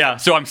know. Yeah.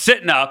 So I'm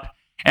sitting up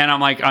And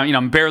I'm like,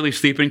 I'm barely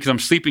sleeping because I'm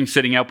sleeping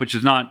sitting up, which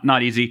is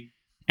not easy.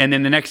 And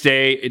then the next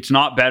day, it's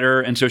not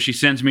better. And so she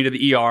sends me to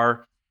the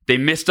ER. They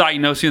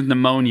misdiagnosed me with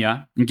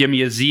pneumonia and give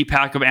me a Z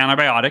pack of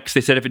antibiotics.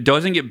 They said, if it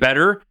doesn't get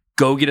better,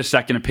 go get a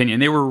second opinion.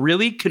 They were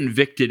really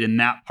convicted in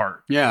that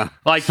part. Yeah.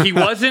 Like he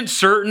wasn't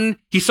certain.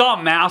 He saw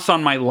a mass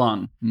on my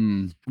lung.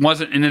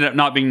 Ended up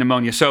not being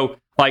pneumonia. So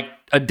like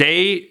a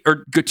day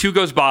or two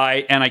goes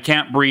by and I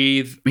can't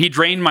breathe. He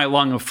drained my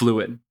lung of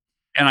fluid.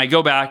 And I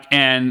go back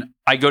and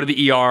I go to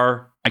the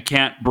ER. I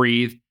can't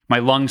breathe. My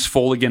lungs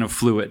full again of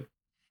fluid.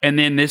 And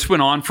then this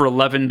went on for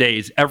 11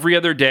 days. Every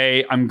other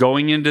day, I'm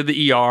going into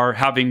the ER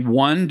having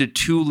 1 to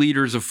 2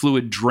 liters of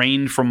fluid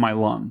drained from my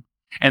lung.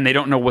 And they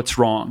don't know what's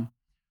wrong.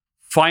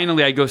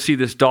 Finally, I go see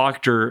this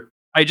doctor.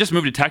 I just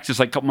moved to Texas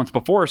like a couple months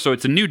before. So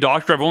it's a new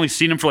doctor. I've only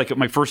seen him for like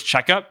my first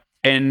checkup.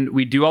 And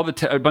we do all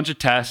a bunch of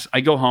tests.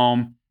 I go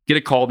home, get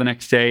a call the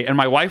next day. And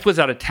my wife was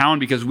out of town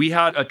because we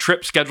had a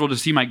trip scheduled to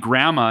see my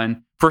grandma.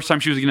 And first time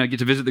she was going to get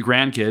to visit the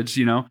grandkids,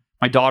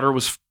 My daughter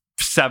was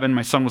 7.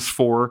 My son was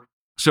 4.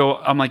 So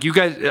I'm like, you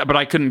guys, but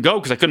I couldn't go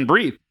because I couldn't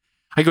breathe.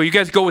 I go, you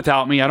guys go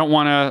without me. I don't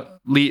want to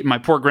leave. My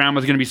poor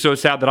grandma's going to be so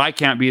sad that I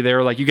can't be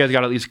there. Like, you guys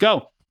got to at least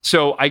go.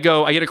 So I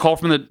go, I get a call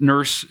from the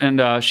nurse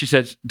and she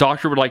says,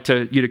 doctor would like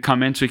you to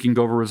come in so he can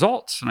go over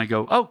results. And I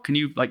go, oh, can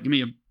you like give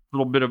me a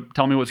little bit of,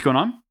 tell me what's going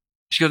on?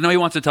 She goes, no, he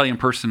wants to tell you in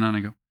person. And I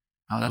go,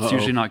 oh, that's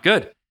usually not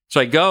good. So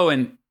I go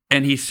and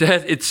he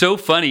says, it's so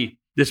funny.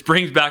 This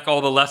brings back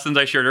all the lessons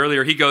I shared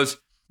earlier. He goes,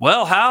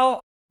 well,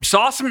 Hal,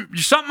 saw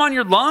something on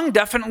your lung,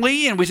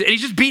 definitely. And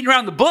he's just beating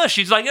around the bush.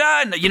 He's like,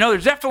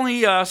 there's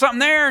definitely something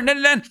there.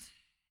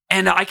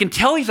 And I can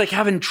tell he's like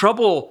having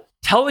trouble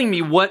telling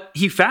me what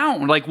he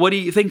found, like what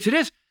he thinks it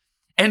is.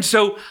 And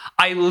so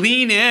I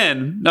lean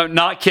in, no,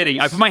 not kidding.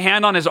 I put my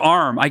hand on his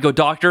arm. I go,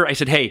 doctor, I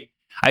said, hey,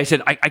 I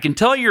can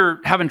tell you're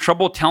having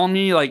trouble telling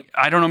me, like,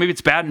 I don't know, maybe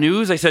it's bad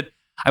news. I said,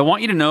 I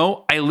want you to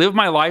know I live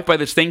my life by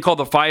this thing called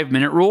the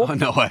 5-minute rule. Oh,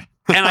 no way.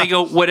 And I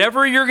go,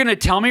 whatever you're going to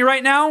tell me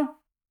right now,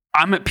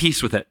 I'm at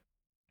peace with it.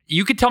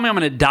 You could tell me I'm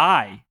going to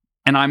die.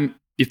 And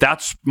if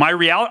that's my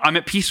reality, I'm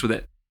at peace with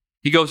it.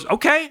 He goes,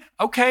 okay,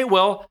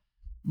 well,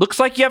 looks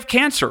like you have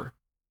cancer.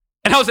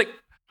 And I was like,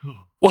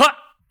 what?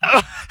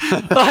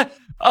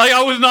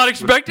 I was not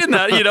expecting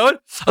that, I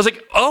was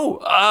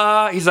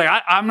like, he's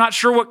like, I'm not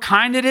sure what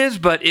kind it is,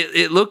 but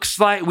it looks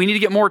like we need to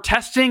get more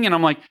testing. And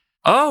I'm like,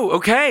 oh,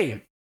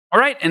 okay. All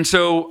right. And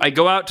so I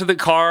go out to the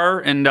car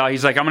and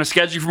he's like, I'm going to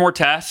schedule you for more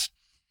tests.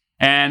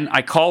 And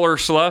I call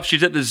Ursula.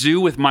 She's at the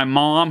zoo with my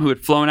mom who had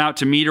flown out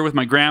to meet her with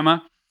my grandma.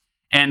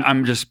 And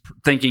I'm just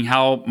thinking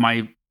how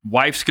my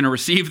wife's going to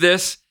receive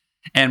this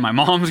and my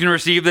mom's going to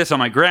receive this on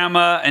my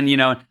grandma. And,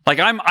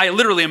 I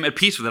literally am at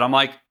peace with it. I'm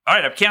like, all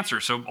right, I have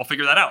cancer, so I'll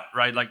figure that out,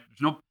 right? Like,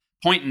 there's no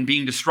point in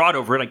being distraught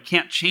over it. I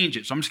can't change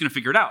it. So I'm just going to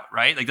figure it out,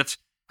 right? Like, that's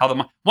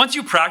how once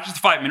you practice the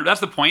 5-minute, that's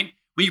the point.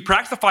 When you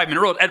practice the 5-minute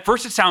rule, at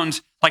first it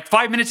sounds like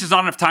 5 minutes is not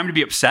enough time to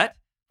be upset.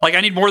 Like,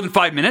 I need more than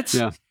 5 minutes.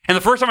 Yeah. And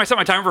the first time I set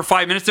my timer for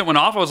 5 minutes, it went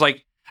off. I was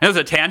like, I know it's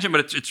a tangent,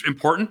 but it's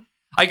important.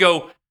 I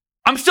go,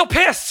 I'm still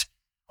pissed.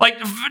 Like,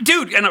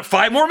 dude, and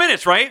 5 more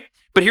minutes, right?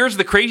 But here's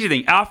the crazy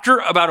thing. After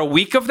about a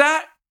week of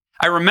that,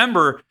 I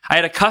remember I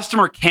had a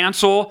customer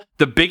cancel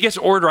the biggest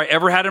order I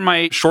ever had in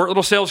my short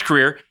little sales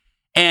career.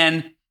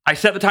 And I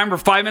set the timer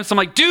for 5 minutes. I'm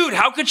like, dude,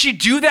 how could she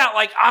do that?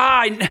 Like,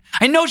 I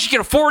know she can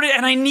afford it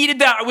and I needed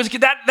that.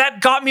 That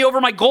got me over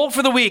my goal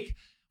for the week.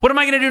 What am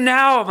I going to do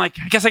now? I'm like,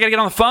 I guess I got to get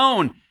on the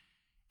phone.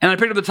 And I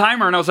picked up the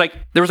timer and I was like,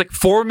 there was like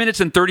 4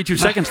 minutes and 32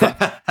 seconds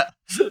left.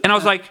 And I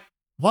was like,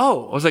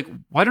 whoa. I was like,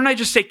 why don't I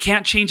just say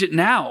can't change it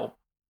now?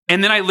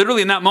 And then I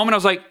literally in that moment, I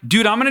was like,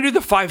 dude, I'm going to do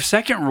the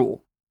 5-second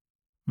rule.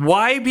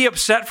 Why be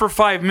upset for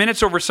 5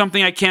 minutes over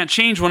something I can't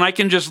change when I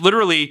can just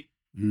literally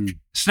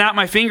snap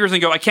my fingers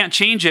and go, I can't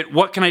change it.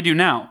 What can I do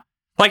now?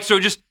 Like, so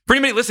just for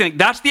anybody listening,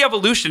 that's the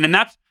evolution. And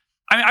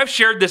I've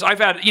shared this. I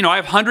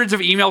have hundreds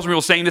of emails from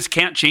people saying this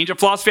can't change a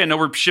philosophy. I know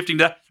we're shifting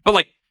to that, but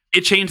like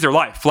it changed their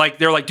life. Like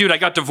they're like, dude, I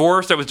got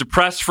divorced. I was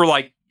depressed for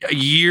like a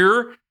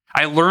year.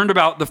 I learned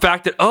about the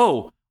fact that,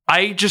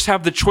 I just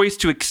have the choice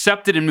to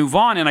accept it and move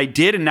on. And I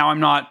did. And now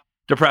I'm not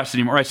depressed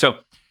anymore. Right. So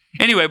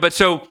anyway,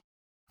 so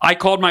I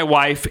called my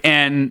wife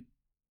and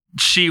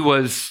she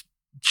was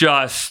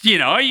just, you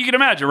can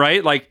imagine,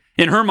 right? Like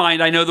in her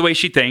mind, I know the way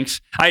she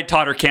thinks. I had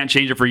taught her can't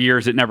change it for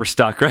years. It never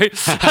stuck, right?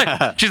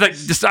 She's like,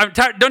 I'm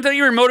tired. Don't tell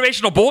you you're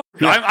motivational bull.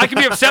 I can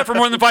be upset for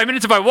more than 5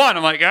 minutes if I want.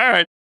 I'm like, all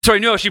right. So I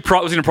knew she was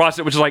going to process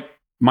it, which is like,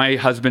 my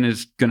husband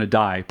is going to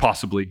die,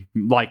 possibly,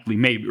 likely,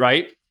 maybe,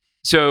 right?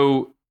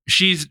 So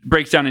she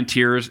breaks down in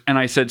tears. And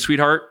I said,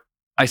 sweetheart,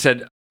 I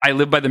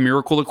live by the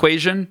miracle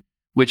equation,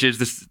 which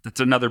is that's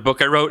another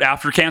book I wrote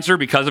after cancer,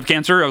 because of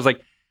cancer. I was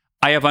like,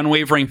 I have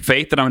unwavering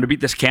faith that I'm going to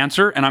beat this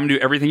cancer and I'm going to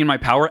do everything in my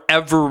power,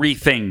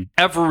 everything,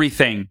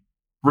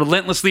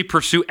 relentlessly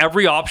pursue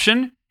every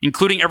option,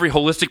 including every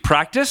holistic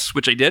practice,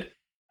 which I did.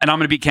 And I'm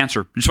going to beat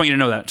cancer. I just want you to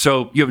know that.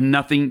 So you have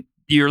nothing,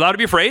 you're allowed to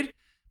be afraid,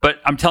 but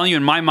I'm telling you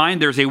in my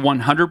mind, there's a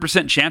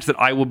 100% chance that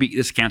I will beat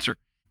this cancer.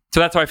 So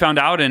that's how I found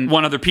out. And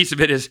one other piece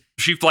of it is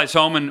she flies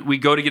home and we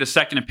go to get a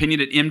second opinion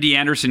at MD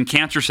Anderson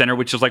Cancer Center,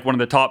 which is like one of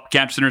the top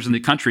cancer centers in the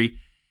country.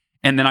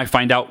 And then I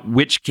find out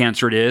which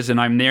cancer it is. And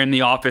I'm there in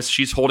the office.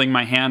 She's holding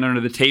my hand under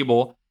the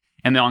table.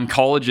 And the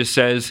oncologist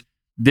says,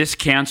 this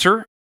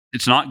cancer,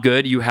 it's not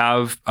good. You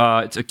have,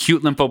 it's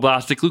acute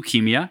lymphoblastic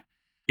leukemia.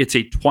 It's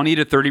a 20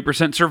 to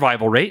 30%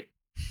 survival rate.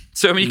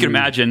 So, I mean, you can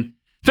imagine,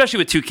 especially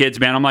with 2 kids,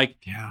 man, I'm like,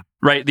 Yeah.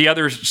 right. The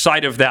other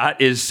side of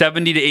that is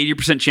 70 to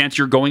 80% chance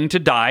you're going to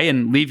die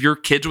and leave your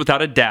kids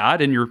without a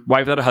dad and your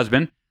wife without a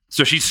husband.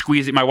 So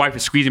my wife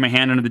is squeezing my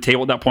hand under the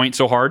table at that point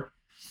so hard.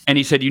 And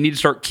he said, you need to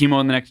start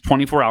chemo in the next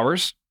 24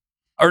 hours.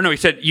 Or no, he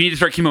said, you need to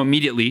start chemo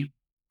immediately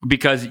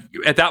because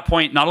at that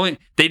point,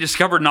 they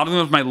discovered not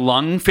only was my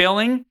lung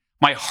failing,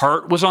 my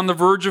heart was on the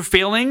verge of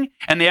failing.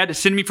 And they had to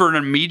send me for an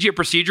immediate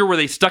procedure where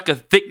they stuck a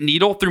thick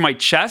needle through my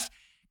chest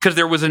because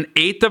there was an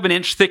 1/8 of an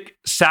inch thick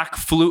sac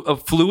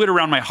of fluid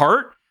around my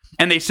heart.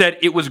 And they said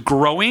it was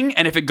growing.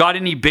 And if it got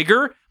any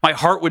bigger, my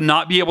heart would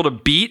not be able to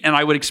beat and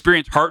I would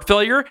experience heart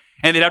failure.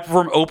 And they'd have to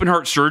perform open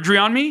heart surgery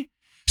on me.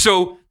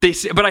 So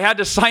but I had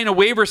to sign a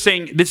waiver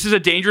saying this is a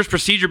dangerous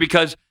procedure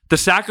because the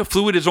sac of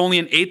fluid is only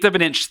an 1/8 of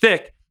an inch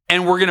thick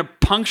and we're going to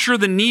puncture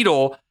the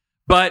needle.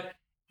 But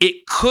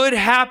it could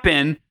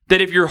happen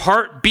that if your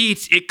heart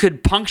beats, it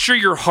could puncture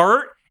your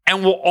heart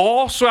and we'll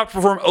also have to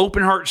perform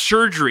open heart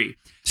surgery.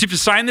 So you have to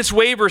sign this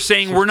waiver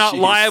saying we're not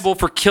liable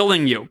for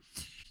killing you.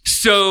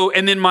 So,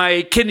 and then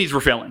my kidneys were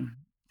failing.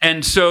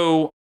 And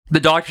so the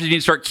doctor need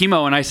to start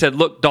chemo. And I said,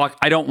 look, doc,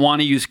 I don't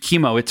want to use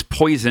chemo. It's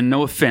poison.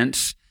 No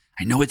offense.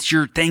 I know it's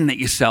your thing that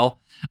you sell.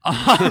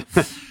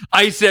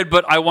 I said,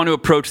 but I want to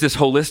approach this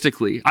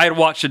holistically. I had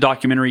watched a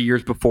documentary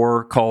years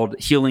before called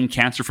Healing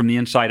Cancer from the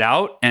Inside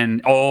Out.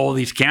 And all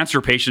these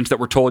cancer patients that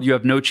were told you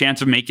have no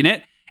chance of making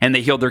it. And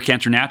they healed their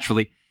cancer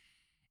naturally.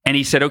 And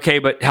he said, okay,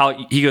 but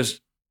Hal, he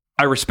goes,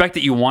 I respect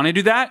that you want to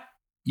do that.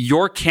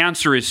 Your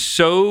cancer is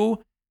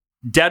so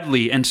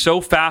deadly and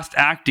so fast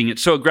acting.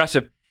 It's so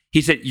aggressive.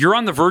 He said, you're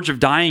on the verge of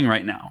dying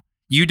right now.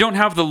 You don't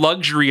have the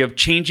luxury of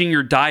changing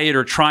your diet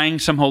or trying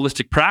some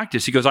holistic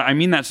practice. He goes, I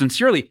mean that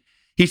sincerely.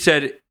 He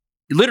said,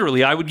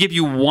 literally, I would give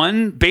you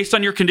one, based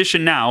on your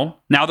condition now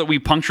that we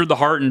punctured the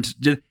heart, and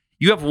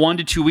you have 1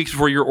 to 2 weeks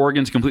before your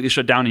organs completely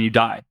shut down and you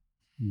die.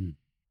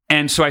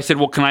 And so I said,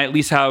 well, can I at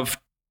least have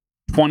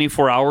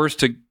 24 hours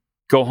to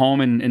go home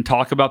and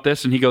talk about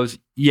this? And he goes,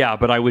 yeah,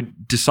 but I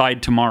would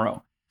decide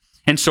tomorrow.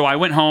 And so I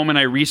went home and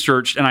I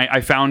researched and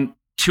I found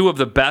 2 of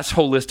the best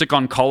holistic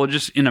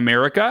oncologists in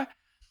America.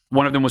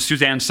 One of them was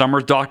Suzanne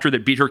Summers' doctor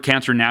that beat her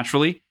cancer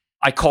naturally.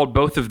 I called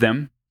both of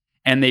them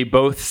and they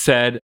both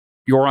said,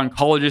 your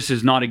oncologist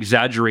is not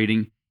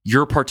exaggerating.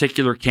 Your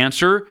particular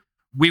cancer,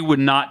 we would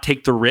not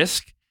take the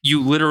risk.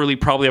 You literally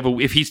probably have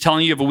if he's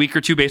telling you have a week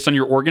or 2 based on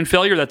your organ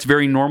failure, that's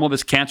very normal.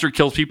 This cancer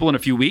kills people in a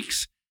few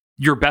weeks.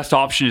 Your best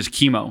option is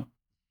chemo.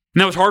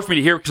 And that was hard for me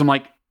to hear because I'm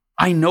like,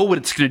 I know what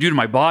it's going to do to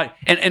my body.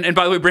 And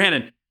by the way,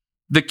 Brandon,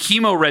 the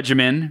chemo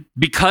regimen,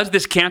 because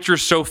this cancer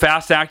is so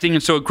fast acting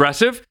and so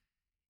aggressive,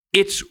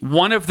 it's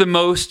one of the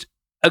most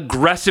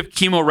aggressive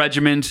chemo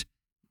regimens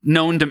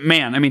known to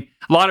man. I mean,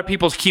 a lot of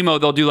people's chemo,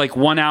 they'll do like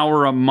 1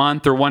 hour a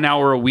month or 1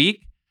 hour a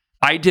week.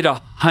 I did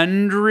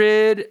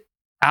 100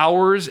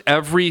 hours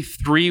every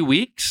 3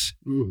 weeks.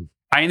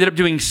 I ended up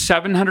doing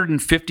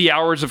 750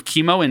 hours of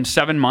chemo in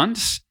 7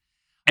 months.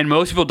 And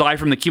most people die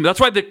from the chemo. That's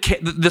why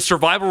the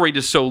survival rate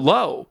is so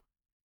low.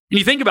 And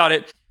you think about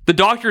it, the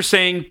doctor's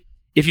saying,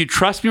 if you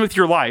trust me with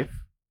your life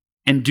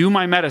and do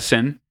my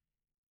medicine,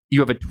 you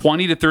have a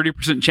 20 to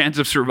 30% chance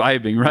of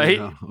surviving, right?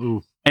 Yeah.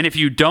 And if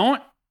you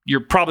don't,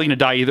 you're probably going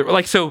to die either.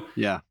 Like, so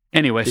Yeah.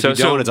 anyway, If so you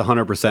don't, it's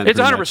 100%. it's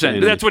pretty 100%.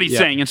 much. That's what he's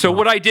saying. And so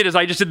what I did is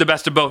I just did the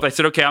best of both. I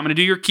said, okay, I'm going to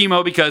do your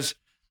chemo because it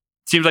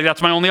seems like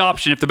that's my only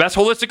option. If the best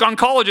holistic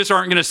oncologists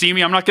aren't going to see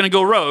me, I'm not going to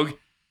go rogue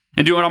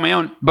and do it on my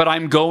own. But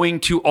I'm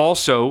going to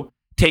also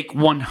take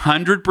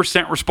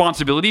 100%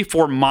 responsibility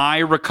for my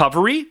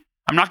recovery.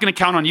 I'm not going to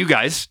count on you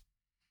guys.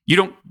 You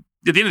don't,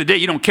 at the end of the day,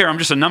 you don't care. I'm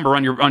just a number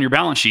on your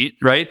balance sheet,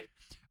 right?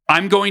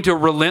 I'm going to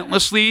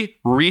relentlessly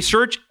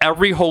research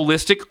every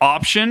holistic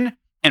option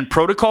and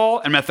protocol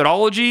and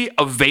methodology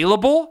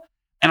available,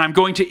 and I'm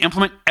going to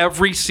implement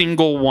every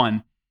single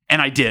one. And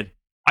I did.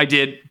 I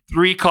did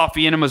 3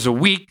 coffee enemas a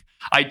week.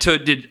 I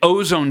did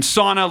ozone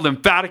sauna,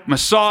 lymphatic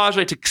massage.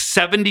 I took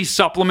 70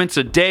 supplements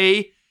a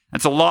day.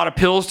 That's a lot of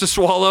pills to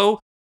swallow.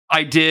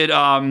 I did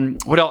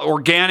what else?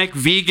 Organic,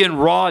 vegan,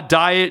 raw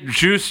diet,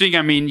 juicing.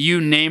 I mean,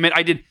 you name it.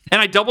 I did, and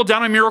I doubled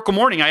down on Miracle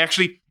Morning. I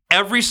actually,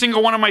 every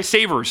single one of my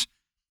savers,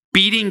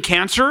 beating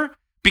cancer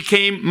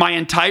became my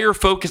entire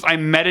focus. I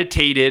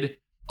meditated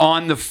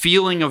on the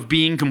feeling of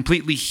being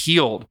completely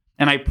healed,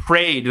 and I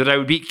prayed that I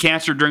would beat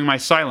cancer during my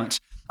silence.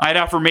 I had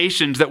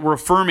affirmations that were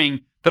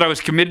affirming that I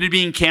was committed to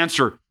being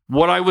cancer,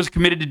 what I was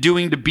committed to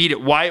doing to beat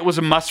it, why it was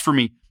a must for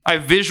me. I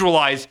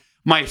visualized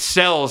my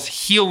cells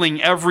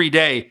healing every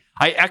day.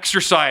 I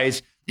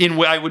exercise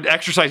I would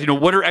exercise,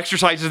 what are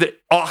exercises that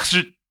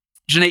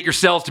oxygenate your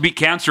cells to beat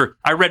cancer?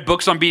 I read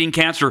books on beating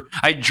cancer.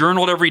 I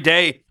journaled every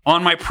day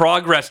on my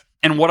progress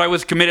and what I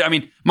was committed. I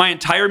mean, my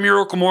entire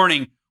Miracle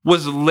Morning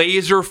was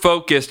laser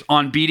focused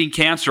on beating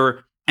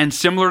cancer. And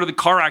similar to the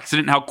car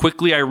accident, how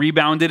quickly I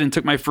rebounded and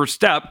took my first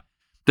step,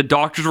 the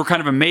doctors were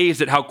kind of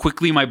amazed at how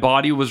quickly my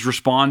body was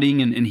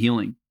responding and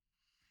healing.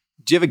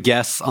 Do you have a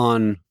guess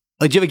on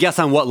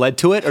what led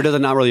to it, or does it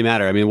not really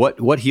matter? I mean,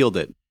 what healed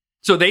it?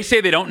 So they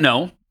say they don't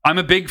know. I'm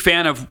a big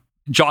fan of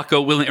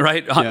Jocko Willink,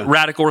 right? Yeah.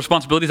 Radical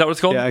responsibility. Is that what it's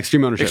called? Yeah,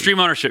 extreme ownership. Extreme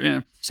ownership.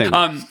 Yeah. Same.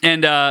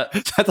 And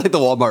That's like the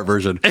Walmart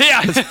version.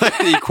 yeah. It's like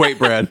the Equate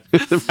brand.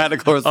 The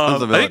radical I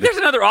responsibility. think there's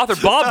another author,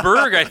 Bob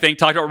Berg, I think,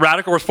 talked about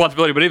radical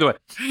responsibility. But either way,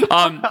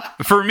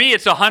 for me,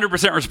 it's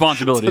 100%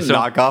 responsibility. It's a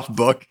knockoff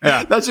book.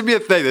 Yeah. That should be a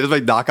thing. They just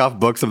make knockoff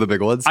books of the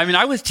big ones. I mean,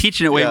 I was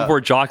teaching it way before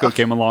Jocko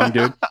came along,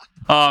 dude.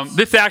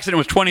 This accident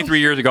was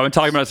 23 years ago. I've been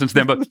talking about it since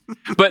then.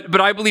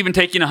 But I believe in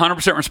taking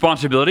 100%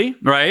 responsibility,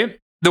 right?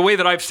 The way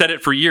that I've said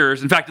it for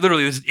years. In fact,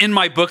 literally, this is in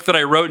my book that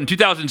I wrote in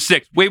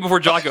 2006, way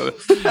before Jocko.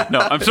 No,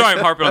 I'm sorry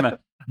I'm harping on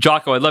that.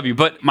 Jocko, I love you.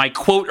 But my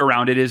quote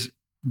around it is,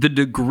 the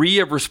degree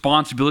of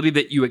responsibility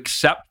that you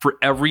accept for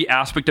every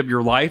aspect of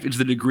your life is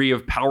the degree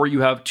of power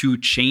you have to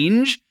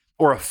change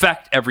or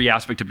affect every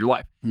aspect of your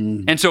life.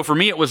 And so for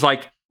me, it was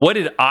like, what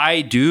did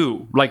I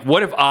do? Like,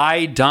 what have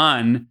I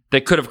done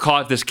that could have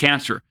caused this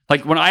cancer?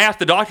 Like, when I asked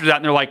the doctors that,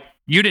 and they're like,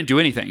 you didn't do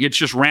anything. It's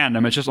just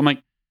random. It's just, I'm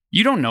like,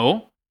 you don't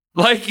know.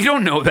 Like, you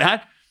don't know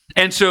that.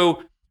 And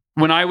so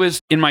when I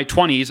was in my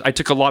 20s,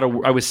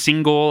 I was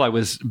single, I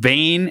was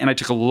vain, and I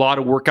took a lot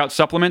of workout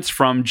supplements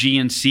from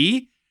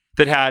GNC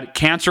that had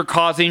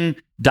cancer-causing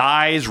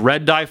dyes,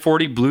 red dye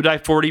 40, blue dye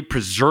 40,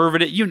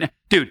 preservative.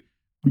 Dude,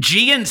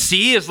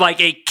 GNC is like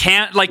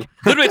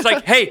literally it's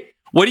like, hey,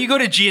 what do you go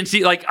to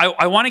GNC? Like,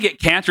 I want to get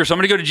cancer, so I'm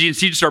going to go to GNC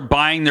to start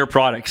buying their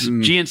products.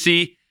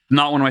 GNC,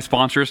 not one of my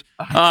sponsors.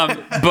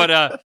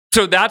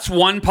 So that's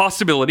one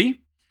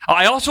possibility.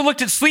 I also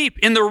looked at sleep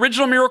in the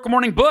original Miracle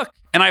Morning book,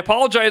 and I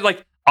apologize.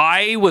 Like,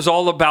 I was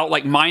all about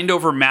like mind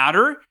over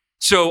matter.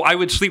 So I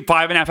would sleep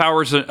 5.5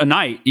 hours a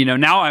night.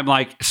 Now I'm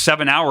like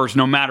 7 hours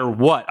no matter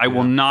what. I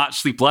will not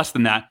sleep less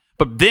than that.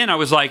 But then I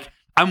was like,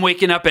 I'm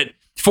waking up at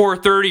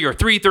 4:30 or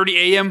 3:30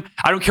 a.m.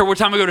 I don't care what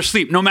time I go to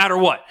sleep, no matter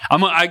what.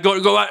 I go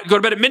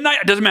to bed at midnight.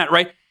 It doesn't matter,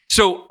 right?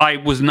 So I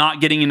was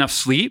not getting enough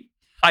sleep.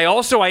 I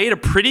ate a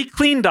pretty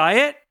clean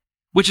diet,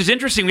 which is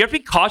interesting. We have to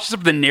be cautious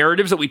of the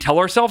narratives that we tell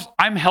ourselves.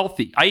 I'm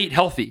healthy. I eat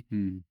healthy.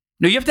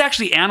 No, you have to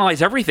actually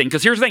analyze everything,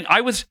 because here's the thing.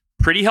 I was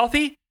pretty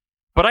healthy,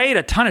 but I ate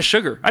a ton of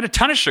sugar.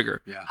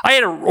 Yeah. I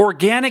had an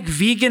organic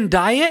vegan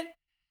diet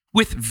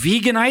with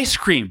vegan ice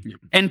cream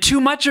and too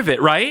much of it,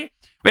 right?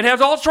 It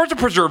has all sorts of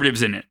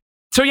preservatives in it.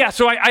 So yeah,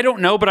 I don't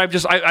know, but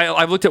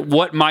I've looked at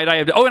what might I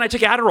have done. Oh, and I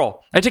took Adderall.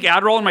 I took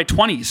Adderall in my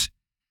 20s.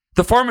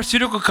 The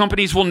pharmaceutical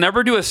companies will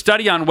never do a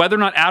study on whether or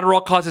not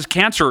Adderall causes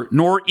cancer,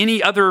 nor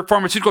any other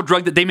pharmaceutical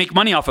drug that they make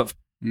money off of.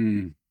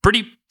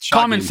 Pretty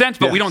common sense,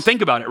 but we don't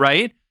think about it,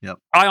 right? Yep.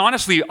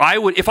 I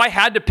would, if I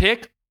had to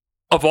pick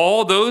of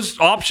all those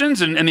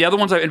options and the other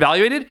ones I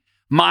evaluated,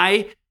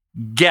 my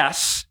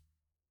guess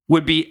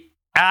would be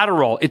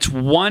Adderall. It's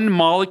one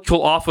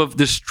molecule off of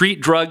the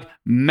street drug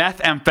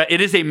methamphetamine.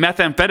 It is a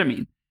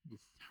methamphetamine,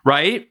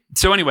 right?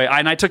 So anyway,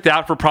 I took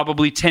that for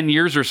probably 10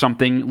 years or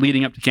something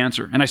leading up to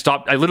cancer. And I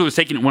stopped. I literally was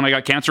taking it when I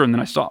got cancer, and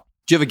then I stopped.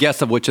 Do you have a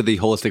guess of which of the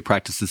holistic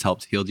practices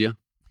helped heal you?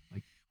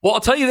 Well, I'll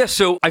tell you this.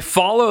 So I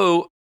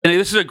follow, and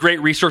this is a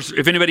great resource.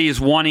 If anybody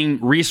is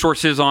wanting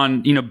resources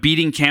on,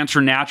 beating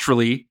cancer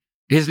naturally,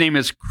 his name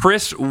is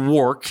Chris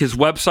Wark. His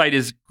website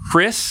is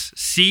Chris,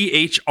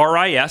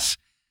 CHRIS,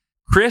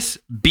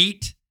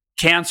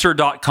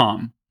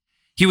 chrisbeatcancer.com.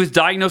 He was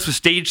diagnosed with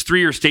stage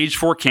 3 or stage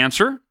 4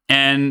 cancer.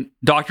 And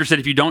doctor said,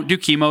 if you don't do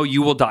chemo,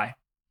 you will die.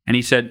 And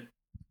he said,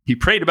 he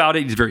prayed about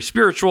it. He's very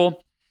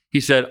spiritual.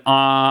 He said,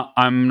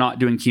 I'm not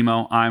doing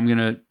chemo. I'm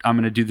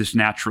going to do this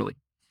naturally.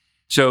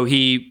 So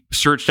he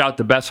searched out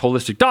the best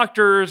holistic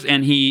doctors,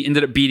 and he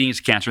ended up beating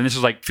his cancer. And this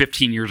was like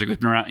 15 years ago. He's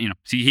been around,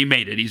 see, he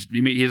made it.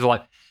 He's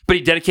alive. But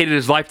he dedicated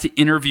his life to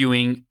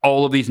interviewing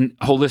all of these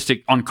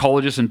holistic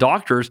oncologists and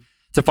doctors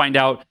to find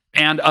out,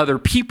 and other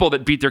people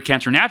that beat their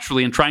cancer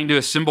naturally, and trying to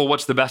assemble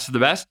what's the best of the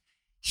best.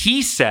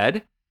 He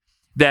said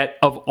that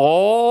of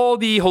all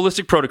the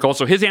holistic protocols,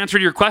 so his answer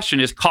to your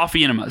question is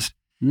coffee enemas.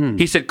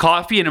 He said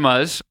coffee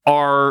enemas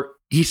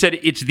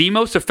it's the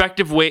most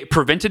effective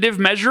preventative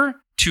measure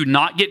to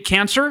not get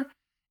cancer.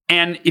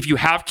 And if you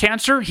have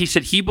cancer, he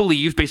said he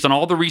believes, based on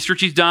all the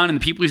research he's done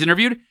and the people he's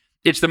interviewed,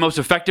 it's the most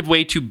effective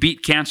way to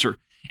beat cancer.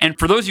 And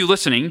for those of you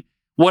listening,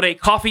 what a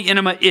coffee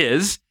enema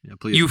is,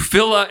 you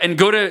can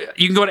go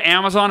to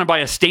Amazon and buy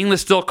a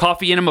stainless steel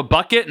coffee enema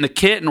bucket and the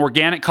kit and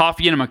organic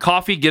coffee enema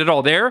coffee, get it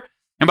all there.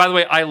 And by the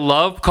way, I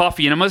love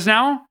coffee enemas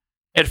now.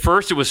 At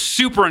first, it was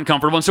super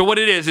uncomfortable. And so what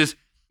it is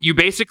you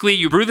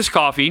brew this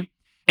coffee,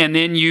 and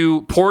then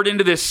you pour it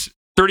into this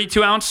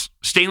 32-ounce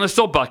stainless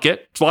steel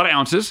bucket. It's a lot of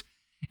ounces.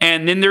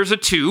 And then there's a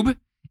tube,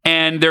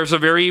 and there's a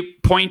very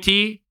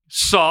pointy,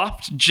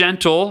 soft,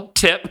 gentle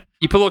tip.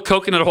 You put a little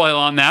coconut oil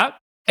on that,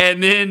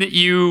 and then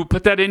you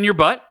put that in your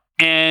butt,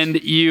 and I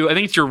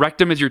think it's your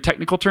rectum is your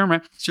technical term,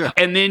 right? Sure.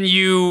 And then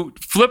you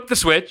flip the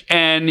switch,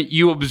 and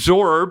you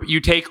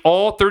take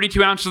all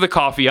 32 ounces of the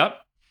coffee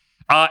up.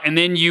 and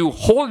then you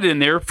hold it in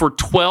there for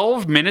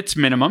 12 minutes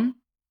minimum.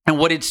 And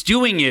what it's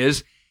doing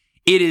is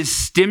it is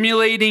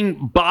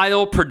stimulating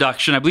bile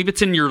production. I believe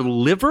it's in your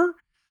liver.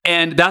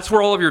 And that's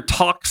where all of your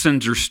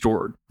toxins are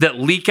stored that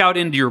leak out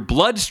into your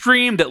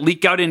bloodstream, that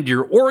leak out into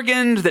your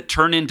organs, that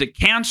turn into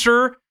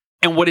cancer.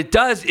 And what it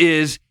does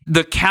is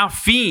the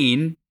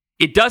caffeine,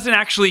 it doesn't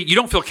actually, you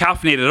don't feel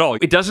caffeinated at all.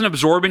 It doesn't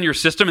absorb in your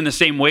system in the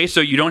same way.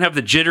 So you don't have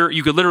the jitter.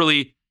 You could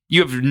literally,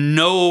 you have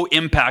no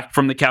impact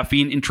from the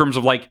caffeine in terms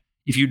of like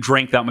if you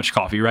drank that much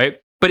coffee, right?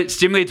 But it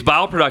stimulates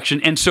bile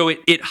production. And so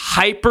it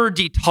hyper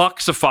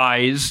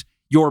detoxifies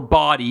your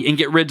body and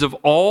get rid of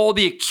all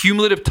the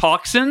accumulative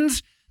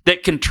toxins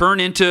that can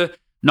turn into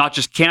not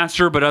just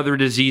cancer, but other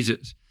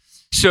diseases.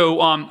 So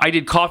I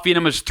did coffee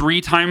enemas 3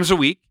 times a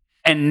week.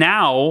 And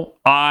now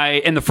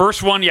and the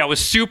first one, was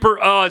super,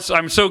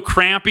 I'm so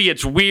crampy.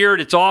 It's weird.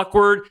 It's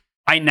awkward.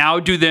 I now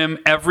do them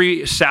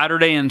every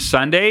Saturday and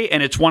Sunday.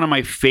 And it's one of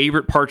my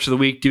favorite parts of the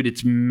week, dude.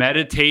 It's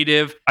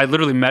meditative. I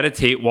literally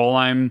meditate while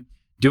I'm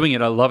doing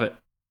it. I love it.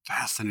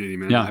 Fascinating,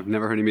 man. Yeah. I've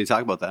never heard anybody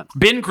talk about that.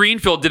 Ben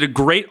Greenfield did a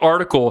great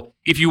article.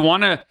 If you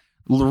want to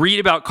read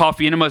about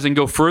coffee enemas and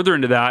go further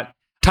into that,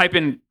 type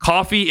in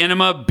coffee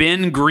enema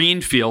Ben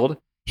Greenfield.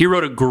 He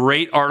wrote a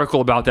great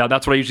article about that.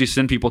 That's what I usually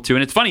send people to.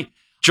 And it's funny,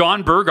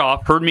 John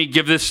Berghoff heard me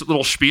give this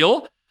little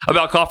spiel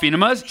about coffee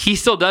enemas. He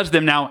still does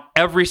them now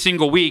every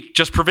single week,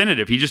 just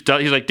preventative. He just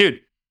does. He's like, dude,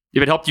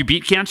 if it helped you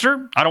beat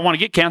cancer, I don't want to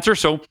get cancer,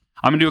 so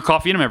I'm going to do a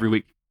coffee enema every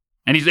week.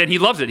 And he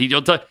loves it.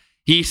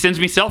 He sends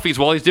me selfies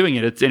while he's doing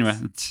it. It's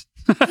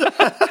All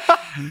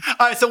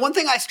right, so one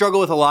thing I struggle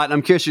with a lot, and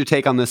I'm curious your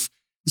take on this.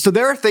 So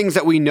there are things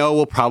that we know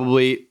will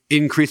probably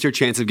increase your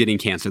chance of getting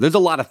cancer. There's a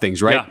lot of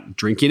things, right? Yeah.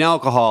 Drinking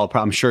alcohol,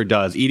 I'm sure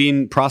does.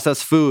 Eating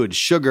processed food,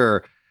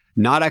 sugar,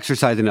 not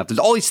exercising enough. There's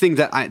all these things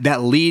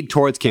that lead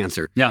towards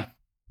cancer. Yeah.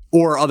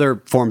 Or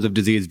other forms of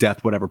disease,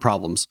 death, whatever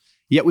problems.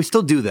 Yet we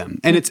still do them.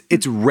 And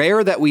it's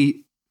rare that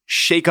we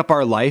shake up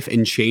our life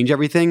and change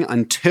everything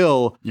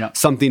until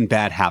something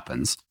bad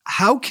happens.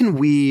 How can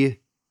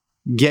we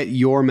get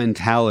your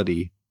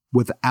mentality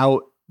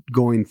without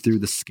going through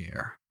the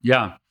scare?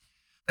 Yeah.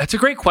 That's a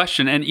great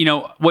question. And,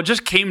 what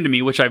just came to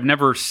me, which I've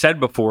never said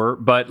before,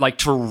 but like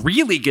to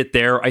really get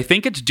there, I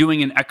think it's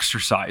doing an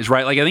exercise,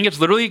 right? Like I think it's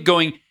literally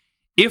going,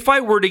 if I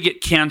were to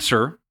get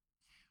cancer,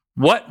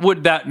 what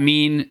would that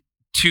mean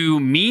to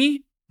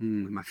me,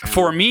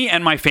 for me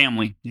and my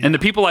family and the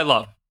people I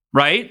love,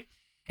 right?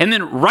 And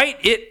then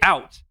write it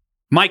out.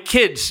 My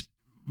kids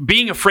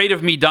being afraid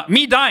of me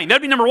dying.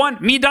 That'd be number one,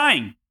 me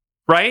dying,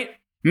 right?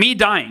 Me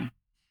dying.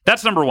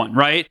 That's number one,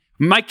 right?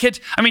 My kids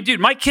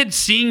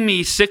seeing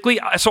me sickly.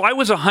 So I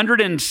was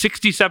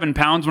 167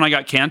 pounds when I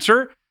got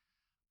cancer.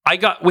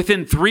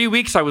 Within 3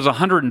 weeks, I was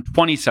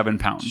 127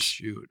 pounds.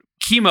 Shoot.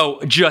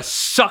 Chemo just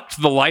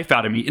sucked the life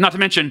out of me. Not to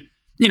mention,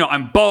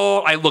 I'm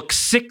bald. I look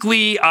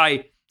sickly.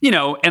 And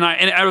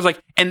I was like,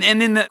 and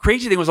then the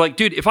crazy thing was like,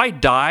 dude, if I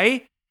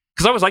die,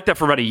 because I was like that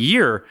for about a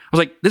year, I was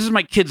like, this is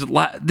my kids.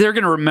 They're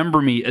going to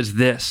remember me as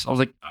this. I was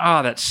like,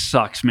 that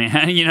sucks, man.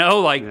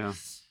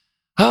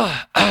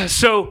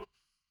 So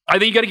I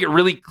think you got to get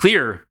really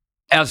clear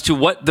as to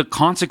what the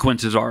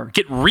consequences are.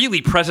 Get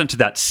really present to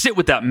that. Sit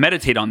with that.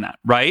 Meditate on that,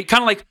 right?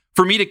 Kind of like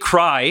for me to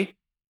cry,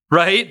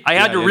 right? I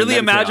had to really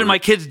imagine my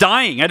kids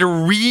dying. I had to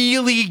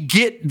really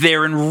get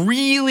there and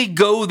really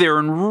go there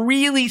and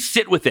really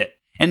sit with it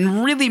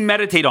and really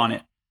meditate on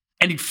it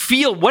and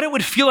feel what it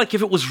would feel like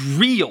if it was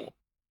real,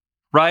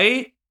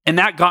 right? And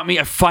that got me,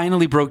 I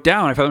finally broke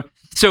down.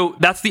 So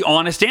that's the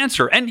honest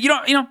answer. And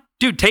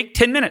dude, take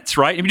 10 minutes,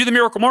 right? If you do the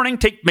miracle morning,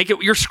 make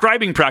it your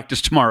scribing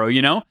practice tomorrow,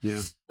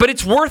 Yeah. But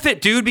it's worth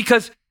it, dude,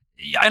 because,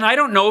 and I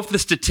don't know if the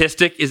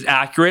statistic is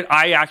accurate.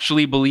 I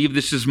actually believe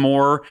this is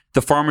more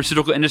the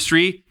pharmaceutical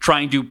industry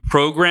trying to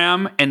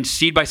program and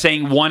seed by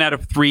saying 1 out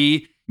of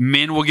 3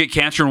 men will get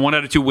cancer and 1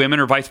 out of 2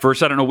 women or vice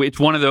versa. I don't know. It's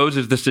one of those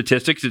is the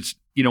statistics. It's,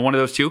 one of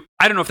those two.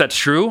 I don't know if that's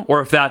true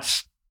or if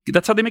that's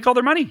how they make all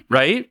their money,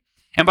 right?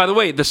 And by the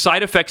way, the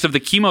side effects of the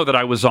chemo that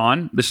I was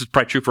on, this is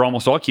probably true for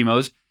almost all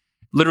chemos.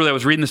 Literally, I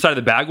was reading the side of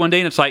the bag one day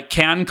and it's like,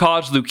 can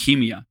cause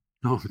leukemia.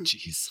 Oh,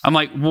 jeez. I'm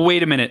like,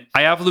 wait a minute.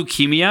 I have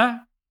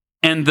leukemia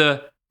and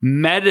the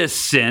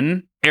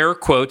medicine, air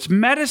quotes,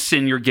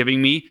 medicine you're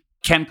giving me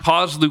can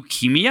cause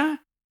leukemia,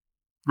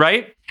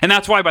 right? And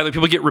that's why, by the way,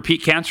 people get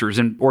repeat cancers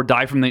or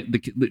die from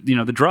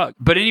the drug.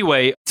 But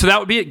anyway, so that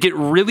would be it. Get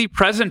really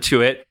present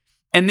to it.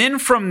 And then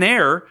from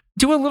there,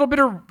 do a little bit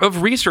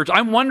of research.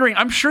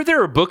 I'm sure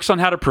there are books on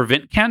how to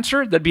prevent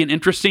cancer. That'd be an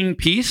interesting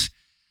piece.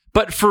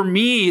 But for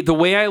me, the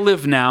way I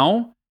live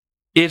now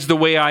is the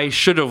way I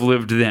should have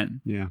lived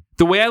then. Yeah.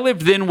 The way I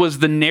lived then was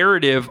the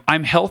narrative,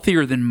 I'm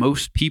healthier than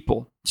most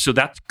people, so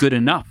that's good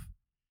enough.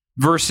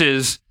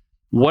 Versus,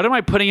 what am I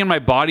putting in my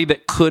body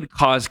that could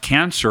cause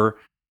cancer?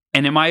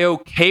 And am I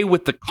okay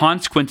with the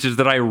consequences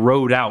that I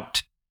wrote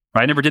out?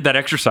 I never did that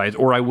exercise,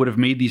 or I would have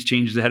made these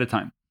changes ahead of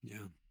time. Yeah.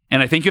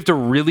 And I think you have to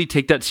really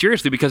take that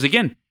seriously because,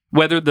 again,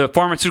 whether the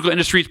pharmaceutical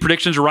industry's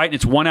predictions are right and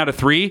it's 1 out of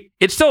 3,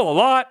 it's still a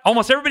lot.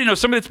 Almost everybody knows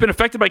somebody that's been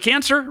affected by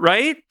cancer,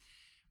 right?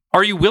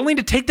 Are you willing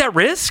to take that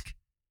risk?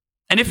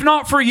 And if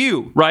not for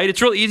you, right,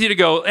 it's real easy to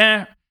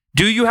go,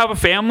 do you have a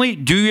family?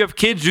 Do you have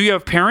kids? Do you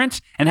have parents?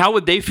 And how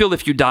would they feel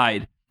if you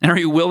died? And are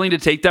you willing to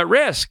take that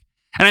risk?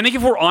 And I think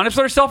if we're honest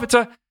with ourselves, it's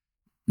a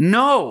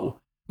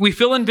no. We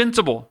feel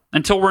invincible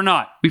until we're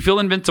not. We feel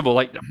invincible.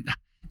 Like,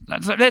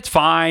 that's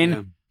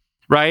fine,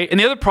 right? And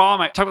the other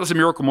problem, I talk about this in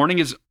Miracle Morning,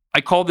 is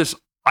I call this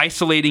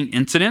isolating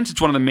incidents.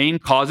 It's one of the main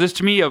causes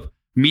to me of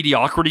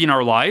mediocrity in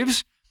our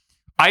lives.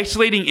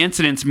 Isolating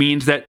incidents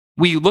means that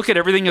we look at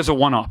everything as a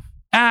one-off.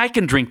 I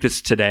can drink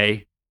this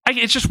today.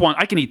 It's just one.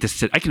 I can eat this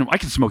today. I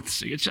can smoke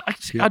this.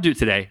 I'll do it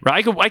today,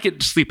 right? I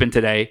could sleep in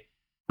today,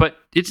 but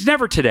it's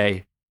never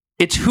today.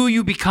 It's who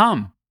you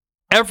become.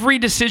 Every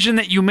decision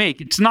that you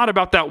make, it's not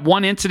about that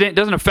one incident. It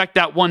doesn't affect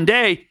that one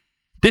day.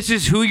 This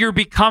is who you're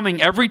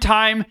becoming. Every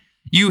time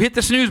you hit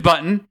the snooze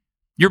button,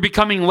 you're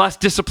becoming less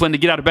disciplined to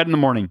get out of bed in the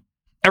morning.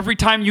 Every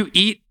time you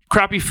eat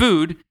crappy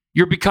food,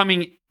 you're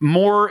becoming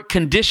more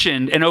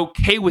conditioned and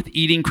okay with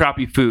eating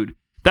crappy food.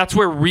 That's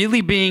where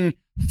really being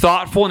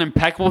thoughtful and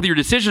impeccable with your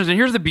decisions. And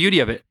here's the beauty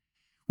of it.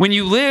 When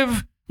you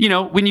live,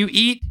 when you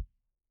eat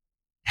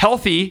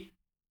healthy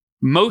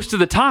most of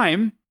the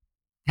time,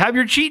 have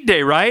your cheat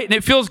day, right? And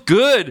it feels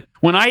good.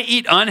 When I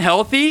eat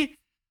unhealthy,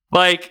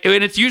 and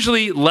it's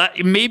usually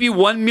maybe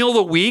one meal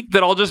a week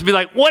that I'll just be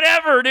like,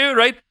 whatever, dude,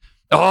 right?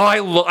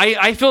 Oh,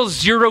 I feel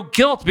zero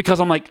guilt because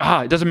I'm like,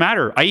 it doesn't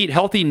matter. I eat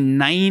healthy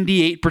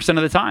 98%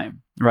 of the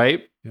time,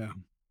 right? Yeah.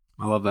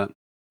 I love that.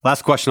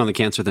 Last question on the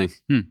cancer thing.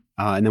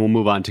 And then we'll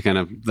move on to kind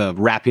of the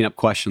wrapping up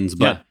questions.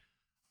 But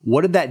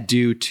what did that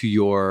do to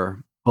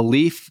your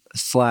belief /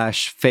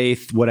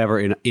 faith, whatever,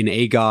 in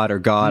a God or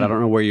God? I don't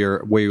know where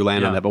you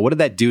land on that, but what did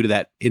that do to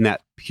that in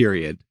that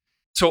period?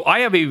 So I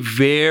have a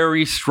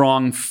very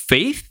strong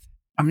faith.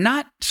 I'm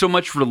not so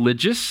much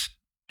religious.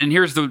 And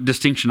here's the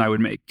distinction I would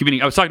make.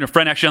 I was talking to a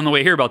friend actually on the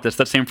way here about this.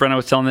 That same friend I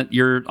was telling that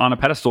you're on a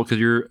pedestal because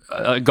you're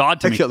a God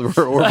to me.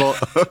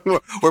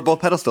 We're both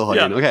pedestal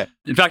hugging. Yeah. Okay.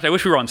 In fact, I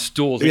wish we were on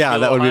stools. Yeah,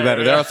 that would be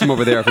better. There are some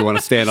over there if we want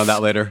to stand on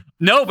that later.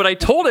 No, but I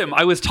told him,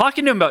 I was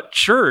talking to him about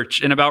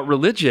church and about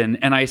religion.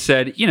 And I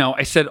said,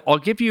 I'll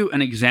give you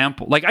an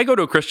example. Like I go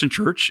to a Christian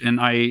church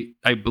and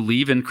I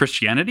believe in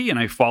Christianity and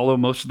I follow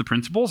most of the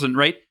principles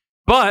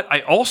But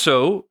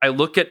I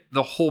look at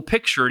the whole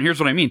picture. And here's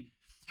what I mean.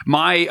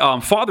 My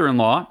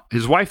father-in-law,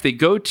 his wife, they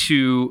go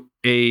to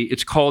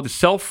it's called the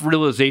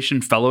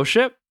Self-Realization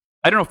Fellowship.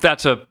 I don't know if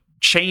that's a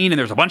chain and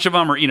there's a bunch of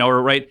them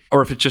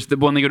or if it's just the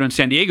one they go to in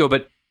San Diego,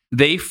 but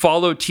they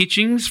follow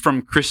teachings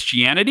from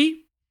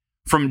Christianity,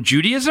 from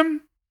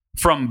Judaism,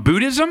 from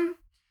Buddhism,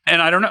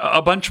 and I don't know,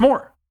 a bunch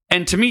more.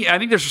 And to me, I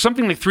think there's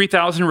something like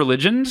 3,000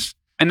 religions.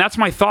 And that's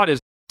my thought is,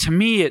 to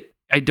me,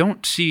 I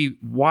don't see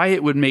why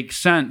it would make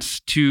sense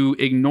to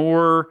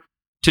ignore,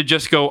 to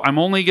just go, I'm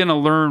only going to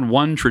learn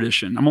one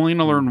tradition. I'm only going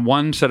to learn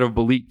one set of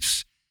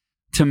beliefs.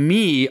 To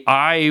me,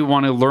 I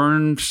want to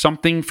learn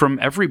something from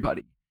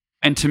everybody.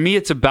 And to me,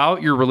 it's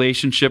about your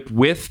relationship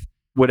with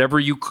whatever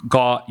you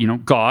got,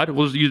 God,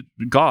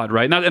 God,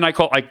 right? And I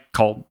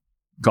call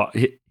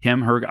God,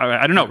 him, her,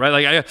 I don't know, right?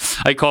 Like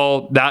I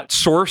call that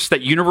source,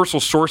 that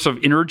universal source of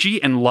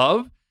energy and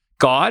love,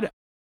 God.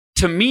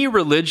 To me,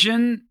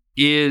 religion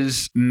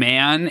is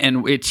man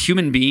and it's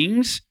human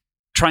beings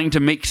trying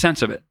to make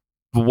sense of it,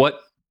 what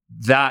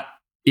that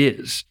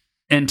is.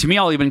 And to me,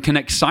 I'll even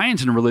connect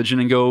science and religion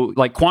and go,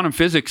 like quantum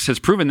physics has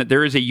proven that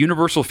there is a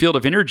universal field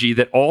of energy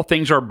that all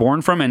things are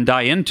born from and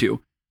die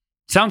into.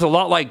 Sounds a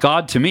lot like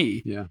God to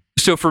me. Yeah.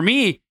 So for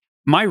me,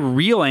 my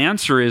real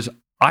answer is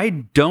I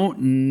don't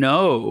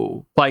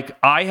know. Like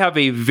I have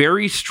a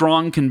very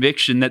strong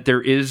conviction that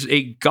there is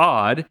a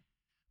God,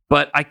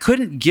 but I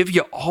couldn't give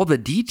you all the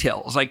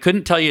details. I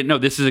couldn't tell you, no,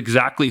 this is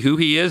exactly who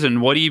he is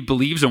and what he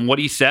believes and what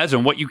he says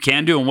and what you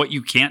can do and what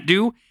you can't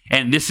do.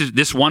 And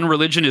this one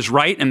religion is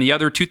right and the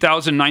other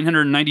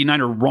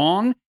 2,999 are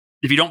wrong.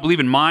 If you don't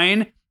believe in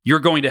mine, you're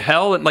going to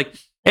hell. And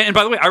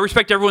by the way, I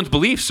respect everyone's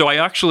beliefs. So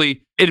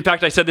in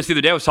fact, I said this the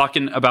other day. I was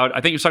talking about,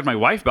 I think I was talking to my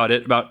wife about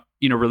it, about,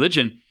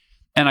 religion.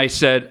 And I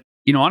said,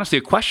 honestly,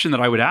 a question that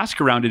I would ask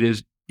around it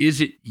is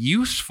it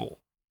useful?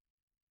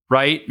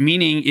 Right?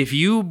 Meaning, if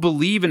you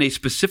believe in a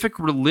specific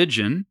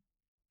religion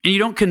and you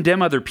don't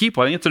condemn other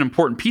people, I think it's an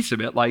important piece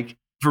of it. Like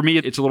for me,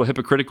 it's a little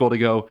hypocritical to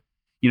go,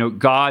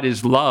 God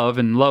is love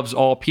and loves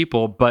all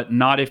people, but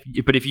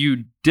if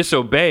you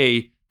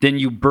disobey, then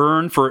you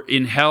burn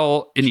in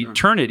hell in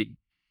eternity.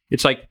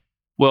 It's like,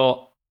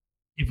 well,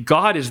 if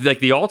God is like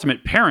the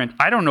ultimate parent,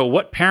 I don't know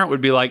what parent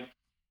would be like,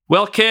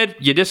 well, kid,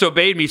 you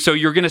disobeyed me, so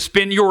you're going to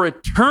spend your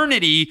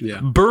eternity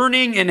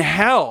burning in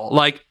hell.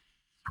 Like,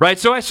 right.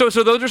 So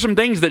those are some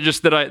things that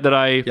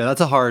I. Yeah,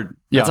 that's a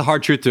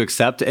hard truth to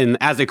accept. And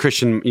as a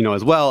Christian,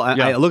 as well,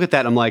 I look at that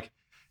and I'm like,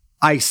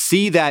 I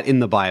see that in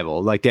the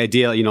Bible, like the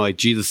idea, like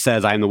Jesus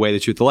says, I am the way,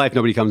 the truth, the life.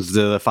 Nobody comes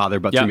to the Father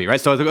but through me,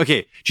 right? So I was like,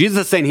 okay, Jesus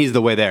is saying he's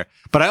the way there.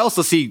 But I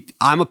also see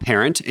I'm a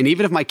parent, and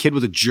even if my kid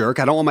was a jerk,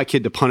 I don't want my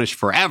kid to punish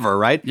forever,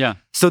 right? Yeah.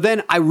 So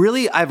then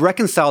I've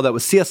reconciled that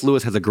with C.S.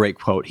 Lewis has a great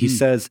quote. He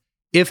says,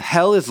 if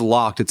hell is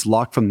locked, it's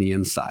locked from the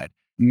inside.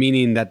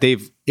 meaning that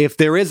if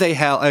there is a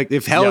hell,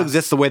 if hell Yeah.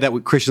 exists the way that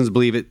Christians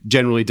believe it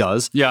generally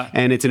does, Yeah.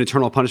 and it's an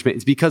eternal punishment,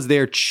 it's because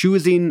they're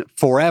choosing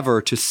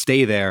forever to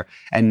stay there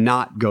and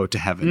not go to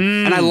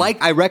heaven. And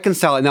I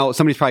reconcile it. Now,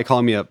 somebody's probably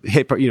calling me a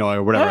hip, or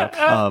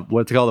whatever,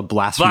 what's it called, a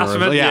blasphemer.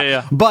 Blasphemous,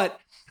 yeah. But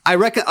I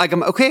reckon, like,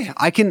 I'm okay.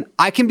 I can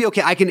be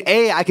okay.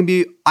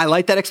 I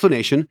like that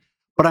explanation,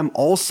 but I'm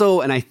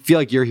also, and I feel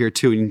like you're here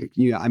too,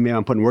 and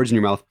I'm putting words in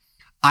your mouth.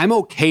 I'm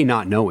okay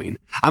not knowing.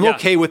 I'm Yeah.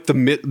 okay with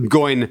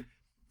going,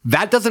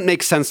 that doesn't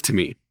make sense to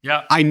me.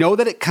 Yeah. I know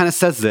that it kind of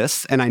says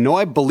this, and I know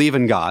I believe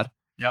in God.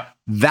 Yeah.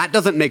 That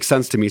doesn't make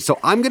sense to me. So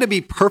I'm going to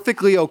be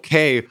perfectly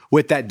okay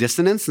with that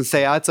dissonance and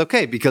say, it's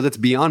okay because it's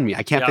beyond me.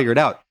 I can't Yeah. figure it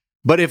out.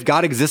 But if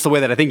God exists the way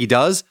that I think he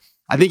does,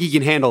 I think he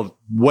can handle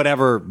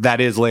whatever that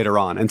is later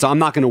on. And so I'm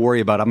not going to worry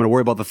about it. I'm going to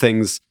worry about the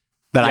things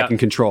that I Yeah. can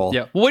control.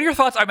 Yeah. Well, what are your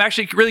thoughts? I'm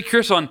actually really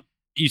curious on,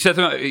 you said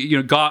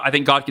something, God, I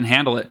think God can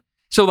handle it.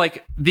 So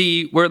like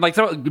being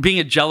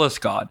a jealous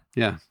God.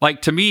 Yeah.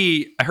 Like to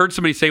me, I heard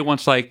somebody say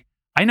once, like,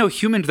 I know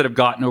humans that have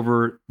gotten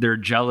over their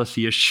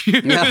jealousy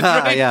issues.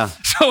 Right? Yeah.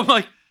 So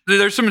like,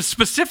 there's some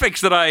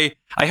specifics that I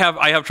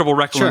have trouble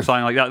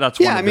reconciling. Like that. That's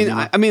one. Yeah, of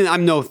them, I mean,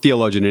 I'm no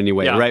theologian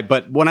anyway, Yeah. right?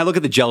 But when I look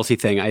at the jealousy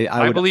thing,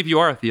 I would, believe you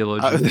are a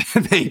theologian.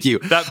 thank you.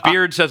 That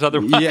beard says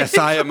otherwise. Yes,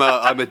 I'm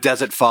a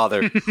desert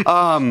father.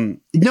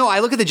 No, I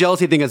look at the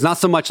jealousy thing as not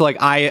so much like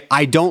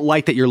I don't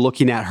like that you're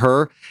looking at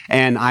her,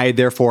 and I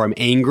therefore am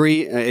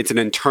angry. It's an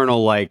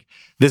internal like,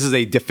 this is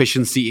a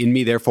deficiency in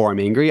me, therefore I'm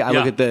angry. I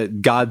look at the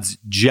God's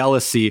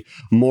jealousy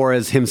more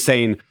as him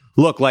saying,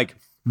 look, like,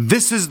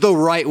 this is the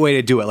right way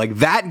to do it. Like,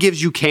 that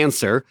gives you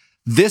cancer.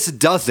 This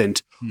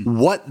doesn't.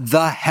 What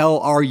the hell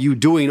are you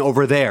doing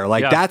over there?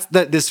 Like, that's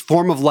this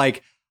form of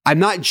like, I'm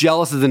not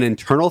jealous as an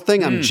internal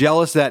thing. I'm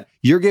jealous that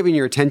you're giving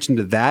your attention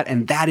to that,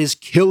 and that is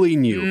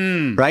killing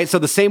you, right? So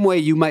the same way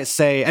you might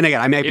say, and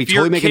again, I might be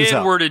totally making this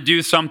up. If your kid were to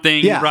do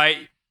something, right?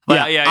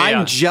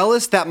 I'm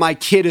jealous that my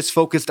kid is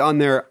focused on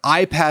their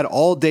iPad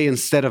all day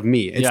instead of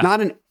me. It's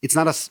not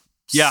a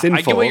sinful,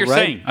 I get what you're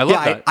right? saying. I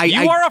love that.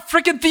 You are a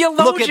freaking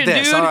theologian, look at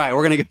this. dude. All right,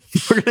 we're gonna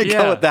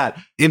go with that.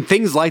 In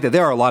things like that,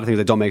 there are a lot of things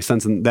that don't make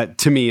sense that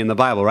to me in the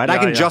Bible, right? I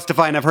can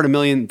justify, and I've heard a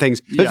million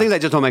things. There's things that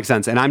just don't make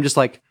sense, and I'm just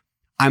like,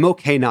 I'm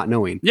okay not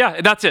knowing.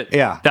 Yeah, that's it.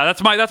 Yeah.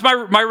 That's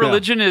my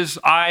religion is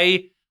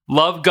I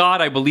love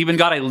God. I believe in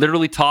God. I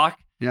literally talk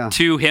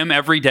to him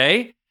every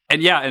day.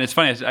 And and it's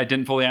funny, I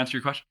didn't fully answer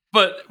your question.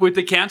 But with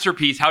the cancer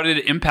piece, how did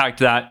it impact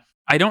that?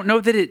 I don't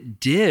know that it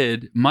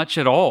did much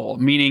at all,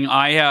 meaning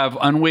I have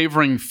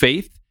unwavering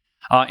faith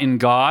in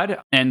God.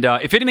 And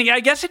if anything, I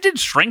guess it did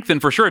strengthen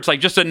for sure. It's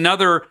like just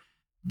another,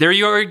 there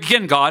you are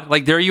again, God.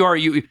 Like there you are.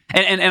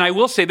 And I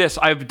will say this,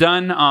 I've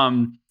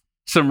done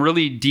some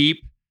really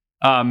deep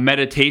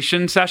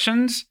meditation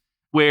sessions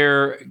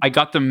where I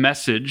got the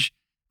message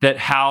that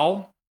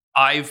Hal,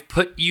 I've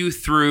put you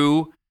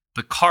through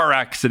the car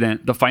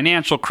accident, the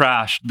financial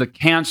crash, the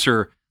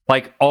cancer,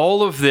 like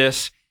all of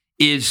this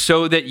is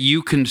so that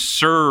you can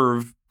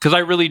serve. Because I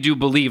really do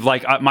believe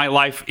like my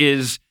life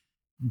is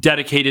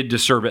dedicated to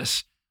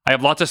service. I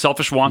have lots of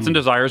selfish wants and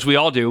desires. We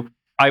all do.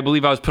 I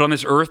believe I was put on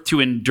this earth to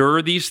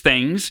endure these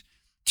things,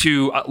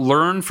 to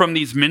learn from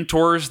these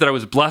mentors that I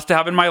was blessed to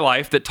have in my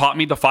life that taught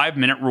me the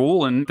 5-minute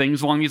rule and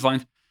things along these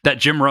lines. That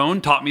Jim Rohn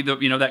taught me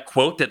that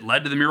quote that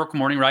led to the Miracle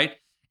Morning, right?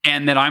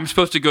 And that I'm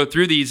supposed to go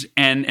through these,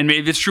 and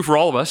maybe it's true for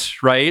all of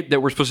us, right?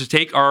 That we're supposed to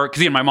take because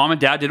again, my mom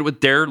and dad did it with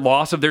their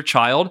loss of their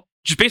child.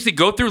 Just basically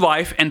go through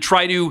life and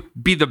try to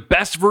be the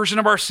best version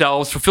of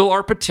ourselves, fulfill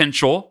our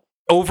potential,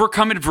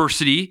 overcome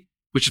adversity,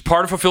 which is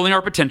part of fulfilling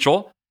our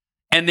potential,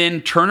 and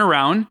then turn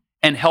around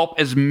and help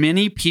as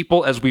many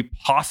people as we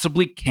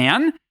possibly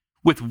can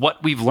with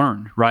what we've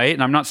learned, right?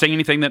 And I'm not saying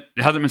anything that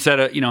hasn't been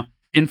said,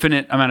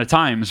 infinite amount of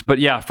times, but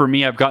yeah, for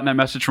me, I've gotten that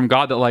message from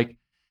God that like,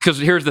 because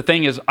here's the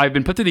thing is I've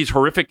been put through these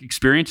horrific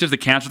experiences, the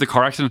cancer, the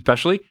car accident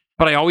especially,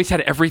 but I always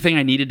had everything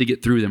I needed to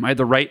get through them. I had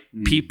the right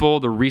people,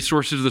 the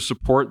resources, the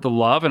support, the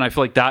love, and I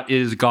feel like that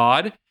is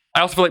God.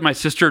 I also feel like my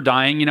sister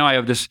dying, I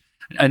have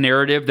a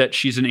narrative that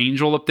she's an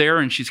angel up there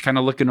and she's kind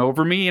of looking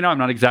over me, I'm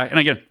not exact. And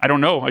again, I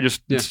don't know.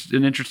 It's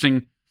an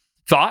interesting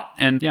thought.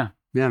 And yeah,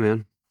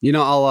 man.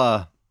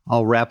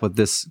 I'll wrap with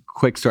this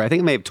quick story. I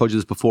think I may have told you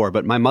this before,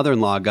 but my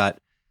mother-in-law got,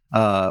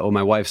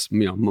 my wife's,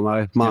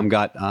 my mom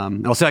got,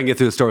 I'll see if I can get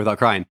through the story without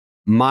crying.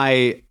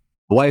 My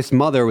wife's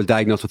mother was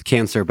diagnosed with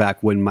cancer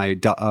back when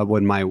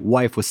my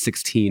wife was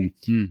 16,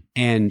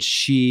 and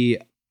she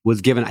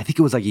was given, I think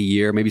it was like a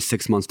year, maybe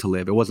 6 months to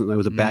live. It was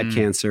a bad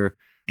cancer.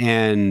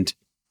 And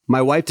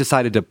my wife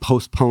decided to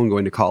postpone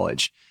going to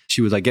college.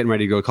 She was like getting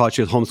ready to go to college.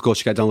 She was homeschooled.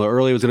 She got done a little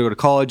early, was going to go to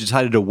college,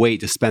 decided to wait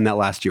to spend that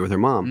last year with her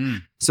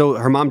mom. So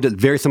her mom did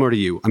very similar to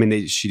you. I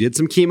mean, she did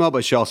some chemo,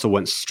 but she also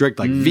went strict,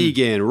 like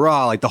vegan,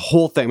 raw, like the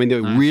whole thing. I mean,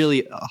 they were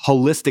really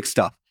holistic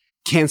stuff.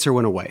 Cancer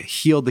went away,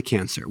 healed the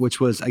cancer,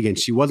 which was, again,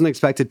 she wasn't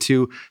expected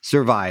to,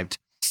 survived,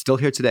 still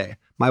here today.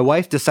 My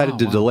wife decided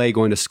to delay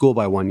going to school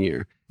by 1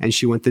 year, and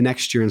she went the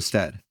next year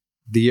instead.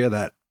 The year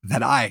that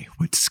that I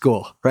went to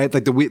school, right?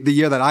 Like the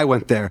year that I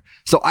went there.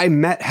 So I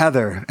met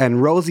Heather,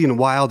 and Rosie and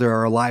Wilder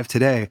are alive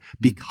today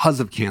because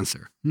of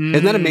cancer.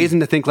 Isn't that amazing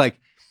to think like,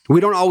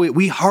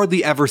 we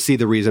hardly ever see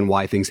the reason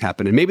why things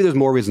happen. And maybe there's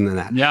more reason than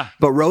that. Yeah.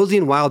 But Rosie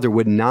and Wilder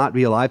would not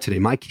be alive today.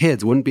 My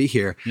kids wouldn't be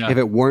here if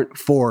it weren't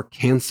for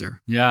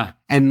cancer. Yeah.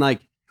 And like,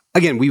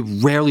 again, we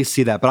rarely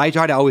see that, but I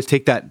try to always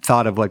take that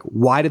thought of like,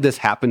 why did this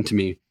happen to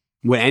me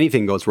when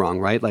anything goes wrong,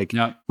 right? Like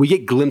we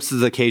get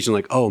glimpses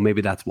occasionally like, oh,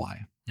 maybe that's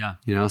why. Yeah.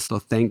 You know, so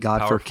thank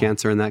God for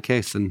cancer in that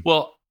case. And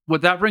well,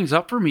 what that brings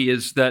up for me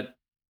is that,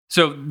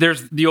 so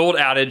there's the old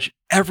adage,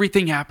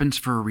 everything happens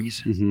for a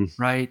reason,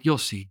 right? You'll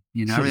see,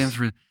 you know, everything happens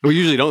for a reason. We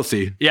usually don't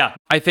see. Yeah.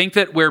 I think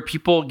that where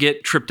people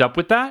get tripped up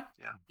with that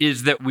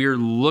is that we're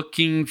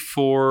looking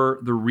for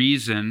the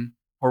reason,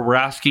 or we're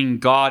asking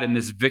God in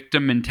this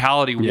victim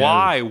mentality,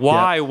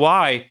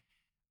 why,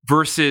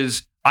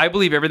 versus I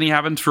believe everything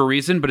happens for a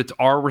reason, but it's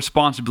our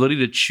responsibility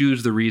to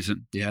choose the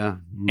reason. Yeah.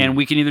 And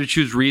we can either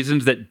choose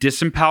reasons that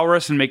disempower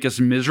us and make us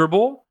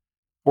miserable,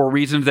 or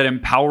reasons that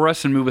empower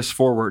us and move us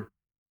forward.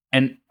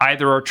 And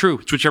either are true.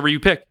 It's whichever you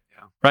pick,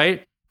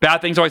 right?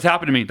 Bad things always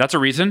happen to me. That's a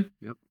reason.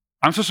 Yep.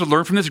 I'm supposed to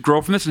learn from this,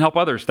 grow from this, and help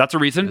others. That's a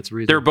reason. That's a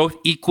reason. They're both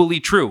equally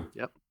true.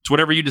 Yep. It's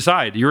whatever you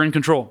decide. You're in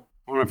control.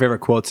 One of my favorite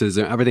quotes is,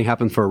 everything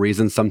happens for a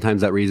reason.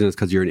 Sometimes that reason is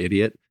because you're an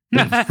idiot.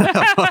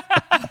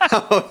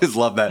 I always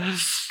love that.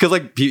 Because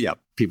like,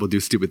 people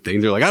do stupid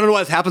things. They're like, I don't know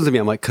why this happens to me.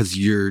 I'm like, because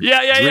you're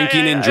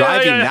drinking and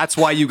driving. That's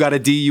why you got a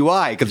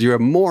DUI, because you're a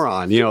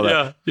moron. You know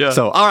that. Yeah.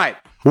 So, all right.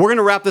 We're going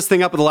to wrap this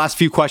thing up with the last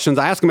few questions.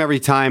 I ask them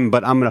every time,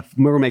 but we're going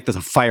to make this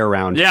a fire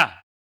round. Yeah.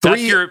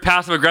 That's your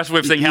passive aggressive way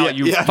of saying how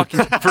you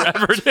fucking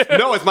forever do.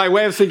 No, it's my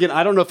way of thinking,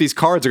 I don't know if these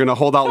cards are going to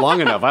hold out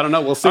long enough. I don't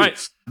know. We'll see.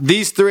 Right.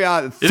 These three...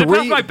 Is it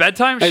past my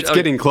bedtime? It's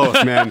getting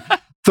close, man.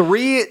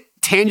 3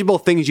 tangible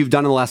things you've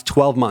done in the last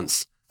 12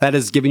 months that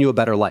has given you a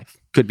better life.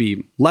 Could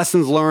be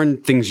lessons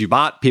learned, things you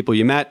bought, people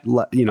you met,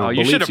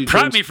 you should have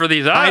prepped me for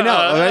these. I know.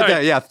 Right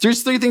there. Yeah.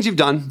 There's 3 things you've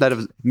done that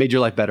have made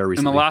your life better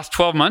recently. In the last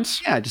 12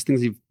 months? Yeah, just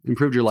things you've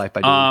improved your life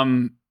by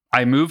doing.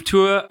 I moved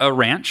to a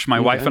ranch. My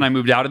wife and I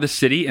moved out of the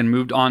city and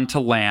moved on to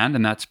land,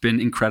 and that's been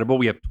incredible.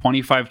 We have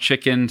 25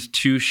 chickens,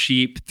 2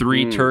 sheep,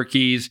 3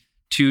 turkeys,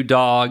 2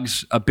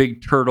 dogs, a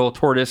big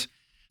tortoise.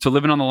 So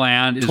living on the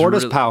land is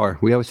tortoise power.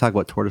 We always talk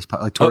about tortoise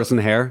power, like tortoise in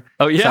the hair.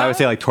 Oh yeah. So I would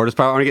say like tortoise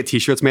power. I want to get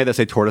T-shirts made that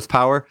say tortoise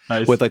power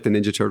with like the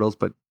Ninja Turtles.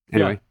 But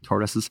anyway,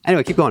 tortoises.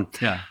 Anyway, keep going.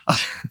 Yeah.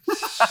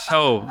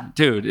 So,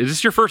 dude, is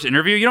this your first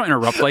interview? You don't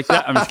interrupt like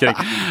that. I'm just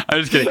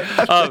kidding.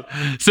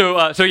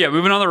 So yeah,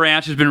 moving on the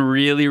ranch has been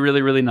really,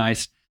 really, really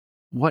nice.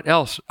 What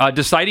else?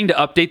 Deciding to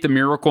update the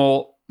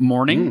Miracle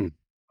Morning.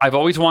 I've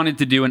always wanted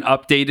to do an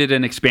updated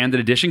and expanded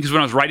edition, because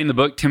when I was writing the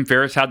book, Tim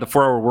Ferriss had the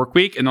 4-hour work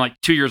week, and then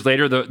like 2 years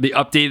later, the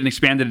updated and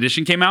expanded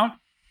edition came out.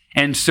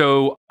 And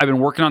so I've been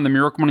working on the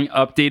Miracle Morning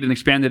updated and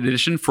expanded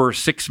edition for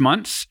 6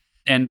 months.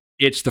 And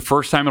it's the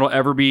first time it'll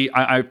ever be.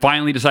 I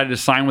finally decided to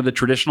sign with a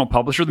traditional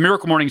publisher. The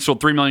Miracle Morning sold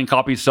 3 million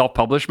copies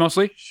self-published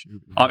mostly.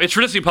 It's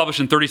traditionally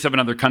published in 37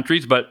 other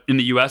countries, but in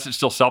the US, it's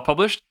still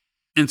self-published.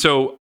 And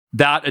so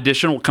that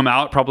edition will come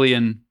out probably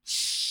in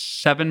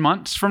 7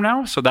 months from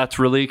now. So that's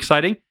really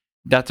exciting.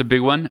 That's a big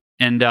one.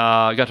 And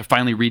I got to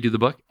finally redo the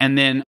book. And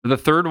then the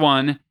third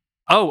one,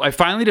 I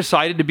finally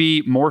decided to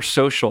be more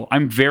social.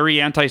 I'm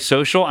very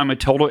antisocial. I'm a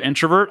total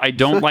introvert. I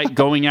don't like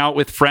going out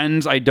with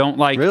friends. I don't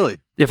like... Really?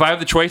 If I have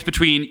the choice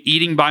between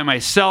eating by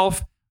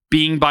myself,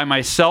 being by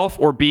myself,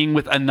 or being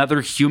with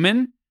another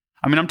human,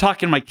 I mean, I'm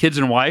talking my kids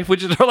and wife,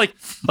 which is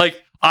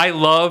like I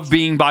love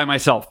being by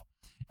myself.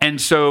 And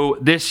so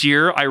this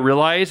year I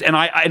realized,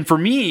 and for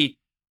me,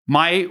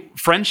 my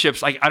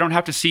friendships, like I don't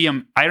have to see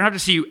them. I don't have to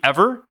see you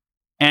ever.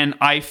 And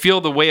I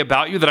feel the way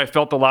about you that I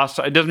felt the last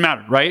time. It doesn't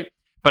matter, right?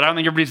 But I don't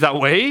think everybody's that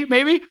way,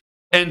 maybe.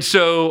 And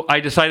so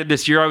I decided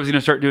this year I was going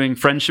to start doing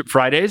Friendship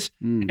Fridays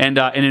and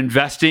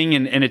investing.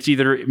 And it's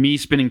either me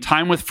spending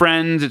time with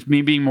friends, it's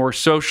me being more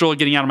social,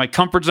 getting out of my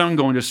comfort zone,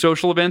 going to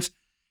social events.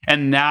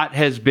 And that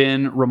has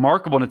been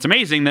remarkable. And it's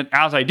amazing that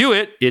as I do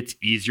it, it's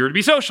easier to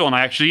be social. And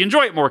I actually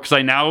enjoy it more because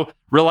I now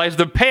realize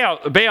the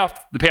payoff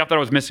that I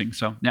was missing.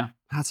 So, yeah.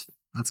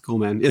 That's cool,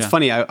 man. It's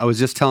funny. I was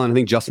just telling, I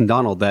think, Justin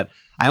Donald that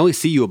I only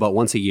see you about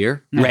once a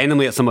year,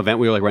 randomly at some event.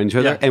 We were like running into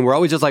each other, and we're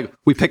always just like,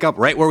 we pick up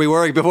right where we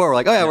were before. We're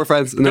like, oh yeah, we're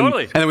friends. And then,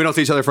 totally. And then we don't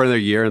see each other for another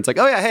year, and it's like,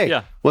 oh yeah,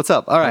 hey, what's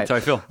up? All right. That's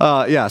how I feel.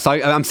 Yeah. So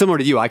I'm similar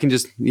to you. I can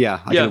just, I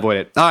can avoid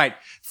it. All right.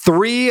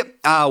 3,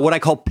 what I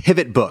call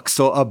pivot books.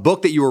 So a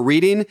book that you were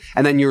reading,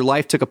 and then your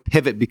life took a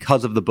pivot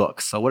because of the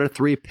book. So what are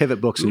 3 pivot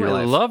books in your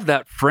life? I love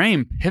that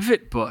frame.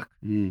 Pivot book.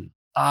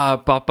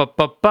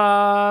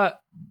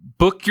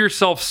 Book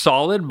Yourself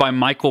Solid by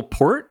Michael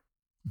Port.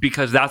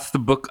 Because that's the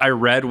book I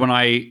read when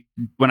I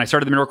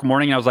started the Miracle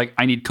Morning. And I was like,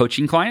 I need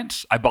coaching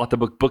clients. I bought the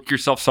book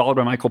Yourself Solid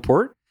by Michael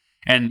Port.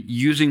 And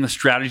using the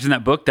strategies in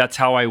that book, that's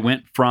how I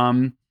went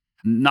from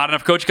not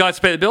enough coaching clients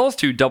to pay the bills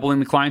to doubling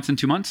the clients in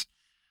 2 months.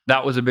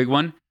 That was a big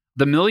one.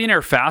 The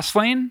Millionaire Fast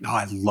Lane. Oh,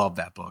 I love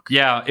that book.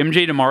 Yeah.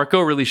 MJ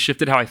DeMarco really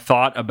shifted how I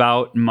thought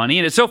about money.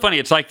 And it's so funny.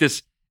 It's like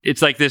this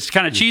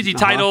kind of cheesy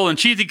title and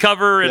cheesy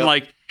cover and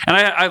like, And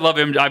I love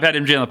him. I've had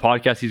MJ on the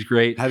podcast. He's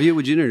great. Have you?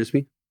 Would you introduce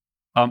me?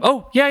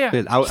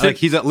 Yeah.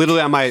 He's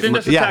literally on my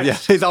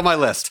he's on my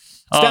list.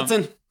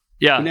 Stetson.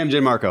 Yeah. And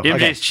MJ Marco.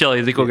 MJ's chill.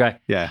 He's a cool guy.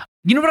 Yeah.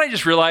 You know what I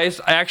just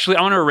realized? I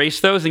want to erase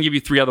those and give you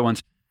 3 other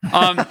ones.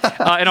 But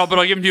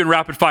I'll give them to you in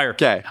rapid fire.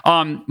 Okay.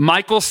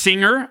 Michael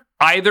Singer,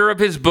 either of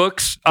his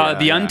books,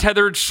 The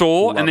Untethered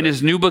Soul, and then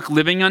his new book,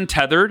 Living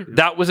Untethered.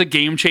 That was a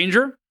game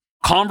changer.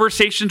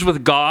 Conversations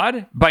with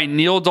God by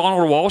Neil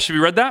Donald Walsh. Have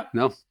you read that?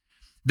 No.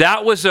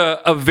 That was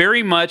a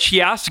very much,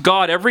 he asked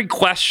God every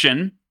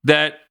question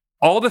that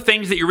all the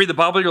things that you read the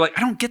Bible, you're like,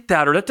 I don't get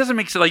that, or that doesn't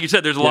make sense. Like you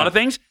said, there's a lot of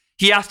things.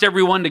 He asked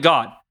everyone to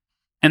God.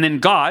 And then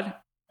God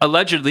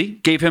allegedly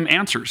gave him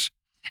answers.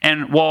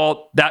 And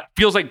while that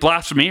feels like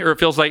blasphemy, or it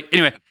feels like,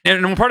 anyway,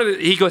 and part of it,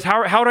 he goes,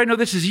 how would I know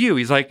this is you?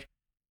 He's like,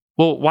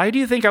 well, why do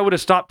you think I would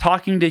have stopped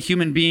talking to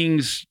human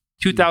beings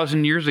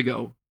 2,000 years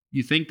ago?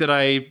 You think that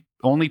I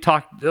only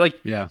talked, like,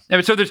 yeah.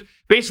 And so there's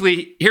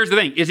basically, here's the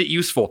thing, is it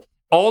useful?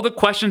 All the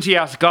questions he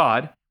asked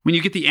God, when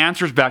you get the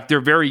answers back,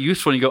 they're very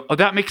useful. And you go, oh,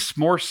 that makes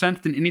more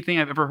sense than anything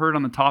I've ever heard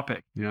on the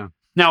topic. Yeah.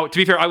 Now, to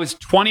be fair, I was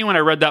 20 when I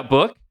read that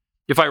book.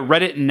 If I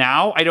read it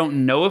now, I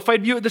don't know if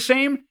I'd view it the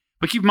same.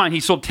 But keep in mind, he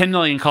sold 10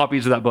 million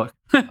copies of that book.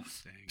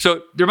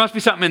 So there must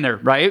be something in there,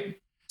 right?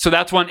 So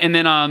that's one. And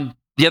then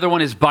the other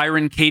one is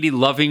Byron Katie,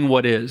 Loving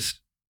What Is.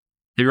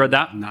 Have you read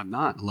that?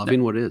 Not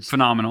Loving What Is.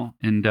 Phenomenal.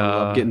 And I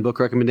love getting book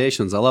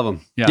recommendations. I love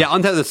them. Yeah.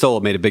 Untethered Soul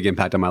made a big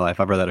impact on my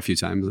life. I've read that a few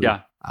times.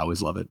 Yeah. I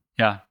always love it.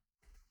 Yeah.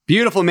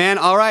 Beautiful, man.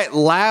 All right.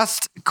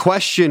 Last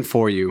question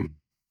for you.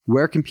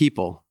 Where can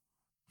people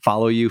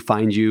follow you,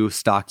 find you,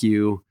 stalk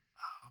you,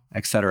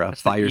 etc.?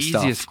 Buy your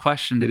stuff. Easiest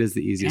question. It is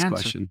the easiest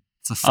question.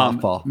 It's a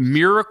softball.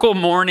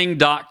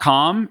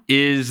 Miraclemorning.com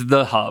is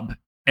the hub.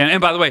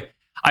 And by the way,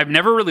 I've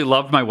never really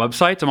loved my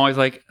websites. I'm always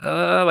like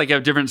I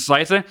have different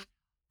sites.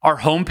 Our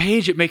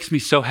homepage, it makes me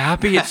so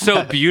happy. It's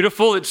so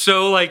beautiful. It's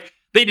so like,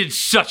 they did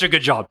such a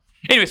good job.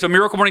 Anyway, so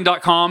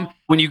miraclemorning.com,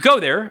 when you go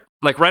there,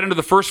 like right under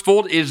the first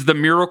fold is the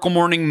Miracle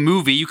Morning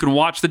movie. You can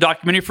watch the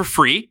documentary for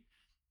free.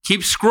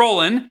 Keep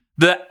scrolling.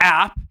 The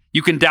app,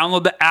 you can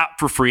download the app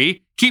for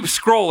free. Keep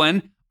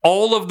scrolling.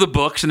 All of the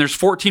books, and there's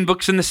 14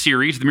 books in the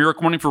series, The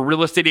Miracle Morning for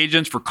real estate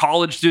agents, for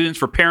college students,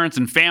 for parents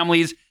and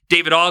families.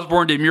 David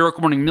Osborne did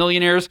Miracle Morning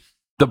Millionaires.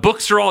 The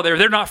books are all there.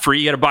 They're not free.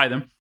 You got to buy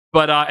them.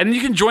 But and then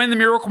you can join the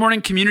Miracle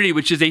Morning community,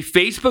 which is a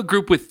Facebook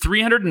group with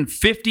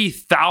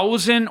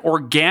 350,000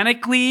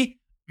 organically.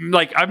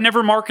 Like, I've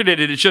never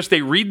marketed it. It's just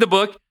they read the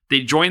book,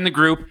 they join the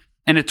group,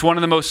 and it's one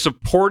of the most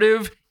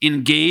supportive,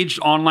 engaged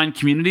online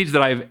communities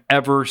that I've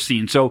ever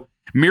seen. So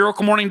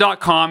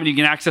miraclemorning.com, and you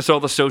can access all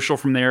the social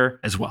from there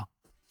as well.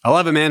 I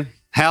love it, man.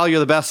 Hal, you're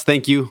the best.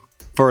 Thank you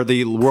for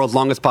the world's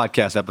longest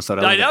podcast episode.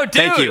 I know, dude.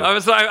 Thank you. I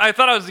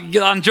thought I was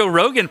on Joe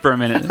Rogan for a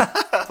minute.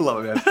 I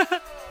love it, man.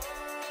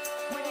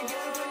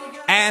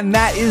 And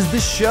that is the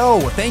show.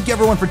 Thank you,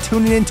 everyone, for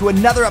tuning in to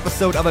another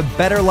episode of A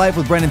Better Life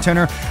with Brandon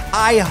Turner.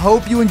 I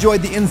hope you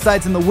enjoyed the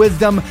insights and the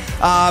wisdom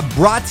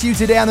brought to you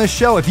today on this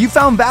show. If you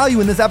found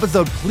value in this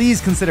episode,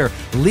 please consider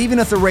leaving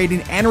us a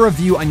rating and a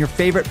review on your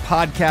favorite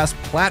podcast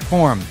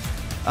platform.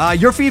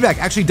 Your feedback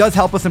actually does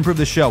help us improve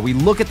the show. We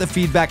look at the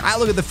feedback, I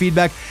look at the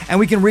feedback, and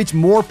we can reach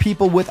more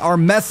people with our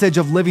message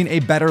of living a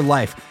better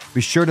life. Be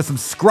sure to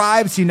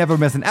subscribe so you never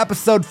miss an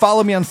episode.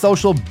 Follow me on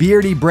social,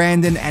 Beardy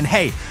Brandon. And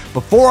hey,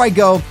 before I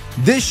go,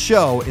 this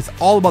show is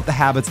all about the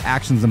habits,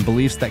 actions, and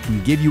beliefs that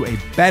can give you a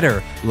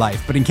better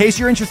life. But in case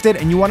you're interested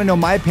and you want to know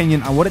my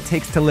opinion on what it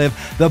takes to live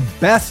the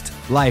best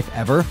life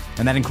ever,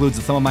 and that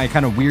includes some of my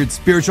kind of weird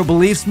spiritual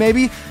beliefs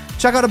maybe,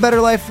 check out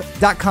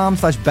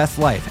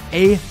abetterlife.com/bestlife,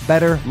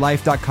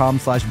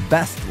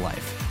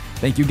 abetterlife.com/bestlife.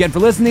 Thank you again for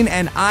listening,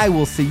 and I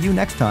will see you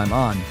next time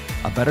on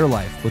A Better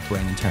Life with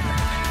Brandon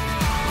Turner.